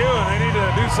security doing? They need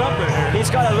to do something here. He's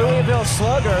got a Louisville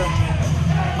Slugger.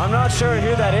 I'm not sure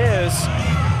who that is.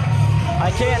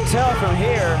 I can't tell from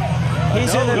here.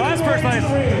 He's in the last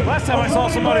time I saw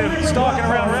somebody stalking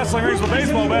around wrestling rings with a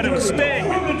baseball bat, it was Sting.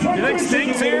 You think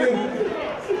Sting's here?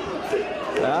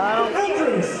 I don't.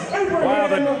 Wow,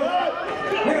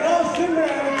 and Austin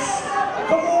Max,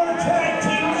 the War Tag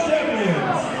Team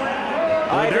Champions.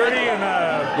 Dirty and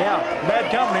Bad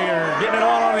Company are getting it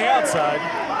on the outside.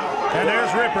 And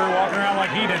there's Ripper walking around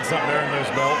like he did something there in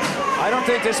those belts. I don't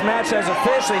think this match has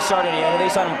officially started yet. At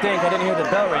least I don't think. I didn't hear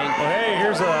the bell ring. Well, hey,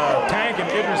 here's a Tank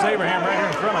and Idris Abraham right here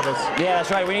in front of us. Yeah,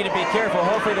 that's right. We need to be careful.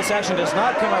 Hopefully this action does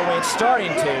not come our way. It's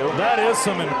starting to. That is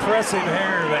some impressive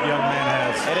hair that young man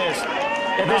has. It is.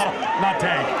 Not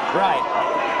Tank. Right.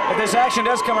 If this action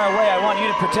does come our way, I want you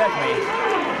to protect me.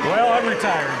 Well, I'm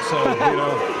retired, so, you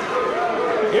know.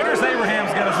 Idris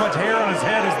Abraham's got as much hair on his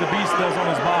head as the Beast does on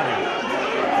his body.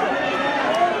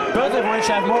 Both of which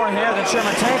have more hair than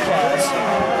Sherman Tank has.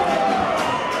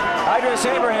 Idris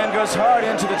Abraham goes hard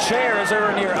into the chairs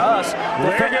over near us.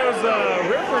 There goes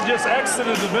Ripper just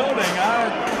exited the building.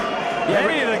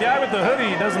 Maybe the guy with the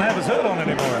hoodie doesn't have his hood on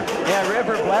anymore. Yeah,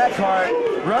 Ripper Blackheart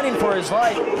running for his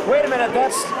life. Wait a minute,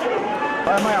 that's...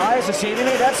 my eyes deceiving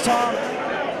me. That's Tom.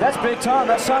 That's Big Tom.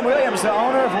 That's Tom Williams, the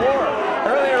owner of War.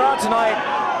 Earlier on tonight,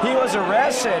 he was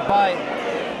arrested by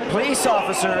police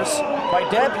officers, by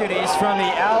deputies from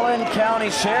the Allen County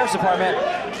Sheriff's Department.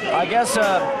 I guess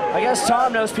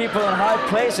Tom knows people in high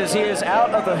places. He is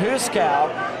out of the Hooskow,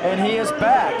 and he is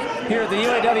back here at the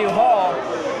UAW Hall,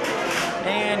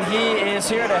 and he is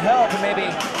here to help and maybe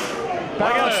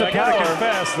balance the power. I gotta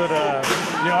confess that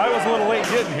I was a little late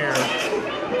getting here.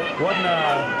 Wasn't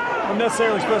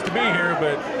necessarily supposed to be here,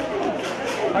 but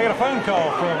I got a phone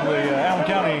call from the Allen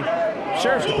County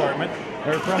Sheriff's Department,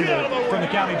 or from the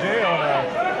county jail,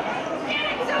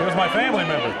 and it was my family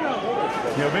member.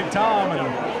 Big Tom,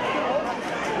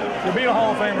 and being a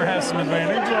Hall of Famer has some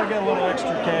advantage. I got a little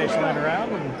extra cash laying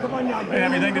around, and I didn't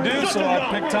have anything to do, so I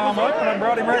picked Tom up and I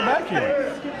brought him right back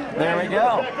here. There we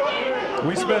go.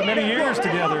 We spent many years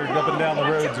together up and down the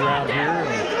roads around here.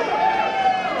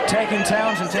 And taking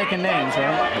towns and taking names,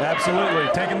 right? Absolutely,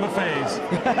 taking the phase.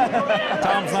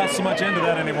 Tom's not so much into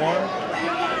that anymore.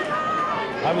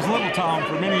 I was little Tom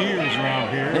for many years around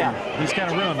here. Yeah. He's kind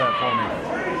of ruined that for me.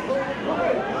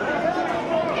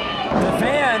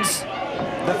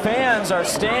 The fans are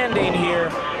standing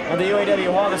here on the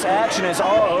UAW Hall. This action is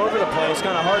all over the place.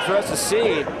 Kind of hard for us to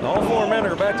see. All four men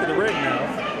are back to the ring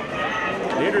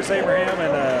now. Idris Abraham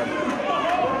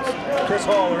and Chris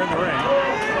Hall are in the ring.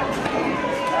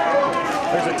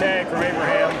 There's a tag from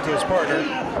Abraham to his partner.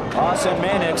 Austin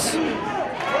Mannix.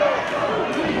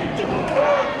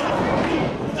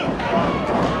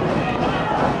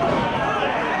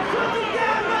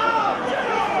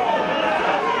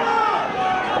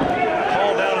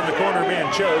 Hall down in the corner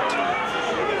being choked.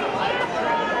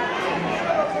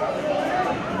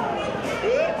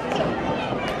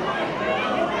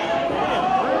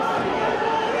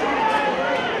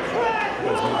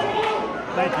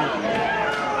 Thank you.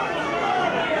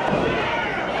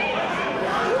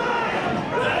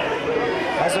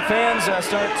 As the fans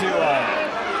start to,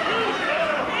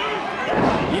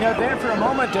 there for a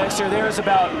moment, Dexter, there was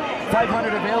about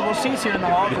 500 available seats here in the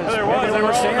hall. There was. They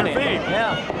were all on their feet.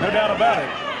 Yeah. No doubt about it.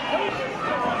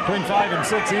 Between 5 and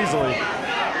 6 easily.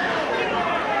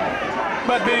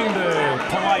 But being the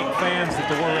polite fans that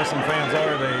the War Wrestling fans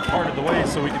are, they parted the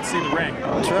ways so we could see the ring.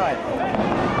 That's right.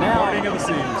 Now, parting of the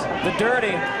seams. The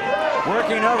Dirty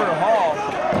working over Hall.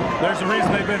 There's a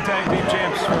reason they've been tag team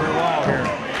champs for a while here.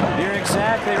 You're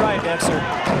exactly right, Dexter.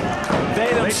 They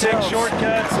take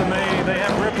shortcuts, and they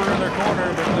have Ripper their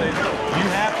corner, but you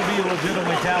have to be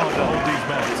legitimately talented to hold these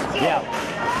belts. Yeah.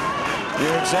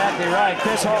 You're exactly right.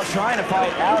 Chris Hall trying to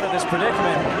fight out of this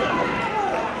predicament,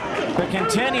 but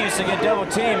continues to get double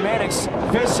teamed. Mannix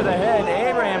fist to the head.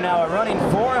 Abraham now a running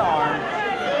forearm.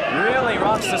 Really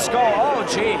rocks the skull. Oh,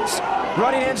 jeez.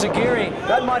 Running enziguri.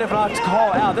 That might have knocked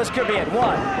Hall out. This could be it.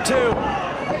 1, 2.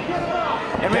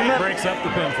 And Tank breaks up the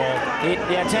pinfall.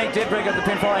 Yeah, Tank did break up the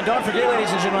pinfall. And don't forget,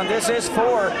 ladies and gentlemen, this is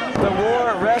for the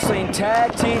War Wrestling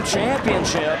Tag Team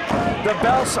Championship. The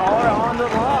belts are on the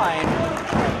line.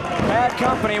 Bad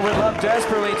Company would love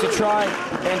desperately to try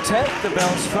and take the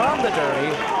belts from the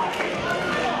Dirty.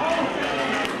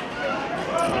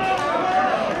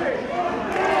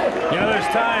 You know,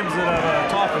 there's times that I've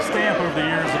talked to Stamp over the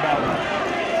years about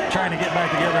trying to get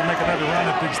back together and make another run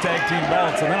at these tag team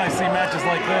belts, and then I see matches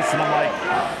like this, and I'm like,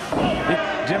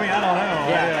 Jimmy, I don't know.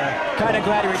 Yeah. Kind of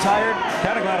glad he retired.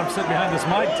 Kind of glad I'm sitting behind this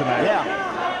mic tonight. Yeah.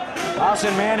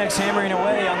 Austin Mannix hammering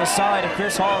away on the side of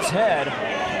Chris Hall's head.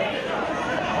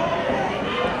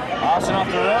 Austin off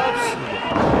the ropes.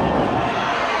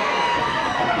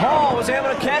 Hall was able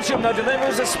to catch him, though,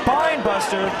 delivers a spine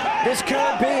buster. This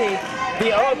could be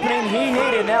the opening he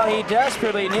needed. Now he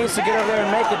desperately needs to get over there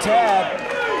and make the tag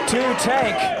to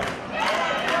Tank.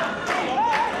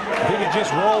 If he could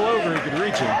just roll over, he could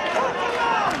reach him.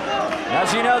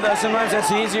 As you know, though, sometimes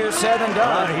that's easier said than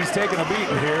done. He's taking a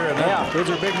beating here, and those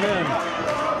are big men.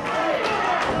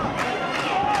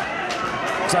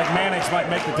 Looks like Mannix might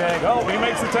make the tag. Oh, he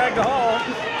makes the tag to Hall.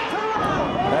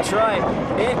 That's right.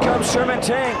 In comes Sherman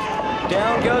Tank.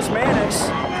 Down goes Mannix.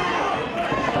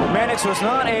 Mannix was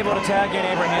not able to tag in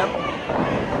Abraham.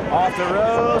 Off the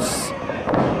ropes.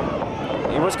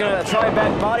 He was going to try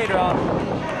back body drop.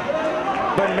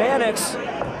 But Mannix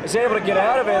is able to get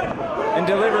out of it and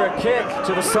deliver a kick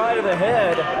to the side of the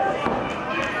head.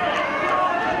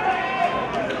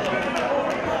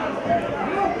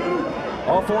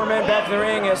 All 4 men back to the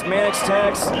ring as Mannix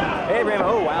tags Abraham.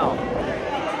 Oh, wow.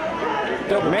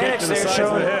 Mannix there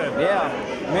showing,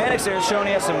 Mannix there showing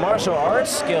he has some martial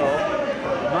arts skill.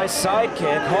 Nice side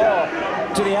kick. Hall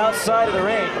to the outside of the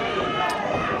ring.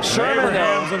 Sherman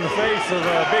Abraham's in the face of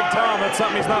Big Tom. That's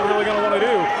something he's not really going to want to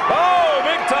do. Oh,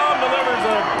 Big Tom delivers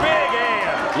a big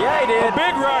hand. Yeah, he did. A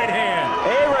big right hand.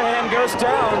 Abraham goes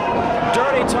down.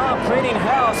 Dirty Tom cleaning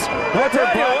house.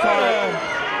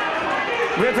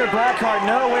 Ripper Blackheart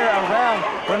nowhere around.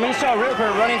 When we saw Ripper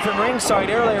running from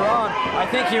ringside earlier on, I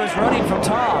think he was running from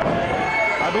Tom.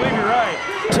 I believe you're right.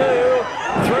 2,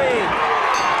 3.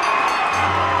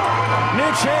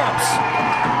 New champs.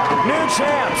 New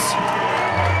champs.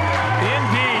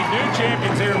 Indeed, new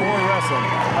champions here at War Wrestling.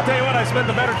 I'll tell you what, I spent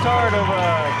the better part of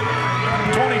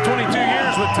 22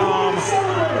 years with Tom.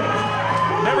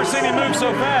 Never seen him move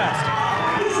so fast.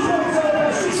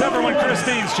 Except for when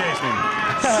Christine's chasing him.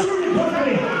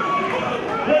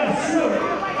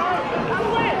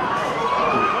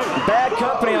 Bad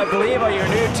Company, I believe, are your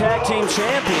new tag team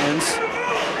champions.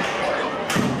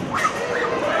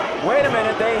 Wait a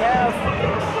minute,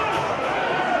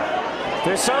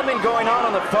 there's something going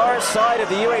on the far side of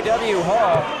the UAW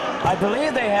hall. I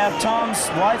believe they have Tom's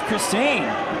wife, Christine.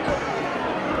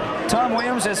 Tom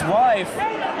Williams' wife,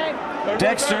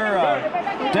 Dexter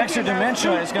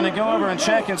Dementia, is going to go over and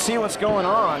check and see what's going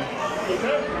on.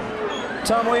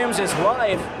 Tom Williams'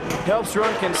 wife helps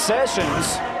run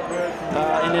concessions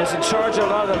and is in charge of a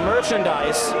lot of the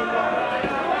merchandise.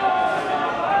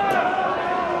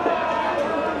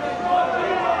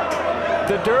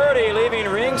 The Dirty leaving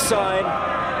ringside,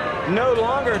 no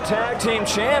longer tag team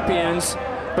champions,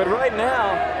 but right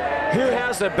now, who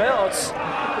has the belts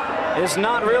is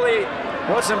not really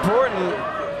what's important.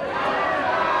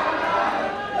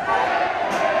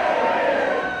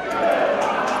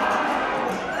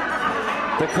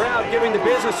 The crowd giving the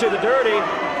business to the Dirty.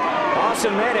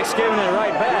 Austin Mannix giving it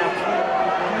right back.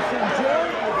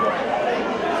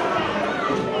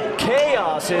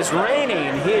 Chaos is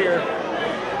reigning here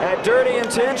at Dirty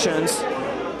Intentions.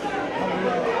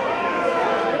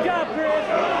 Good job, Chris.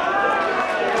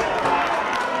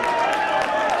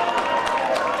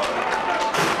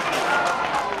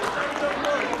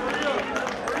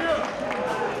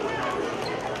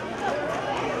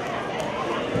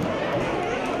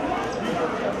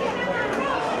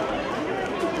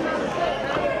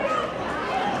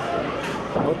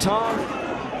 Well,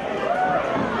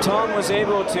 Tom was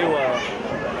able to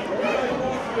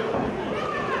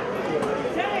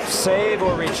save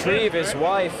or retrieve his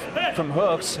wife from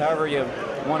hooks, however you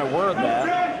want to word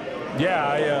that.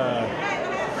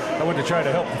 Yeah, I went to try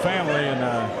to help the family, and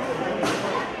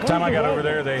the time I got over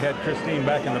there, they had Christine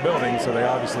back in the building, so they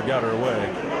obviously got her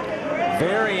away.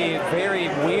 Very, very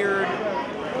weird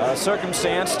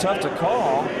circumstance. Tough to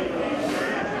call.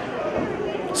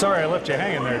 Sorry I left you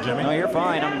hanging there, Jimmy. No, you're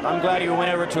fine. I'm glad you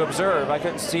went over to observe. I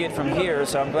couldn't see it from here,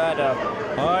 so I'm glad.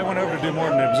 Well, I went over to do more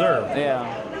than observe. Yeah.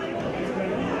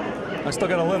 I still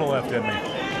got a little left in me.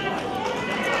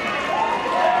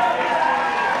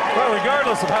 Well,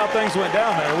 regardless of how things went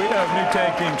down there, we have new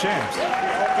tag team champs.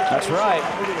 That's right.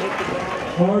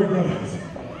 All right, guys.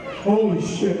 Holy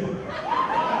shit.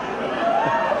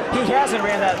 He hasn't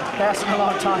ran that fast in a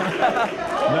long time.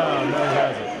 No, he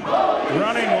hasn't.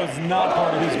 Running was not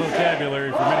part of his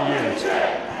vocabulary for many years.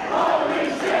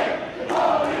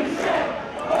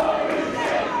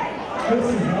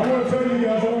 Listen, I want to tell you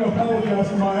guys I want to apologize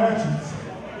for my actions.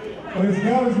 But as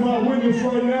God is my witness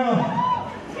right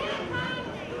now,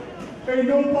 ain't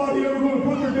nobody ever going to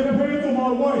put their damn hands on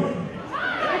my wife.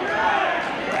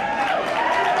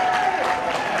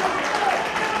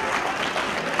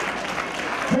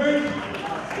 Hey,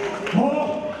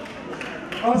 Paul,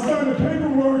 I signed the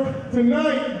paperwork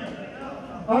tonight.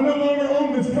 I no longer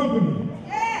own this company.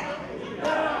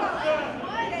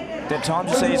 Did Tom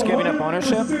just say he's giving up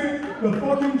ownership? The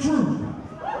fucking truth.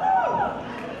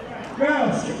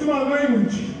 Now, stick to my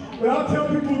language, but I'll tell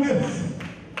people this.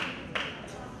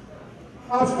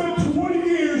 I spent 20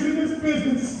 years in this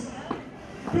business,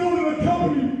 building a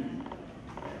company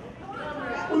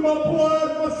with my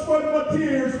blood, my sweat, my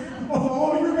tears, off of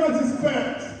all your guys'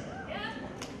 backs.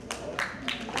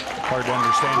 Hard to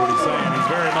understand what he's saying. He's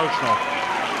very emotional.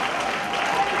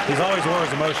 He's always wore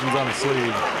his emotions on his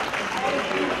sleeve.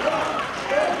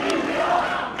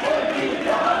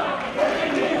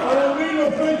 I don't need no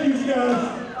thank yous, guys.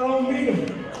 I don't need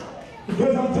them.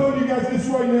 Because I'm telling you guys this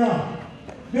right now.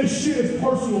 This shit is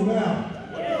personal now.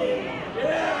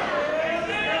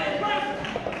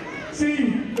 See,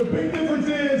 the big difference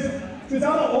is, since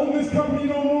I don't own this company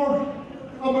no more,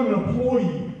 I'm an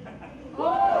employee.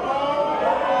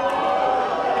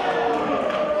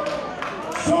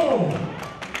 So,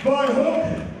 by hook,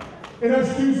 and I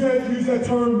use that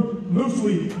term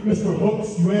loosely, Mr.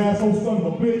 Hooks, you asshole son of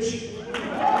a bitch.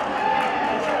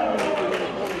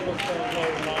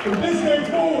 From this day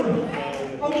forward,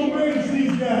 I'm gonna manage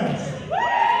these guys.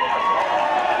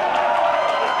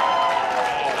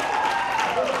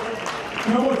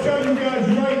 And I'm gonna tell you guys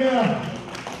right now,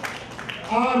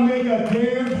 I make a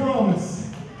damn promise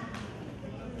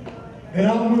that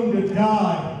I'm willing to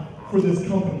die for this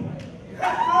company.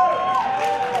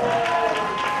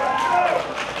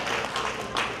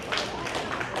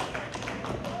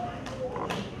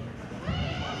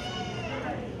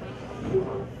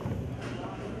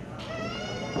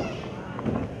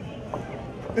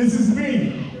 This is me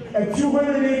at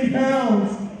 280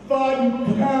 pounds,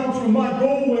 5 pounds from my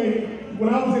goal weight when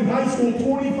I was in high school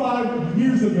 25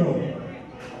 years ago.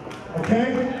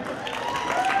 Okay?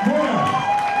 Now,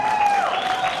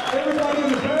 everybody in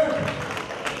the back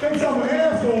thinks I'm an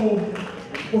asshole.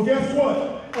 Well, guess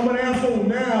what? I'm an asshole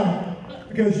now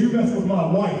because you messed with my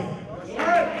wife.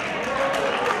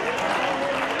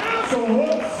 So,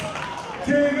 Hooks,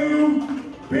 Tanu,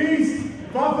 Beast,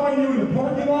 if I find you in the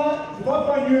parking lot, if I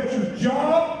find you at your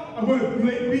job, I'm going to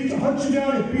hunt you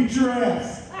down and beat your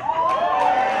ass.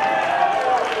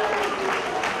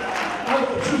 I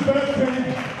got your back, Kenny.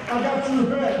 I got your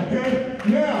back, okay?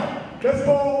 Now, let's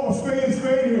call a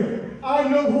spade here. I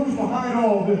know who's behind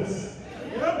all this.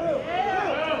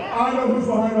 I know who's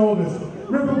behind all this.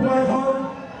 Ripper Blackheart,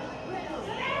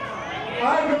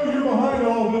 I know you're behind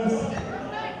all this.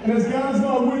 And as God's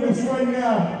my witness right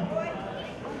now,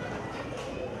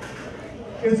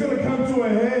 it's going to come to a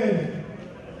head,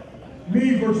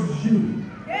 me versus you.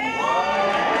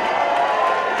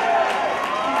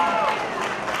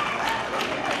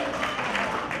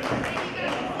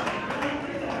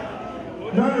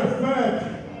 Matter of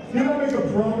fact, did I make a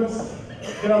promise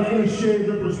that I was going to shave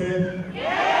Ripper's head?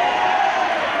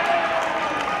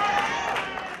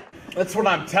 That's what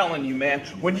I'm telling you, man.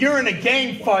 When you're in a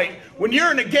gang fight, when you're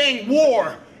in a gang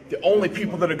war, the only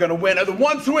people that are going to win are the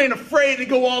ones who ain't afraid to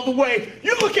go all the way.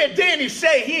 You look at Danny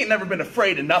Shea, he ain't never been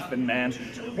afraid of nothing, man.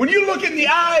 When you look in the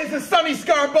eyes of Sonny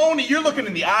Scarboni, you're looking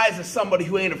in the eyes of somebody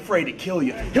who ain't afraid to kill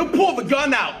you. He'll pull the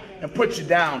gun out and put you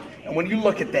down. And when you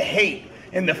look at the hate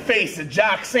in the face of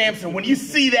Jock Sampson, when you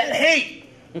see that hate,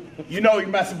 you know you're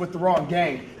messing with the wrong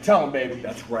gang. Tell him, baby.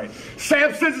 That's right.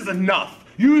 Sampson's is enough.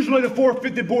 Usually the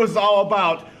 450 boys is all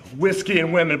about whiskey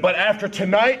and women, but after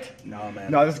tonight, no, man.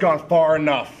 No, this has gone far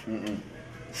enough.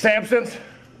 Sampsons,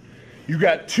 you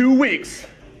got 2 weeks,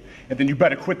 and then you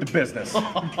better quit the business.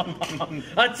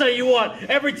 I tell you what,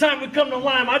 every time we come to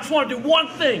Lime, I just want to do one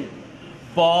thing.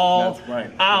 ball That's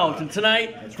right. out. And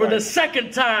tonight, for the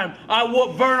second time, I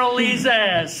whooped Vernon Lee's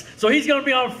ass. So he's going to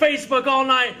be on Facebook all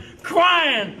night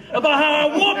crying about how I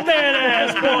whooped that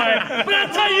ass, boy. But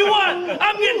I'll tell you what,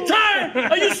 I'm getting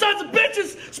tired of you sons of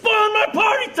bitches spoiling my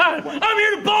party time. I'm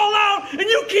here to ball out, and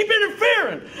you keep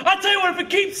interfering. I'll tell you what, if it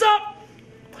keeps up,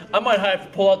 I might have to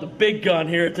pull out the big gun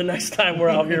here the next time we're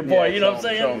out here, boy. You know what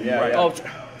I'm saying? Oh,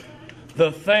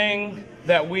 the thing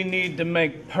that we need to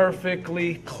make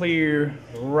perfectly clear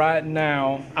right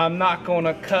now, I'm not going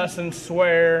to cuss and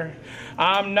swear.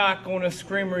 I'm not going to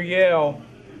scream or yell.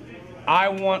 I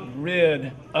want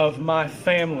rid of my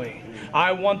family.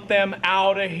 I want them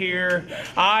out of here.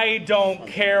 I don't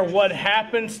care what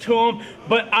happens to them,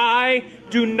 but I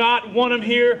do not want them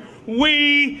here.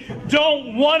 We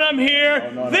don't want them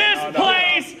here. This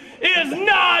place is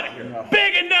not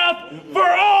big enough for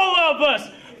all of us.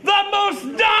 The most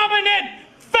dominant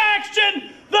faction,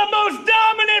 the most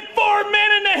dominant 4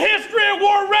 men in the history of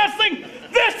War Wrestling.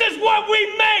 This is what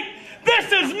we make.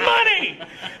 This is money.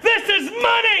 This is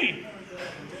money.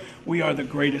 We are the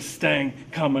greatest thing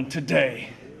coming today.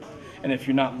 And if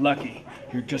you're not lucky,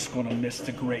 you're just going to miss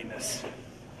the greatness.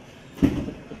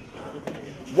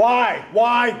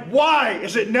 Why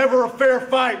is it never a fair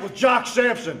fight with Jock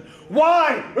Sampson?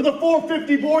 Why are the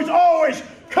 450 boys always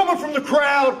coming from the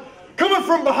crowd, coming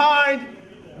from behind?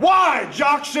 Why,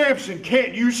 Jock Sampson,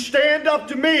 can't you stand up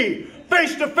to me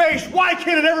face to face? Why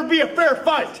can't it ever be a fair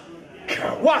fight?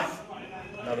 Why?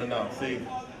 No. See,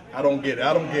 I don't get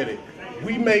it.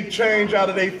 We make change out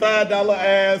of their $5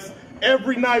 ass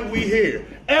every night we here.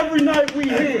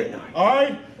 All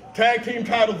right? Tag team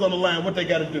titles on the line. What they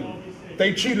got to do?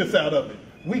 They cheat us out of it.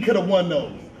 We could have won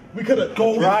those. We could have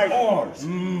gone ours.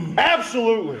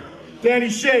 Absolutely. Danny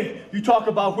Shea, you talk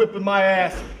about whipping my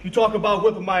ass. The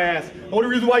only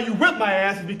reason why you whip my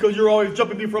ass is because you're always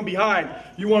jumping me from behind.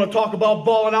 You want to talk about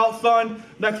balling out, son?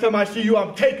 Next time I see you,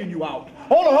 I'm taking you out.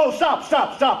 Hold on,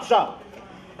 stop.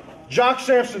 Jock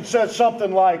Sampson said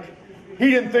something like,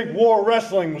 he didn't think War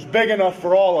Wrestling was big enough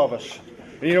for all of us.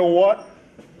 And you know what?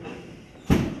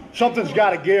 Something's got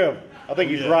to give. I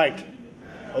think he's right.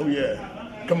 Oh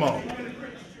yeah. Come on.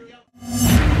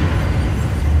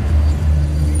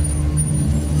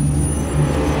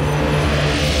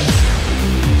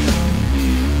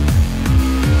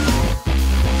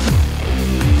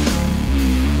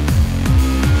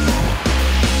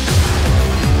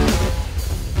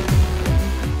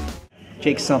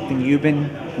 Jake Something, you've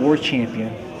been War Champion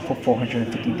for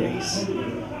 450 days.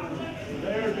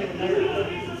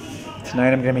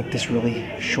 Tonight I'm going to make this really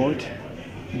short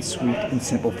and sweet and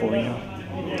simple for you.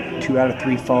 2 out of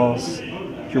 3 falls,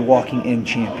 you're walking in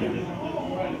champion.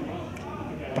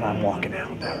 But I'm walking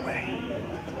out that way.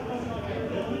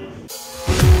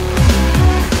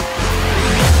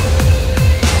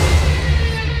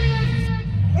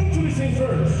 Introducing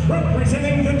first,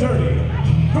 representing the Dirty,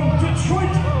 from Detroit,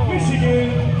 Michigan,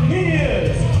 he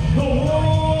is the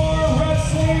War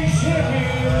Wrestling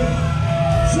Champion,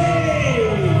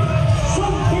 Jake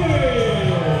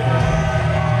Something.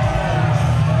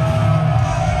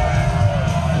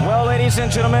 Well, ladies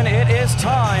and gentlemen, it is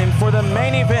time for the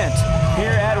main event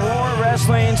here at War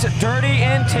Wrestling's Dirty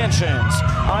Intentions.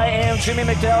 I am Jimmy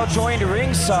McDowell, joined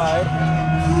ringside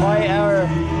by our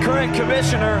current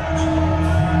commissioner,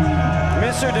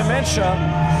 Mr.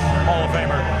 Dementia. Hall of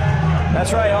Famer.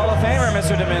 That's right, Hall of Famer,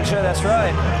 Mr. Dementia, that's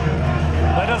right.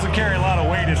 That doesn't carry a lot of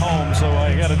weight at home, so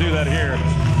I got to do that here.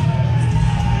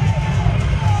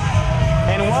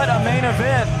 And what a main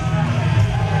event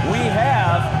we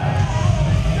have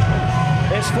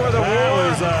is for the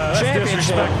War that's Championship.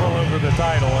 disrespectful over the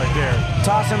title right there.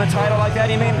 Tossing the title like that,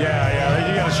 you mean? Yeah,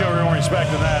 you got to show more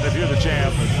respect than that if you're the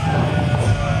champ.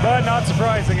 But not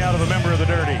surprising out of a member of the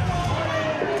Dirty.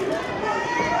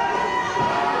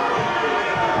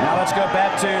 Now let's go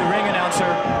back to ring announcer,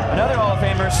 another Hall of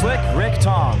Famer, Slick Rick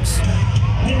Toms.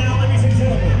 And now, ladies and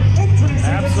gentlemen, introducing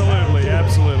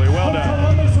Absolutely. Well done.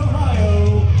 Columbus,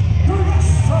 Ohio, the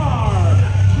Star.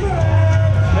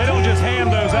 They don't just hand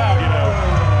those out, you know.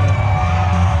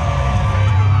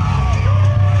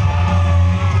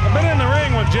 I've been in the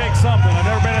ring with Jake Something. I've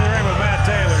never been in the ring with Matt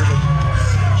Taylor,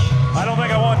 but I don't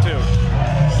think I want to.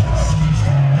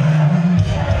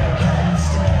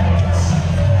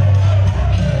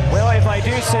 Well, if I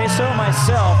do say so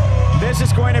myself, this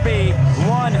is going to be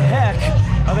one heck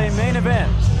of a main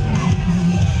event.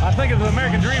 I think as the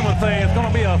American Dream would say, it's going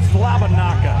to be a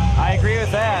slobberknocker. I agree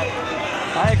with that.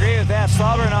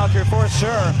 Slobberknocker for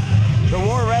sure. The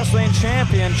War Wrestling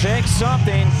Champion, Jake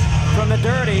Something from the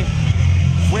Dirty,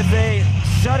 with a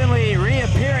suddenly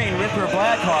reappearing Ripper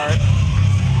Blackheart.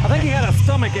 I think he had a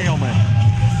stomach ailment.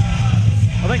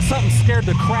 I think something scared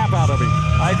the crap out of him.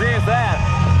 I agree with that.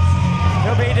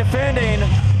 He'll be defending,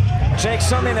 Jake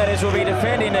Something that is, will be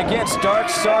defending against Dark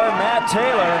Star Matt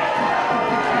Taylor.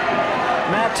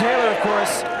 Matt Taylor, of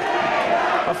course,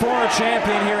 a former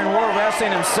champion here in War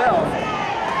Wrestling himself.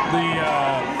 The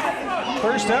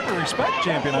first ever Respect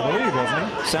champion, I believe, wasn't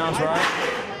he? Sounds right.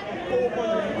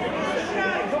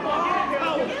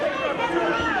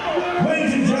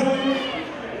 Ladies and gentlemen,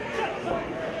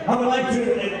 I would like to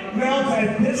announce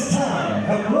at this time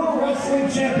that World Wrestling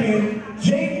Champion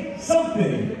Jake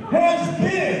Something has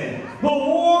been the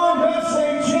War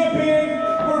Wrestling Champion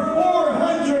for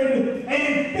 457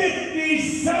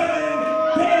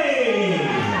 days.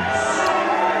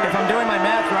 If I'm doing my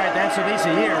math right, that's at least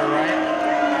a year, right?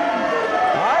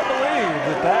 I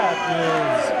believe that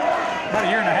is about a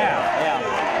year and a half.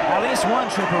 Yeah. At least one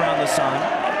trip around the sun.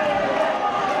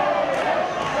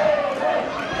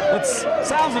 It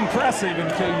sounds impressive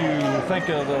until you think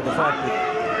of the fact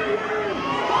that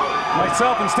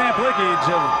myself and Stamp Lickage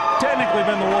have technically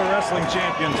been the War Wrestling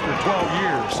Champions for 12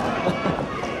 years.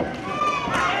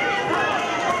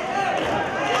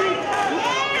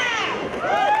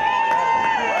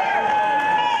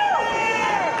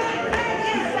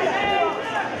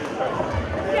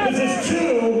 This is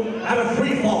 2 out of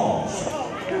 3 falls.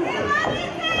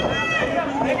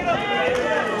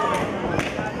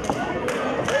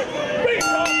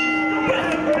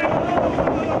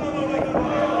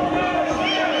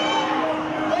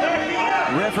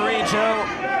 Referee Joe,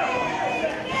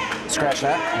 scratch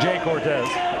that. Jay Cortez.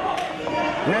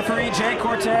 Referee Jay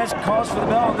Cortez calls for the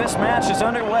bell, and this match is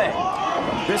underway.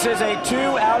 This is a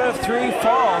 2 out of 3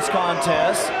 falls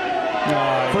contest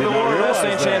for the War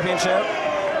Wrestling Championship.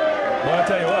 Well, I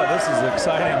tell you what, this is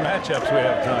exciting matchups we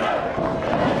have tonight.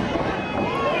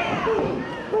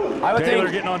 Taylor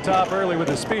getting on top early with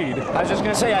his speed. I was just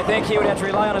going to say, I think he would have to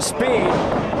rely on his speed.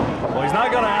 Well, he's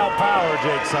not going to outpower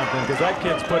Jake Something because that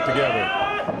kid's put together.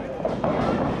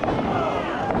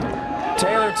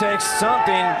 Taylor takes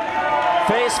Something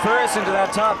face first into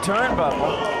that top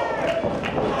turnbuckle.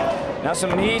 Now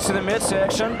some knees to the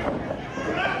midsection.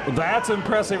 Well, that's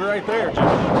impressive right there, Jim.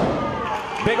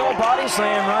 Big old body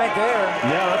slam right there.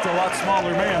 Yeah, that's a lot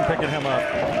smaller man picking him up.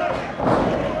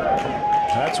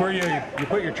 That's where you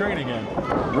put your training in.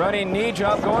 Running knee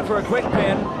drop, going for a quick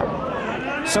pin.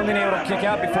 Something able to kick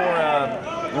out before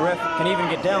the ref can even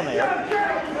get down there.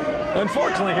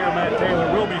 Unfortunately here, Matt Taylor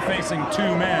will be facing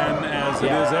 2 men, as it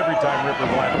is every time Ripper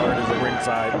Blackheart is at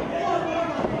ringside.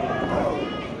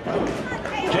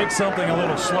 Jake Something a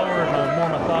little slower and more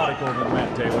methodical than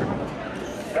Matt Taylor.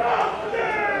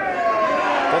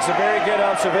 That's a very good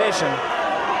observation.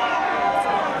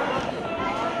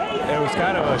 It was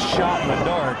kind of a shot in the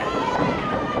dark.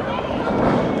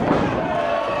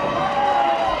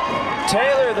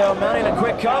 Taylor, though, mounting a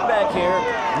quick comeback here.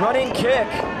 Running kick.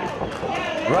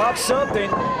 Rocks Something.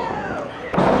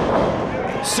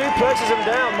 Suplexes him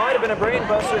down. Might have been a brain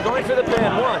buster. Going for the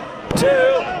pin. 1,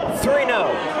 2, 3,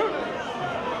 no.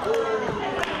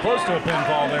 Close to a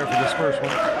pinfall there for this first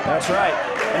one. That's right.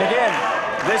 And again,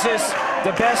 this is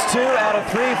the best 2 out of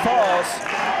 3 falls.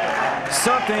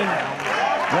 Something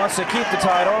wants to keep the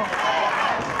title.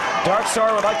 Dark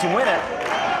Star would like to win it.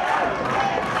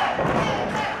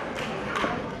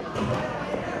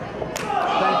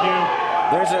 Thank you.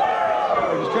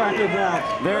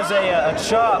 There's a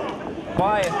chop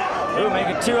by,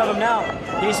 making 2 of them now.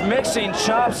 He's mixing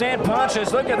chops and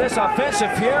punches. Look at this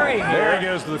offensive fury here. There he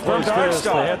goes to the from close Dark fist.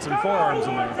 Star. They had some forearms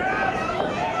in there.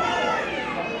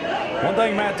 One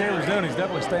thing Matt Taylor's doing, he's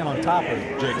definitely staying on top of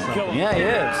Jake Something. Yeah, he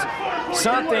is.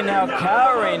 Something now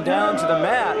cowering down to the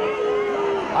mat.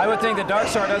 I would think that Dark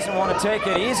Star doesn't want to take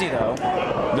it easy, though.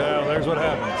 No, there's what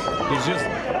happens.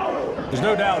 There's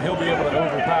no doubt he'll be able to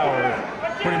overpower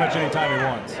pretty much any time he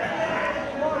wants.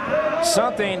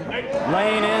 Something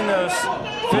laying in those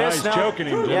fists now. He's choking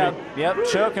him, Jimmy. Yep,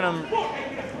 choking him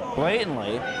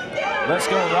blatantly. Let's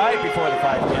go right before the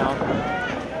 5 count.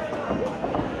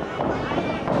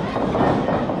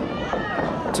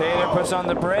 Taylor puts on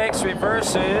the brakes,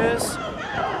 reverses.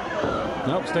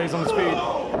 Nope, stays on the speed.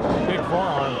 Big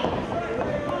forearm.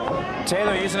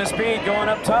 Taylor using his speed, going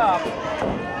up top.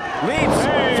 Leaps,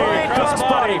 flying crossbody.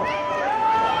 crossbody.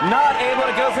 Not able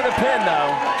to go for the pin,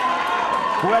 though.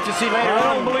 We'll have to see later I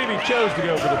on. don't believe he chose to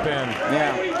go for the pin.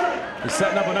 Yeah. He's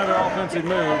setting up another offensive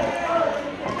move.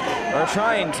 Or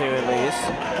trying to, at least.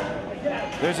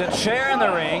 There's a chair in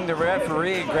the ring. The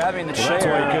referee grabbing the chair.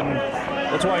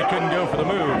 That's why he couldn't go for the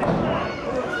move.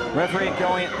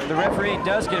 The referee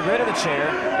does get rid of the chair,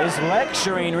 is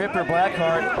lecturing Ripper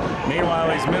Blackheart. Meanwhile,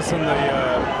 he's missing the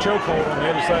chokehold on the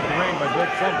other side of the ring by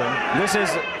Jake Something. This is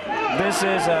This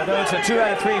is, though it's a 2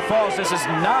 out of 3 falls, this is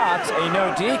not a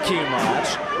no DQ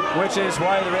match, which is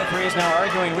why the referee is now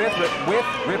arguing with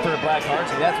Ripper Blackheart.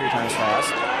 See that 3 times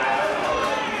fast.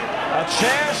 A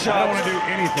chair shot. I don't want to do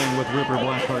anything with Ripper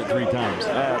Blackheart 3 times.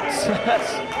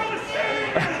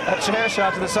 A chair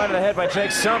shot to the side of the head by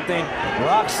Jake Something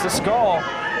rocks the skull.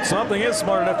 Something is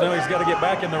smart enough to know he's got to get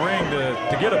back in the ring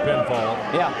to get a pinfall.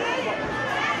 Yeah.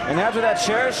 And after that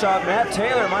chair shot, Matt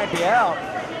Taylor might be out.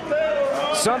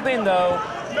 Something, though,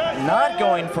 not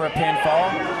going for a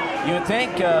pinfall. You would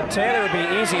think Taylor would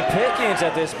be easy pickings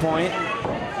at this point.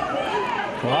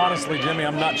 Well, honestly, Jimmy,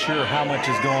 I'm not sure how much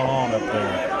is going on up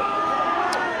there.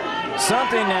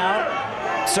 Something now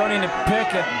starting to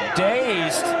pick a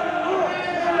dazed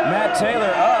Matt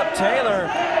Taylor up. Taylor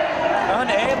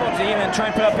unable to even try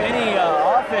and put up any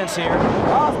offense here.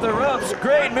 Off the ropes.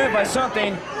 Great move by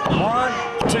Something. 1,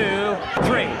 2,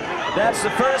 3. That's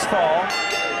the first fall.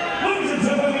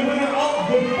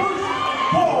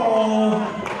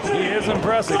 He is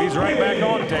impressive. He's right back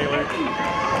on Taylor.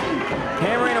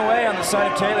 Hammering away on the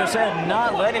side of Taylor's head,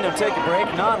 not letting him take a break,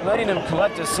 not letting him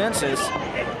collect his senses.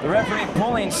 The referee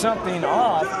pulling Something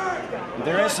off.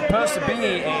 There is supposed to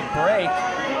be a break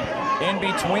in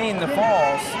between the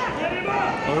falls.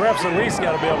 Well, the ref's at least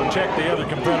got to be able to check the other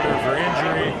competitor for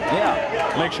injury.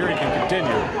 Yeah. Make sure he can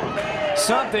continue.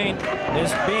 Something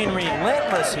is being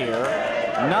relentless here,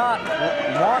 not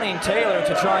wanting Taylor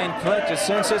to try and collect his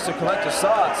senses, to collect his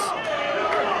thoughts.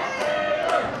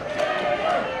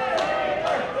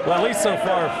 Well, at least so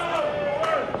far,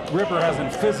 Ripper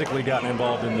hasn't physically gotten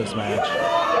involved in this match.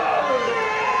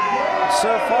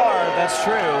 So far, that's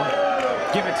true.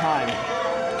 Give it time.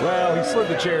 Well, he slid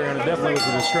the chair and it definitely was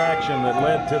a distraction that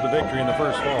led to the victory in the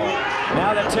first fall.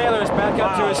 Now that Taylor is back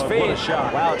up to his feet. What a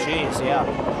shot. Wow, geez, yeah.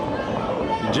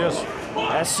 Just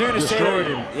as soon as destroyed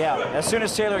Taylor, him. Yeah, as soon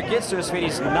as Taylor gets to his feet,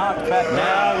 he's knocked back down.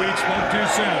 Now we spoke too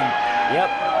soon. Yep.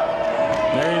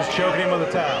 There he is choking him with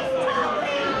a towel.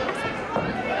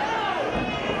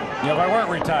 Yeah, if I weren't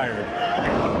retired.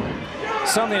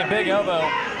 Something, a big elbow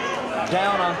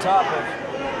down on top of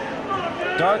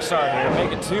Darkstar here,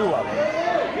 making 2 of them.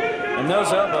 And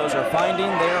those elbows are finding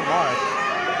their mark.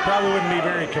 Probably wouldn't be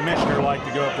very commissioner-like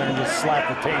to go up there and just slap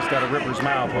the taste out of Ripper's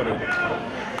mouth, would it?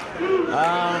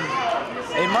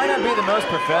 It might not be the most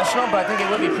professional, but I think it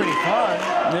would be pretty fun.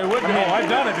 It would be. I've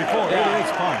done it before. Yeah. It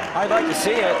is fun. I'd like to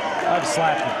see it. I've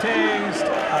slapped the taste.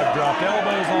 I've dropped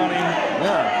elbows on him.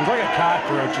 Yeah. He's like a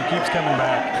cockroach. He keeps coming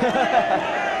back.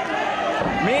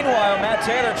 Meanwhile, Matt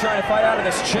Taylor trying to fight out of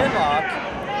this chin lock.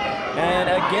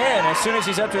 And again, as soon as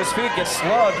he's up to his feet, gets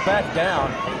slugged back down.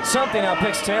 Something now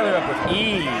picks Taylor up with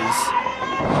ease.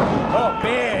 Oh,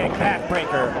 big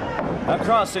backbreaker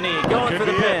across the knee, going for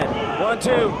the pin. 1,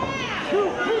 2.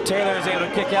 Taylor is able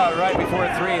to kick out right before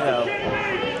 3, though.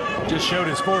 Just showed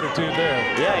his fortitude there.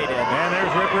 Yeah, he did. And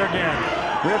there's Ripper again.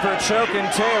 Ripper choking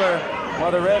Taylor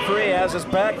while the referee has his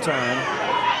back turned.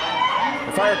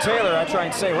 If I were Taylor, I'd try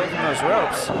and stay away from those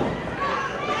ropes.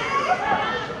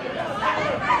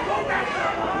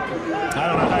 I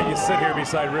don't know how you sit here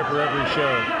beside Ripper every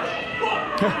show.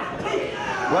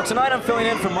 Well, tonight I'm filling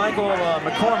in for Michael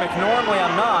McCormick. Normally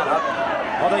I'm not.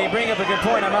 Although you bring up a good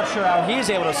point, I'm not sure how he's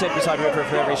able to sit beside Ripper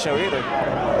for every show either.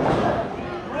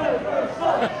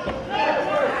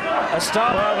 A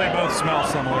stomp. Well, they both smell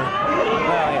similar.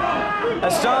 Well, yeah.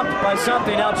 A stomp by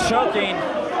Something out choking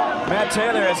Matt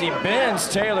Taylor as he bends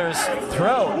Taylor's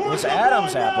throat, his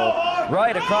Adam's apple,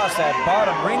 right across that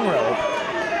bottom ring rope.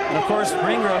 And of course,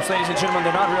 ring ropes, ladies and gentlemen,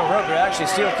 they're not real rope, they're actually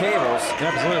steel cables.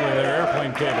 Absolutely, they're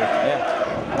airplane cable.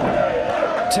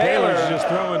 Yeah. Taylor's just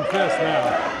throwing fists now.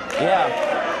 Yeah.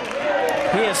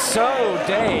 He is so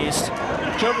dazed.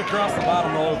 Choke across the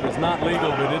bottom rope is not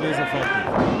legal, but it is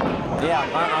effective. Yeah,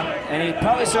 and he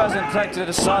probably still hasn't collected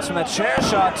a sauce from that chair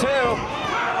shot, too.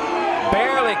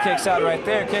 Barely kicks out right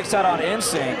there, kicks out on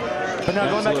instinct. But no,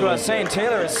 going back to what I was saying,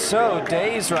 Taylor is so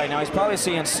dazed right now. He's probably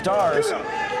seeing stars.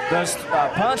 Those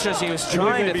punches he was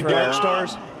trying to throw. Dark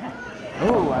stars?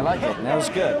 Ooh, I like it. That was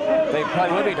good. They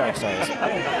probably would be dark stars.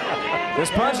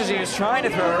 Those punches he was trying to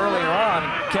throw earlier on,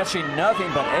 catching nothing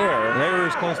but air. They were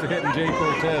as close to hitting Jay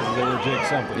Cortez as they were Jake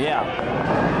Something. Yeah.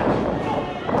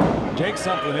 Jake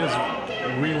Something is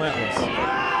relentless.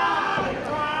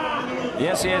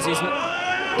 Yes, he is. He's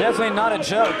definitely not a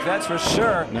joke, that's for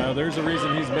sure. No, there's a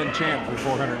reason he's been champ for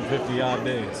 450 odd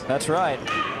days. That's right.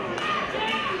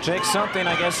 Jake Something,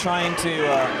 I guess, trying to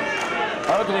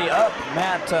ugly up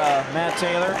Matt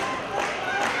Taylor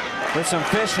with some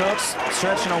fish hooks,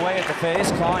 stretching away at the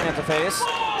face, clawing at the face.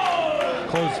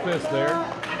 Closed fist there.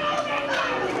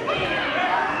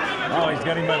 Oh, he's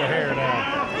got him by the hair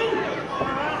now.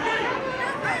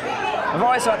 I've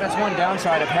always thought that's one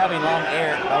downside of having long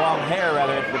hair.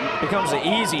 It becomes an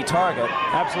easy target.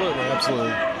 Absolutely,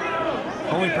 absolutely.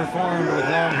 Only performed with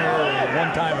long hair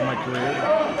one time in my career,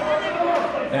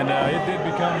 and it did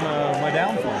become my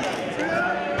downfall.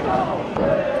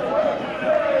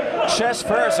 Chest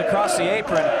first across the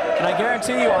apron, and I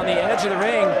guarantee you on the edge of the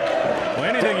ring. Well,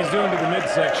 anything he's doing to the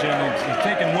midsection, he's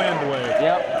taking wind away.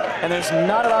 Yep, and there's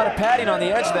not a lot of padding on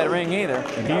the edge of that ring either.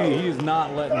 And he is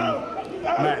not letting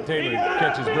Matt Taylor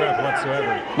catch his breath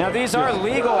whatsoever. Now these are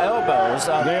legal elbows.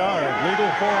 They are legal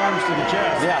forearms to the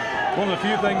chest. Yeah. One of the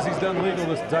few things he's done legal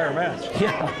this entire match.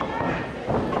 Yeah.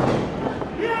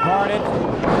 Harned.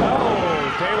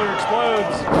 Oh, Taylor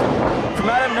explodes. From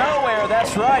out of nowhere,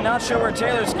 that's right. Not sure where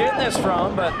Taylor's getting this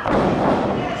from, but...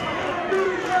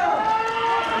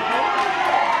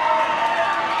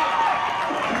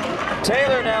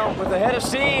 Taylor now with the head of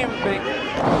steam.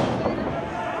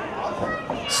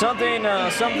 Something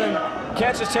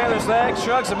catches Taylor's leg,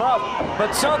 shrugs him up,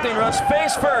 but something runs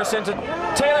face first into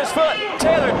Taylor's foot.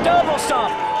 Taylor double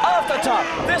stomp off the top.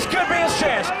 This could be his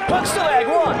chance. Hooks the leg.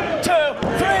 1, 2,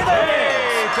 3. There it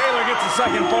is. Taylor gets the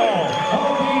second fall.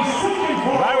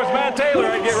 If I was Matt Taylor,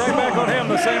 I'd get right back on him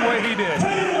the same way he did.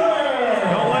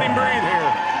 Don't let him breathe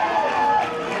here.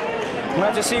 We'll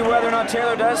have to see whether or not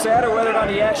Taylor does that or whether or not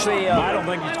he actually... I don't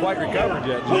think he's quite recovered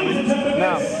yet, Jimmy.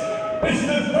 No. It's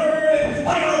the third and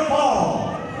final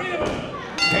fall.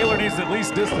 Taylor needs to at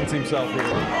least distance himself here.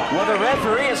 Well, the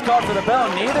referee has called for the bell.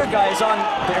 Neither guy's on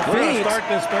their We're going feet. to start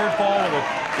this third fall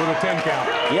with a 10 count.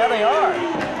 Yeah, they are.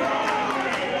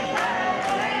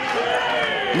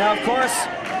 Now, of course,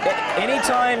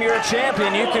 anytime you're a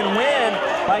champion, you can win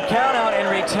by count out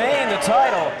and retain the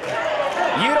title.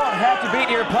 You don't have to beat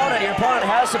your opponent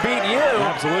has to beat you.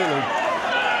 Absolutely.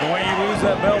 The way you lose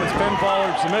that belt is pinfall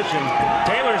or submission.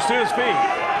 Taylor's to his feet.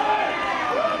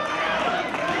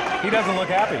 He doesn't look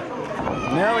happy.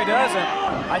 No, he doesn't.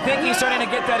 I think he's starting to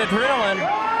get that adrenaline.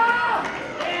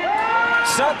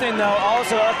 Something, though,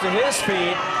 also up to his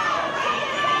feet.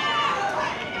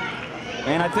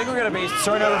 And I think we're going to be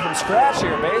starting over from scratch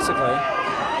here, basically.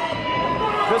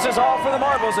 This is all for the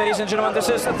marbles, ladies and gentlemen. This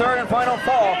is the third and final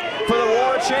fall for the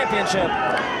War Championship.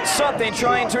 Something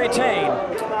trying to retain.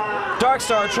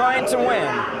 Darkstar trying to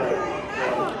win.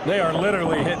 They are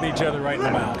literally hitting each other right in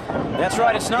the mouth. That's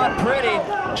right. It's not pretty,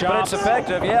 but it's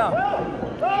effective, yeah.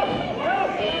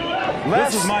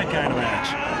 This is my kind of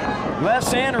match.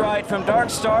 Left and right from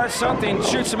Darkstar. Something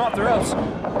shoots him off the ropes.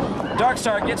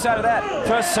 Darkstar gets out of that.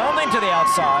 Throws something to the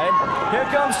outside. Here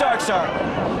comes Darkstar.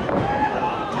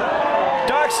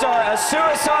 Darkstar, a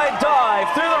suicide dive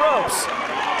through the ropes.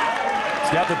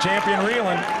 He's got the champion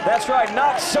reeling. That's right.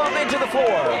 Knocks something to the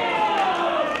floor.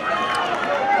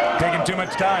 Taking too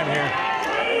much time here.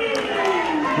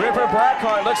 Ripper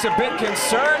Blackheart looks a bit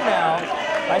concerned now.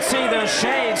 I see those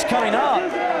shades coming up.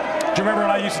 Do you remember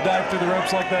when I used to dive through the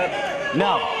ropes like that?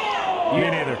 No. Me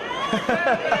neither.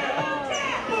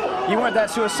 You weren't that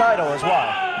suicidal as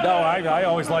well. No, I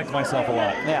always liked myself a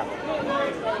lot. Yeah.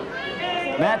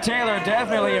 Matt Taylor,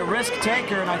 definitely a risk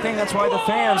taker, and I think that's why the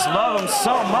fans love him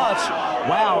so much.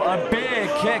 Wow, a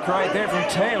big kick right there from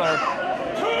Taylor.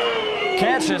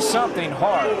 Catches something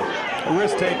hard.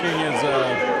 Risk taking is,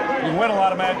 you win a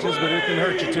lot of matches, but it can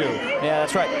hurt you too. Yeah,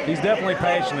 that's right. He's definitely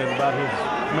passionate about his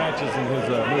matches and his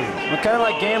moves. Well, kind of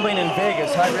like gambling in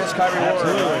Vegas, high risk, high reward.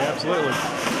 Absolutely, absolutely.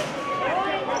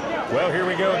 Well, here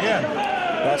we go again.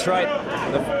 That's right.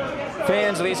 The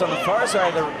fans, at least on the far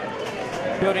side of the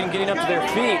building, getting up to their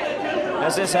feet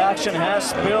as this action has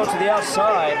spilled to the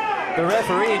outside. The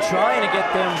referee trying to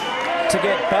get them to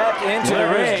get back into the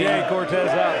ring. Jay Cortez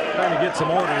out trying to get some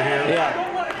order here. Yeah.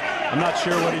 I'm not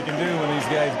sure what he can do when these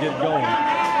guys get going.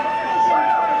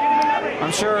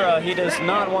 I'm sure he does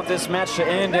not want this match to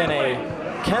end in a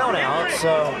count out,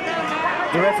 so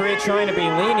the referee trying to be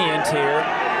lenient here.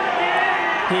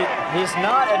 He's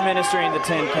not administering the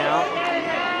 10 count.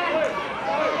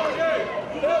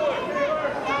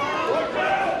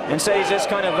 Instead, he's just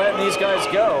kind of letting these guys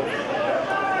go.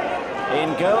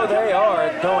 And go they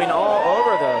are, going all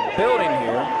over the building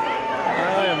here.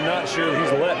 I am not sure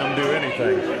he's letting them do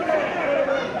anything.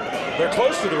 They're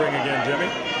close to the ring again, Jimmy.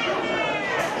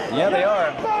 Yeah, they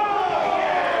are.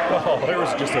 Oh, there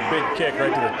was just a big kick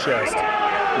right to the chest.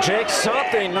 Jake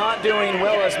Something not doing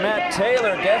well as Matt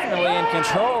Taylor definitely in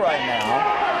control right now.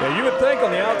 Yeah, you would think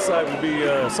on the outside would be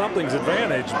Something's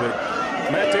advantage, but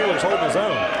Matt Taylor's holding his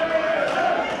own.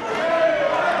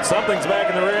 Something's back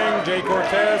in the ring, Jay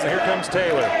Cortez, and here comes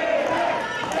Taylor.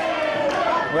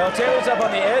 Well, Taylor's up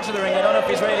on the edge of the ring. I don't know if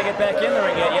he's ready to get back in the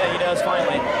ring yet. Yeah, he does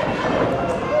finally.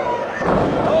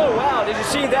 Oh, wow. Did you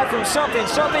see that from something?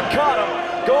 Something caught him.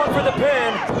 Going for the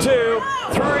pin. 2,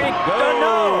 3.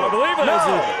 No. I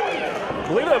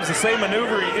believe that was the same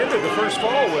maneuver he ended the first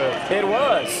fall with. It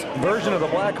was. Version of the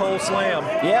black hole slam.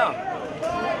 Yeah.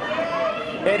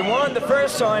 It won the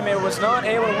first time. It was not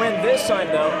able to win this time,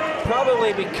 though.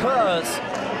 Probably because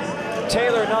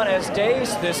Taylor not as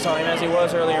dazed this time as he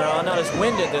was earlier on, not as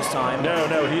winded this time.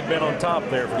 No, he'd been on top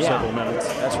there for several minutes.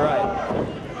 That's right.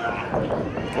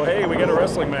 Well, hey, we got a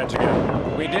wrestling match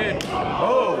again. We did.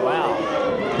 Oh, wow.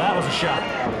 That was a shot.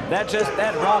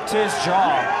 That rocked his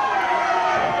jaw.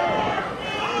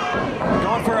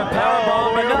 Going for a power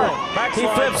bomb, but no. He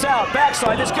flips out.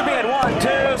 Backslide. This could be at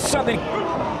 1, 2. Something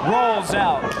rolls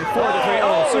out. Before the 3.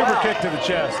 Oh, super kick to the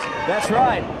chest. That's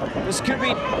right. This could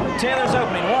be Taylor's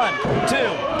opening. 1, 2,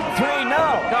 3.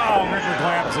 No. Oh, Ripper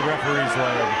clamps the referee's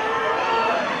leg.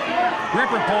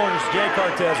 Ripper pulls Jay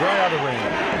Cortez right out of the ring.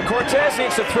 Cortez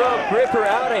needs to throw Ripper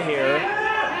out of here.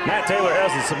 Matt Taylor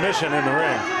has a submission in the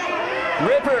ring.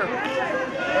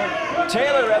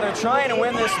 Taylor rather trying to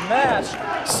win this match.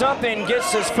 Something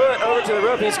gets his foot over to the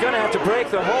rope. He's going to have to break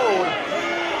the hold.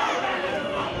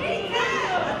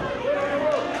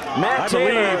 Matt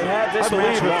Taylor had this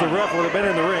match if the ref would have been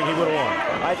in the ring, he would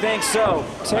have won. I think so.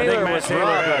 Taylor was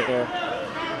robbed right there.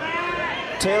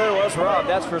 Taylor was robbed,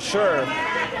 that's for sure.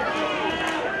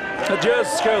 It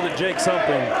just shows that Jake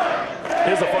Something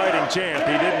is a fighting champ.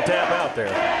 He didn't tap out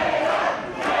there.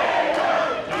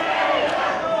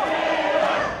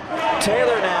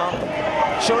 Taylor now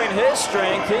showing his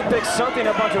strength. He picks Something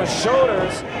up onto his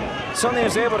shoulders. Something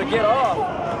is able to get off.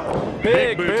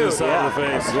 Big boot to the side of the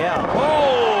face. Yeah.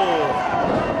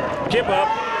 Oh! Kip up.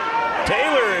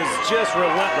 Taylor is just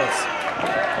relentless.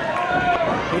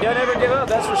 He doesn't ever give up,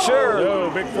 that's for sure. No,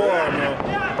 big forearm though.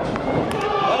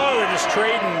 Oh, they're just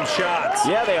trading shots.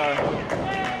 Yeah, they are.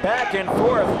 Back and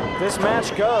forth. This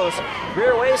match goes.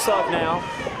 Rear waist lock now.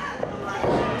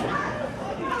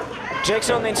 Jake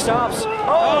Something stops.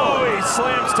 Oh, he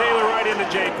slams Taylor right into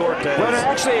Jay Cortez. But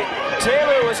actually,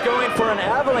 Taylor was going for an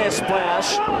avalanche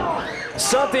splash.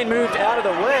 Something moved out of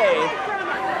the way.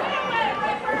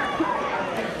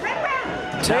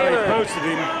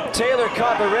 Taylor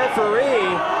caught the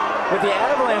referee with the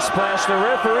avalanche splash. The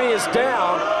referee is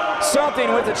down.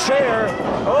 Something with the chair.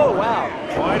 Oh, wow.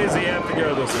 Why does he have to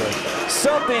go this way?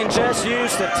 Something just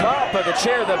used the top of the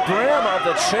chair, the brim of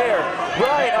the chair,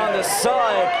 right on the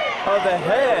side of the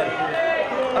head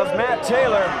of Matt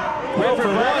Taylor. Well,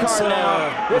 for once, the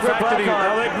fact that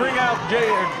they bring out Jay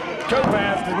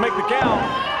Topaz to make the count.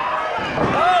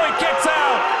 Oh, he kicks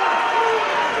out.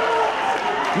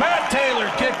 Matt Taylor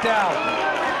kicked out.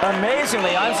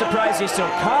 Amazingly, I'm surprised he's still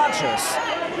conscious.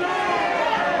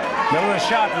 Another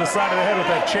shot to the side of the head with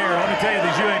that chair. Let me tell you,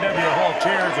 these UAW Hall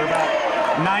chairs are about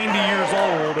 90 years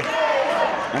old.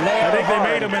 And I think they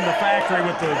made them in the factory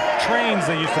with the trains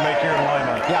they used to make here in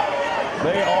Lima. Yeah.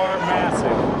 They are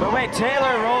massive. But wait,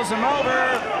 Taylor rolls him over.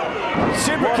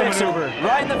 Super kicks him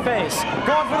right in the face.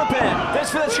 Going for the pin.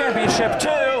 This for the championship,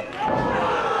 too.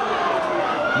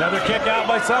 Another kick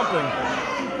out by Something.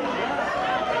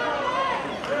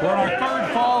 We're on our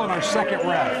third fall and our second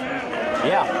ref.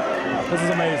 Yeah. This is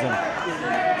amazing.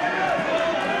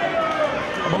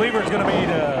 I believe there's going to be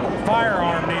a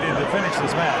firearm needed to finish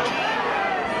this match.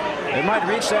 It might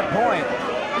reach that point.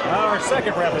 Our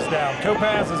second ref is down.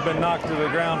 Topaz has been knocked to the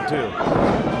ground, too.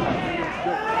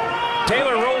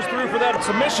 Taylor rolls through for that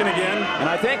submission again. And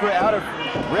I think we're out of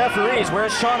referees.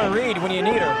 Where's Shauna Reed when you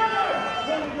need her?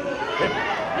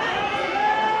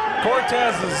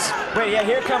 Cortez is... Wait, yeah,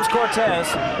 here comes Cortez.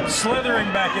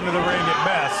 Slithering back into the ring at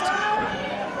best.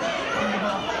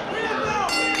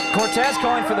 Cortez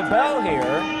calling for the bell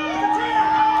here.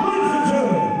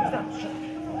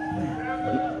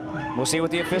 We'll see what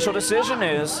the official decision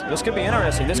is. This could be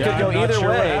interesting. This could go either way.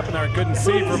 What happened there. I couldn't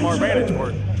see from our vantage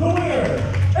point.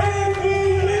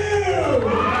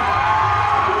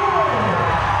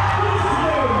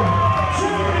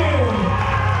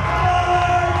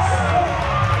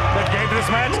 That gave this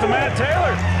match to Matt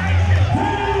Taylor.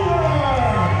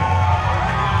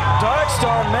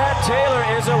 Darkstar Matt Taylor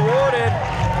is awarded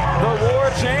the War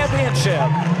Championship.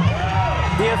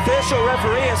 The official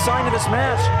referee assigned to this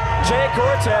match, Jay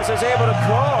Cortez, is able to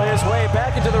crawl his way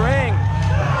back into the ring.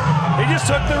 He just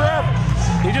took the ref.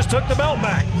 He just took the belt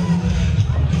back.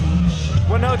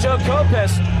 Well, no, Joe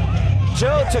Cortez.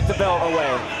 Joe took the belt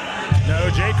away. No,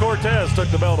 Jay Cortez took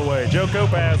the belt away. Joe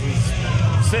Topaz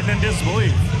is sitting in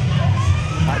disbelief.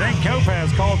 I think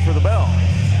Topaz called for the bell.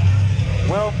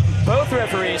 Well, both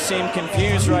referees seem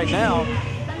confused right now.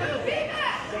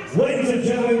 Ladies and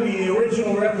gentlemen, the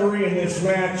original referee in this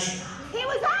match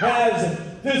has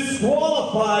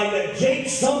disqualified Jake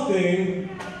something.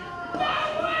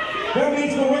 That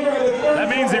means the winner of the third. That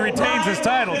means he retains his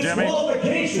title, Jimmy.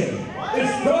 Disqualification is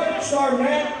Dark Star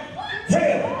Matt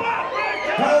Taylor.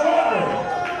 However,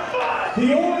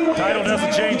 the only way Title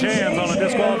doesn't change hands on a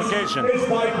disqualification. is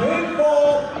by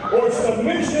pinfall or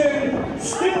submission.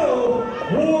 Still,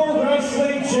 War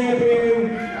Wrestling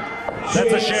Champion.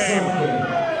 That's a shame.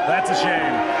 That's a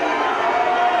shame.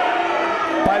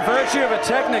 By virtue of a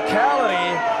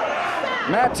technicality,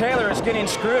 Matt Taylor is getting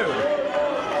screwed.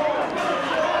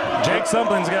 Jake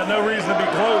Something's got no reason to be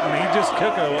gloating. He just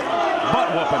took a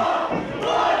butt whooping.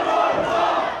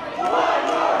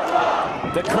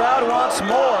 The crowd wants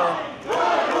more.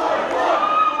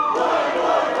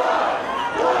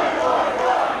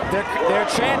 They're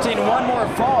chanting one more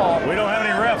fall. We don't have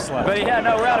any refs left. But yeah,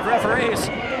 no, we're out of referees.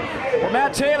 Well,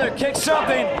 Matt Taylor kicks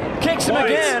something, kicks him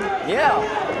again. Yeah.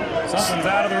 Something's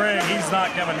out of the ring. He's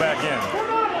not coming back in.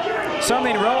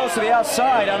 Something rolls to the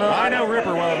outside. I know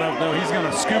Ripper well enough, though. He's going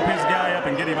to scoop his guy up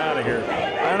and get him out of here.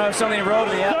 I don't know if something rolled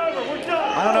to the outside.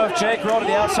 I don't know if Jake rolled to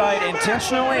the outside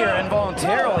intentionally or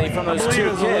involuntarily from those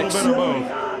two kicks. A little bit of both.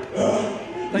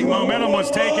 I think momentum was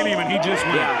taking him, and he just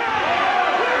went. Yeah.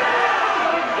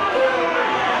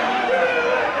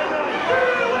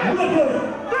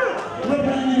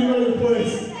 Ripper, you need another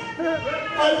place.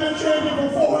 I've been champion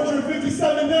for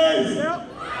 457 days.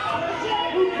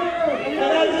 And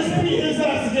I just beat his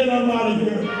ass again. I'm out of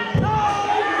here.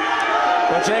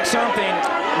 Well, Jake Something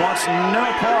wants no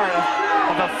part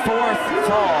of a fourth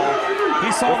fall.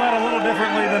 He saw that a little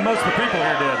differently than most of the people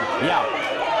here did. Yeah.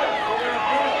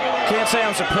 Can't say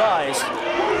I'm surprised.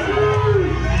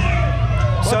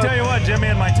 So I'll tell you what, Jimmy,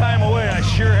 in my time away, I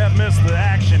sure have missed the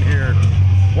action here.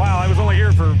 Wow, I was only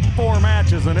here for 4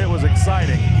 matches, and it was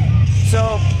exciting.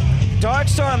 So, Dark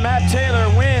Star Matt Taylor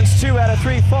wins 2 out of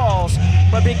 3 falls,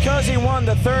 but because he won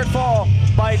the third fall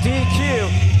by DQ,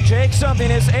 Jake Something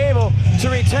is able to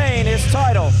retain his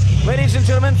title. Ladies and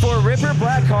gentlemen, for Ripper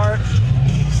Blackheart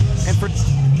and for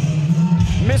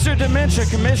Mr. Dementia,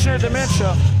 Commissioner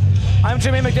Dementia, I'm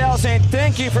Jimmy McDowell saying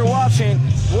thank you for watching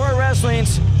War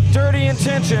Wrestling's Dirty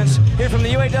Intentions here from the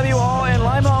UAW Hall in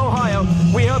Lima, Ohio.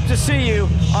 We hope to see you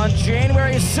on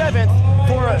January 7th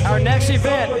for our next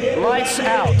event, Lights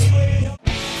Out.